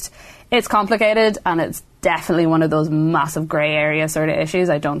just, it's complicated, and it's definitely one of those massive grey area sort of issues.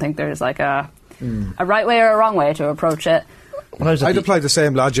 I don't think there's like a right way or a wrong way to approach it. I'd apply the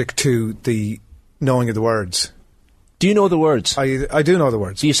same logic to the knowing of the words. Do you know the words? I do know the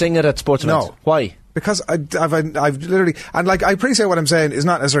words. Do you sing it at sports events? No. Why? Because I've literally, and like, I appreciate what I'm saying is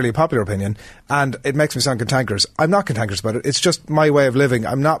not necessarily a popular opinion, and it makes me sound cantankerous. I'm not cantankerous about it. It's just my way of living.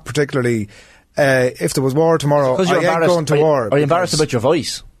 I'm not particularly, if there was war tomorrow, I ain't going to war. Are you embarrassed about your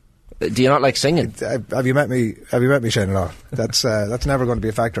voice? Do you not like singing? Have you met me, Shane, at all? That's never going to be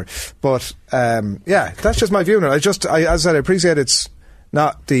a factor. But, yeah, that's just my view on it. As I said, I appreciate it's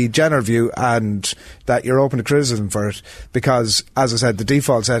not the general view, and that you're open to criticism for it, because, as I said, the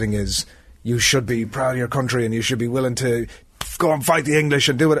default setting is you should be proud of your country and you should be willing to go and fight the English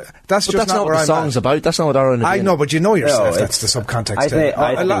and do it. That's but just that's not where what the I'm song's at. about. That's not what Ireland. I know, but you know yourself. That's the subcontext.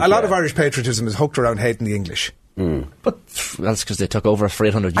 I a lot of Irish patriotism is hooked around hating the English. But that's because they took over for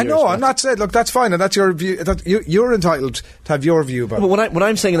 800 years. I know, I'm not saying, look, that's fine, and that's your view. You're entitled to have your view about it. But when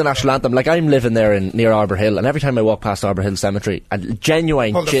I'm singing the national anthem, like, I'm living there near Arbor Hill, and every time I walk past Arbor Hill Cemetery, I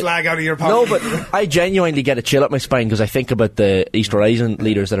genuinely pull the flag out of your pocket. No, but I genuinely get a chill up my spine because I think about the Easter Rising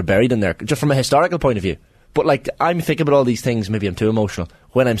leaders that are buried in there, just from a historical point of view. But, like, I'm thinking about all these things, maybe I'm too emotional,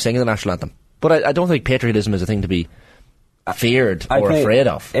 when I'm singing the national anthem. But I don't think patriotism is a thing to be feared or afraid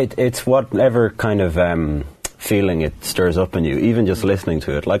of. It's whatever kind of feeling it stirs up in you, even just listening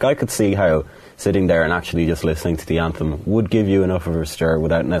to it. Like, I could see how sitting there and actually just listening to the anthem would give you enough of a stir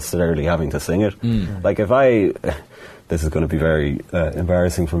without necessarily having to sing it. Like, if I... This is going to be very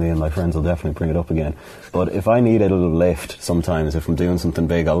embarrassing for me, and my friends will definitely bring it up again. But if I need a little lift sometimes, if I'm doing something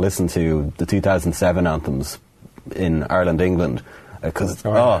big, I'll listen to the 2007 anthems in Ireland, England, because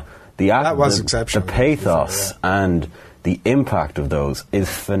that was exceptional. The pathos and the impact of those is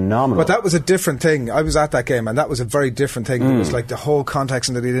phenomenal. But that was a different thing. I was at that game, and that was a very different thing. It was like the whole context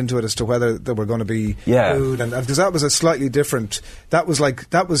and the lead into it as to whether there were going to be food, and because that was a slightly different. That was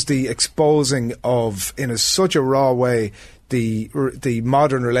the exposing of, in such a raw way, the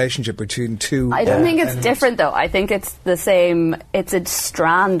modern relationship between two. I don't think it's different, though. I think it's the same. It's a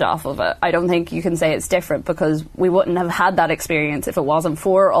strand off of it. I don't think you can say it's different, because we wouldn't have had that experience if it wasn't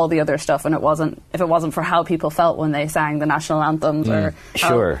for all the other stuff, and if it wasn't for how people felt when they sang the national anthems, or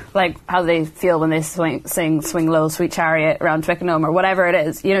how they feel when they sing "Swing Low, Sweet Chariot" around Twickenham, or whatever it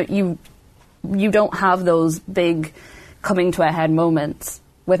is. You know, you don't have those big coming to a head moments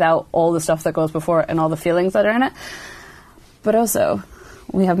without all the stuff that goes before it and all the feelings that are in it. But also,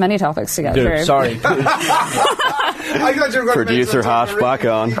 we have many topics to get through. Sorry. I thought you were going Producer Hash back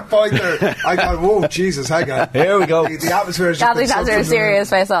on. I got, whoa, Jesus, hang on. Here we go. The atmosphere is Kathy's has her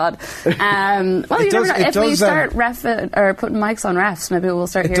serious face on. Well, you never know. If we start or putting mics on refs, maybe we'll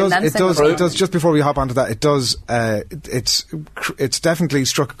start hearing them sing. It does. Just before we hop onto that, it does. It's definitely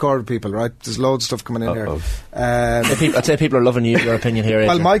struck a chord with people, right? There's loads of stuff coming in here. I'd say people are loving your opinion here,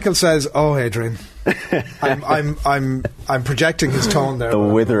 Adrian. Well, Michael says, "Oh, Adrian." I'm projecting his tone there. The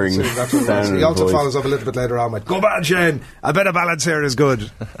withering sound. He also follows up a little bit later on with, "Go back, Shane. A bit of balance here is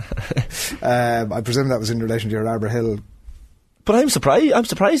good." I presume that was in relation to your Arbor Hill. But I'm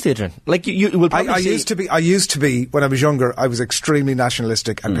surprised, Adrian. Like, you will probably I used to be when I was younger. I was extremely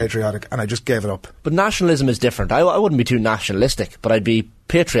nationalistic and patriotic, and I just gave it up. But nationalism is different. I wouldn't be too nationalistic, but I'd be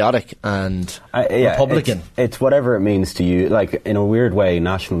patriotic and Republican. It's whatever it means to you. Like, in a weird way,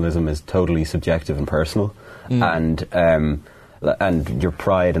 nationalism is totally subjective and personal, and your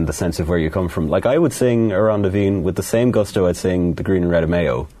pride and the sense of where you come from. Like, I would sing Around the Veen with the same gusto I'd sing The Green and Red of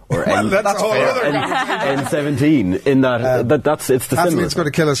Mayo. Or N17. In that, it's the similar. It's going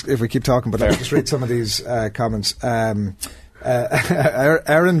to kill us if we keep talking, but let me just read some of these comments. Aaron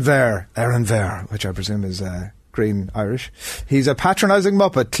Ver, which I presume is Green Irish. He's a patronising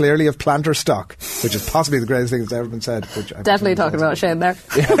muppet, clearly of planter stock, which is possibly the greatest thing that's ever been said. Which definitely talking about Shane there.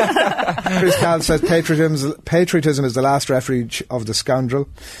 Chris Cal says patriotism is the last refuge of the scoundrel.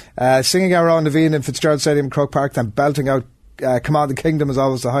 Singing Around the Veen in Fitzgerald Stadium, Croke Park, then belting out Come On the Kingdom is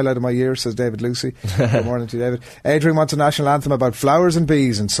always the highlight of my year, says David Lucy. Good morning to you, David. Adrian wants a national anthem about flowers and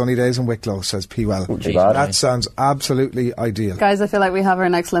bees and sunny days in Wicklow, says P. Well. That sounds absolutely ideal. Guys, I feel like we have our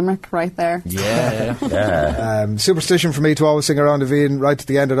next limerick right there. Yeah. Superstition for me to always sing Around the Veen right to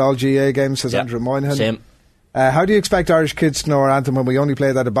the end at all GA games, says Andrew Moynihan. Same. How do you expect Irish kids to know our anthem when we only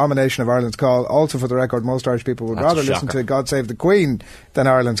play that abomination of Ireland's Call? Also, for the record, most Irish people would rather listen to God Save the Queen than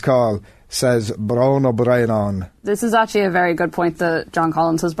Ireland's Call, says Bruno Breinon. This is actually a very good point that John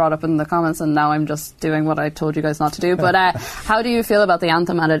Collins has brought up in the comments, and now I'm just doing what I told you guys not to do. But how do you feel about the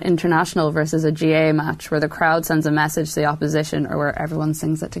anthem at an international versus a GA match, where the crowd sends a message to the opposition, or where everyone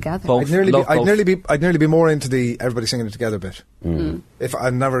sings it together? I'd nearly be more into the everybody singing it together bit. If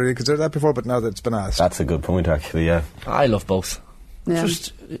I've never really considered that before, but now that it's been asked, that's a good point, actually. Yeah, I love both. Yeah.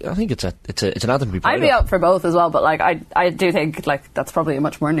 I think it's an anthem to be proud I'd be of. up for both as well, but like I do think like that's probably a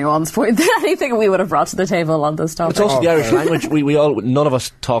much more nuanced point than anything we would have brought to the table on this topic. It's also the Irish language. We all, none of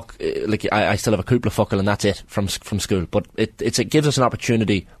us talk like I still have a couple of fuckle and that's it from school. But it gives us an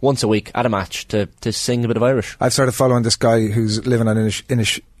opportunity once a week at a match to sing a bit of Irish. I've started following this guy who's living on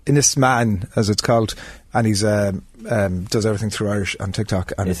Innisman, as it's called, and he's does everything through Irish on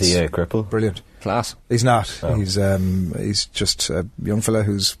TikTok. And is he a cripple? Brilliant. Class. He's not. Oh. He's just a young fella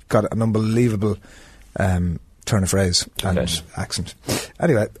who's got an unbelievable turn of phrase and accent.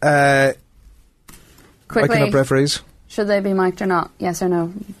 Anyway, quickly, miking up referees. Should they be mic'd or not? Yes or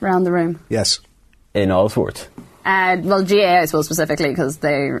no? Round the room. Yes. In all sports. Well, GA, I suppose, specifically, because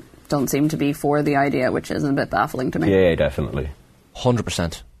they don't seem to be for the idea, which is a bit baffling to me. GA, definitely.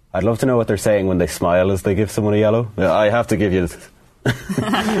 100%. I'd love to know what they're saying when they smile as they give someone a yellow. I have to give you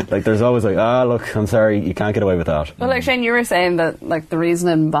like there's always like, look, I'm sorry, you can't get away with that. Well, like Shane, you were saying that like the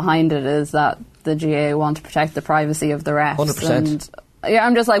reasoning behind it is that the GA want to protect the privacy of the refs. 100%. And yeah,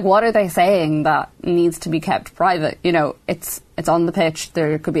 I'm just like, what are they saying that needs to be kept private? You know, it's on the pitch.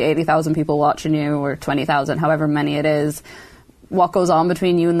 There could be 80,000 people watching you, or 20,000, however many it is. What goes on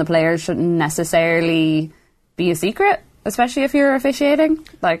between you and the players shouldn't necessarily be a secret, especially if you're officiating.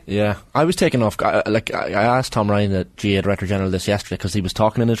 Yeah, I was taken off. I asked Tom Ryan, the GA Director General, this yesterday, because he was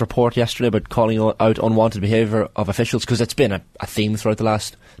talking in his report yesterday about calling out unwanted behaviour of officials, because it's been a theme throughout the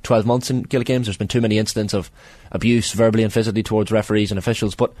last 12 months in Gaelic games. There's been too many incidents of abuse, verbally and physically, towards referees and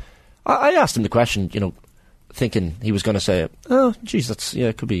officials. But I asked him the question, thinking he was going to say, "Oh, geez, that's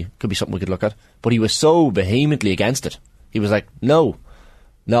could be something we could look at." But he was so vehemently against it. He was like, "No,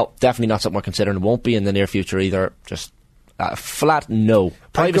 definitely not something we're considering. It won't be in the near future either. Just." Flat no.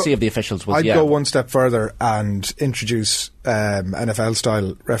 Privacy of the officials was. I'd go one step further and introduce NFL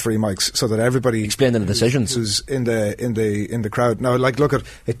style referee mics so that everybody explain the decisions who's in the crowd. Now, look at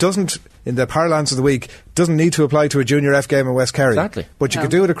it. Doesn't, in the parlance of the week, doesn't need to apply to a junior F game in West Kerry. Exactly. But you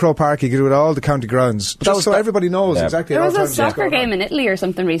could do it at Croke Park. You could do it at all the county grounds, just so everybody knows exactly. There was a soccer game in Italy or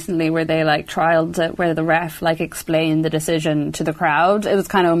something recently where they trialed it, where the ref explained the decision to the crowd. It was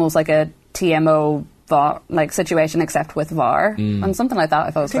kind of almost like a TMO situation, except with VAR and something like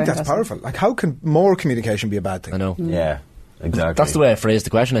that. I think that's powerful. How can more communication be a bad thing? I know. Yeah, exactly. That's the way I phrased the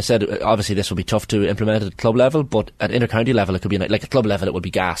question. I said obviously this will be tough to implement at club level, but at inter-county level it could be like at club level it would be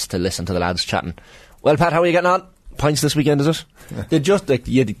gas to listen to the lads chatting. Well, Pat, how are you getting on? Pints this weekend, is it? Yeah. They'd just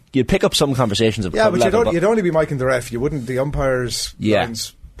you'd pick up some conversations at club level. You'd only be micing the ref. You wouldn't the umpires,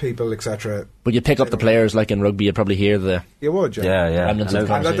 lines, people, etc. But you'd pick up the players, like in rugby. You'd probably hear the. You would, yeah. remnants of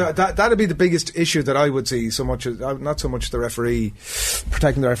that'd be the biggest issue that I would see. So much, not so much the referee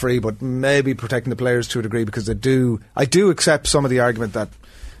protecting the referee, but maybe protecting the players to a degree, because I do accept some of the argument that.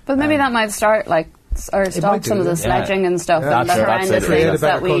 But maybe that might start or stop some of the sledging and stuff, and the horrendous things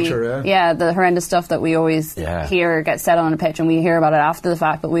that the horrendous stuff that we always hear gets said on a pitch, and we hear about it after the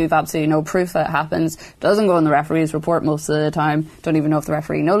fact, but we've absolutely no proof that it happens. Doesn't go in the referee's report most of the time. Don't even know if the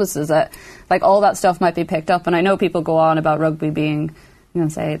referee notices it. All that stuff might be picked up, and I know people go on about rugby being,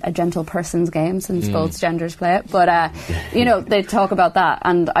 say a gentle person's game, since both genders play it, but they talk about that,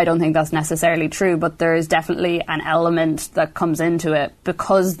 and I don't think that's necessarily true, but there is definitely an element that comes into it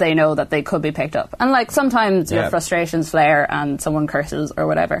because they know that they could be picked up, and sometimes your frustrations flare and someone curses or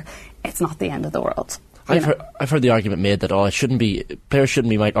whatever. It's not the end of the world. I've heard the argument made that players shouldn't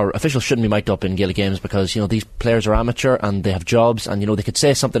be mic'd, or officials shouldn't be mic'd up in Gaelic games because these players are amateur and they have jobs, and they could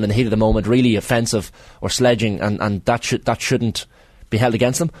say something in the heat of the moment really offensive or sledging, and that shouldn't be held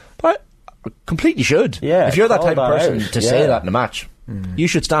against them. But completely should. Yeah, if you're that type of person to say that in a match, you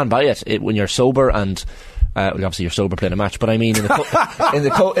should stand by it when you're sober and. Obviously you're sober playing a match, but I mean in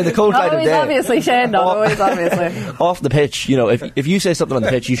the cold light of day. Obviously, Shane. Not always, obviously. Off the pitch, if you say something on the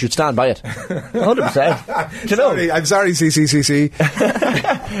pitch, you should stand by it. 100%. I'm sorry, CCCC.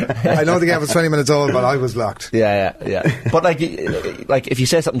 I know the game was 20 minutes old, but I was blocked. Yeah. But if you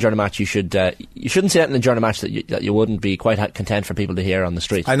say something during a match, you shouldn't say it during a match that you wouldn't be quite content for people to hear on the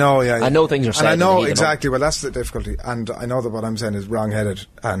street. I know. Yeah. I know things are said. And I know exactly. Well, that's the difficulty, and I know that what I'm saying is wrong-headed,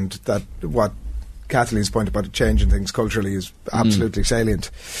 and that what Kathleen's point about changing things culturally is absolutely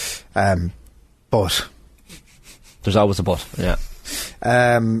salient. But there's always a but. Yeah.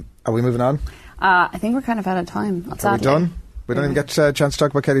 Are we moving on? I think we're kind of out of time. Are we done? We don't even get a chance to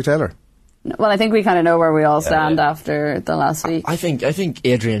talk about Katie Taylor. Well, I think we kind of know where we all stand after the last week. I think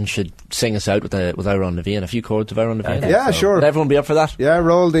Adrian should sing us out with Iron Levine, a few chords of Iron Levine. Yeah, sure. Would everyone be up for that? Yeah,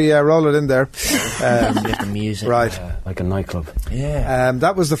 roll it in there. Get the music. Right. Like a nightclub. Yeah.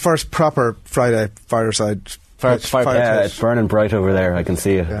 That was the first proper Friday fireside. It's burning bright over there. I can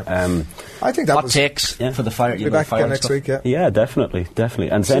see it. Yeah. I think that Hot was takes for the fire. Be back again next week. Yeah, definitely.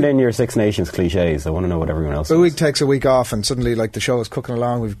 And send in your Six Nations cliches. I want to know what everyone else. The week takes a week off, and suddenly, like, the show is cooking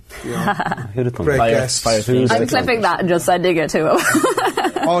along. We've great guests. I'm clipping that and just sending it to him.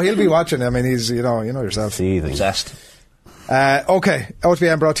 Oh, he'll be watching. I mean, he's you know yourself. Obsessed. Okay,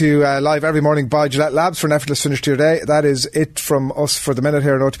 OTBM brought to you live every morning by Gillette Labs for an effortless finish to your day. That is it from us for the minute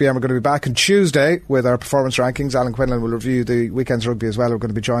here at OTBM. We're going to be back on Tuesday with our performance rankings. Alan Quinlan will review the weekend's rugby as well. We're going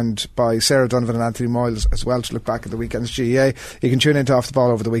to be joined by Sarah Donovan and Anthony Moyles as well to look back at the weekend's GEA. You can tune into Off the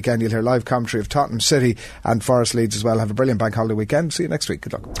Ball over the weekend. You'll hear live commentary of Tottenham City and Forest Leeds as well. Have a brilliant bank holiday weekend. See you next week.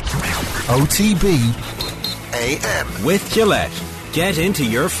 Good luck. OTB AM. With Gillette. Get into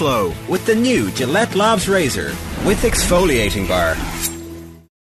your flow with the new Gillette Labs Razor with exfoliating bar.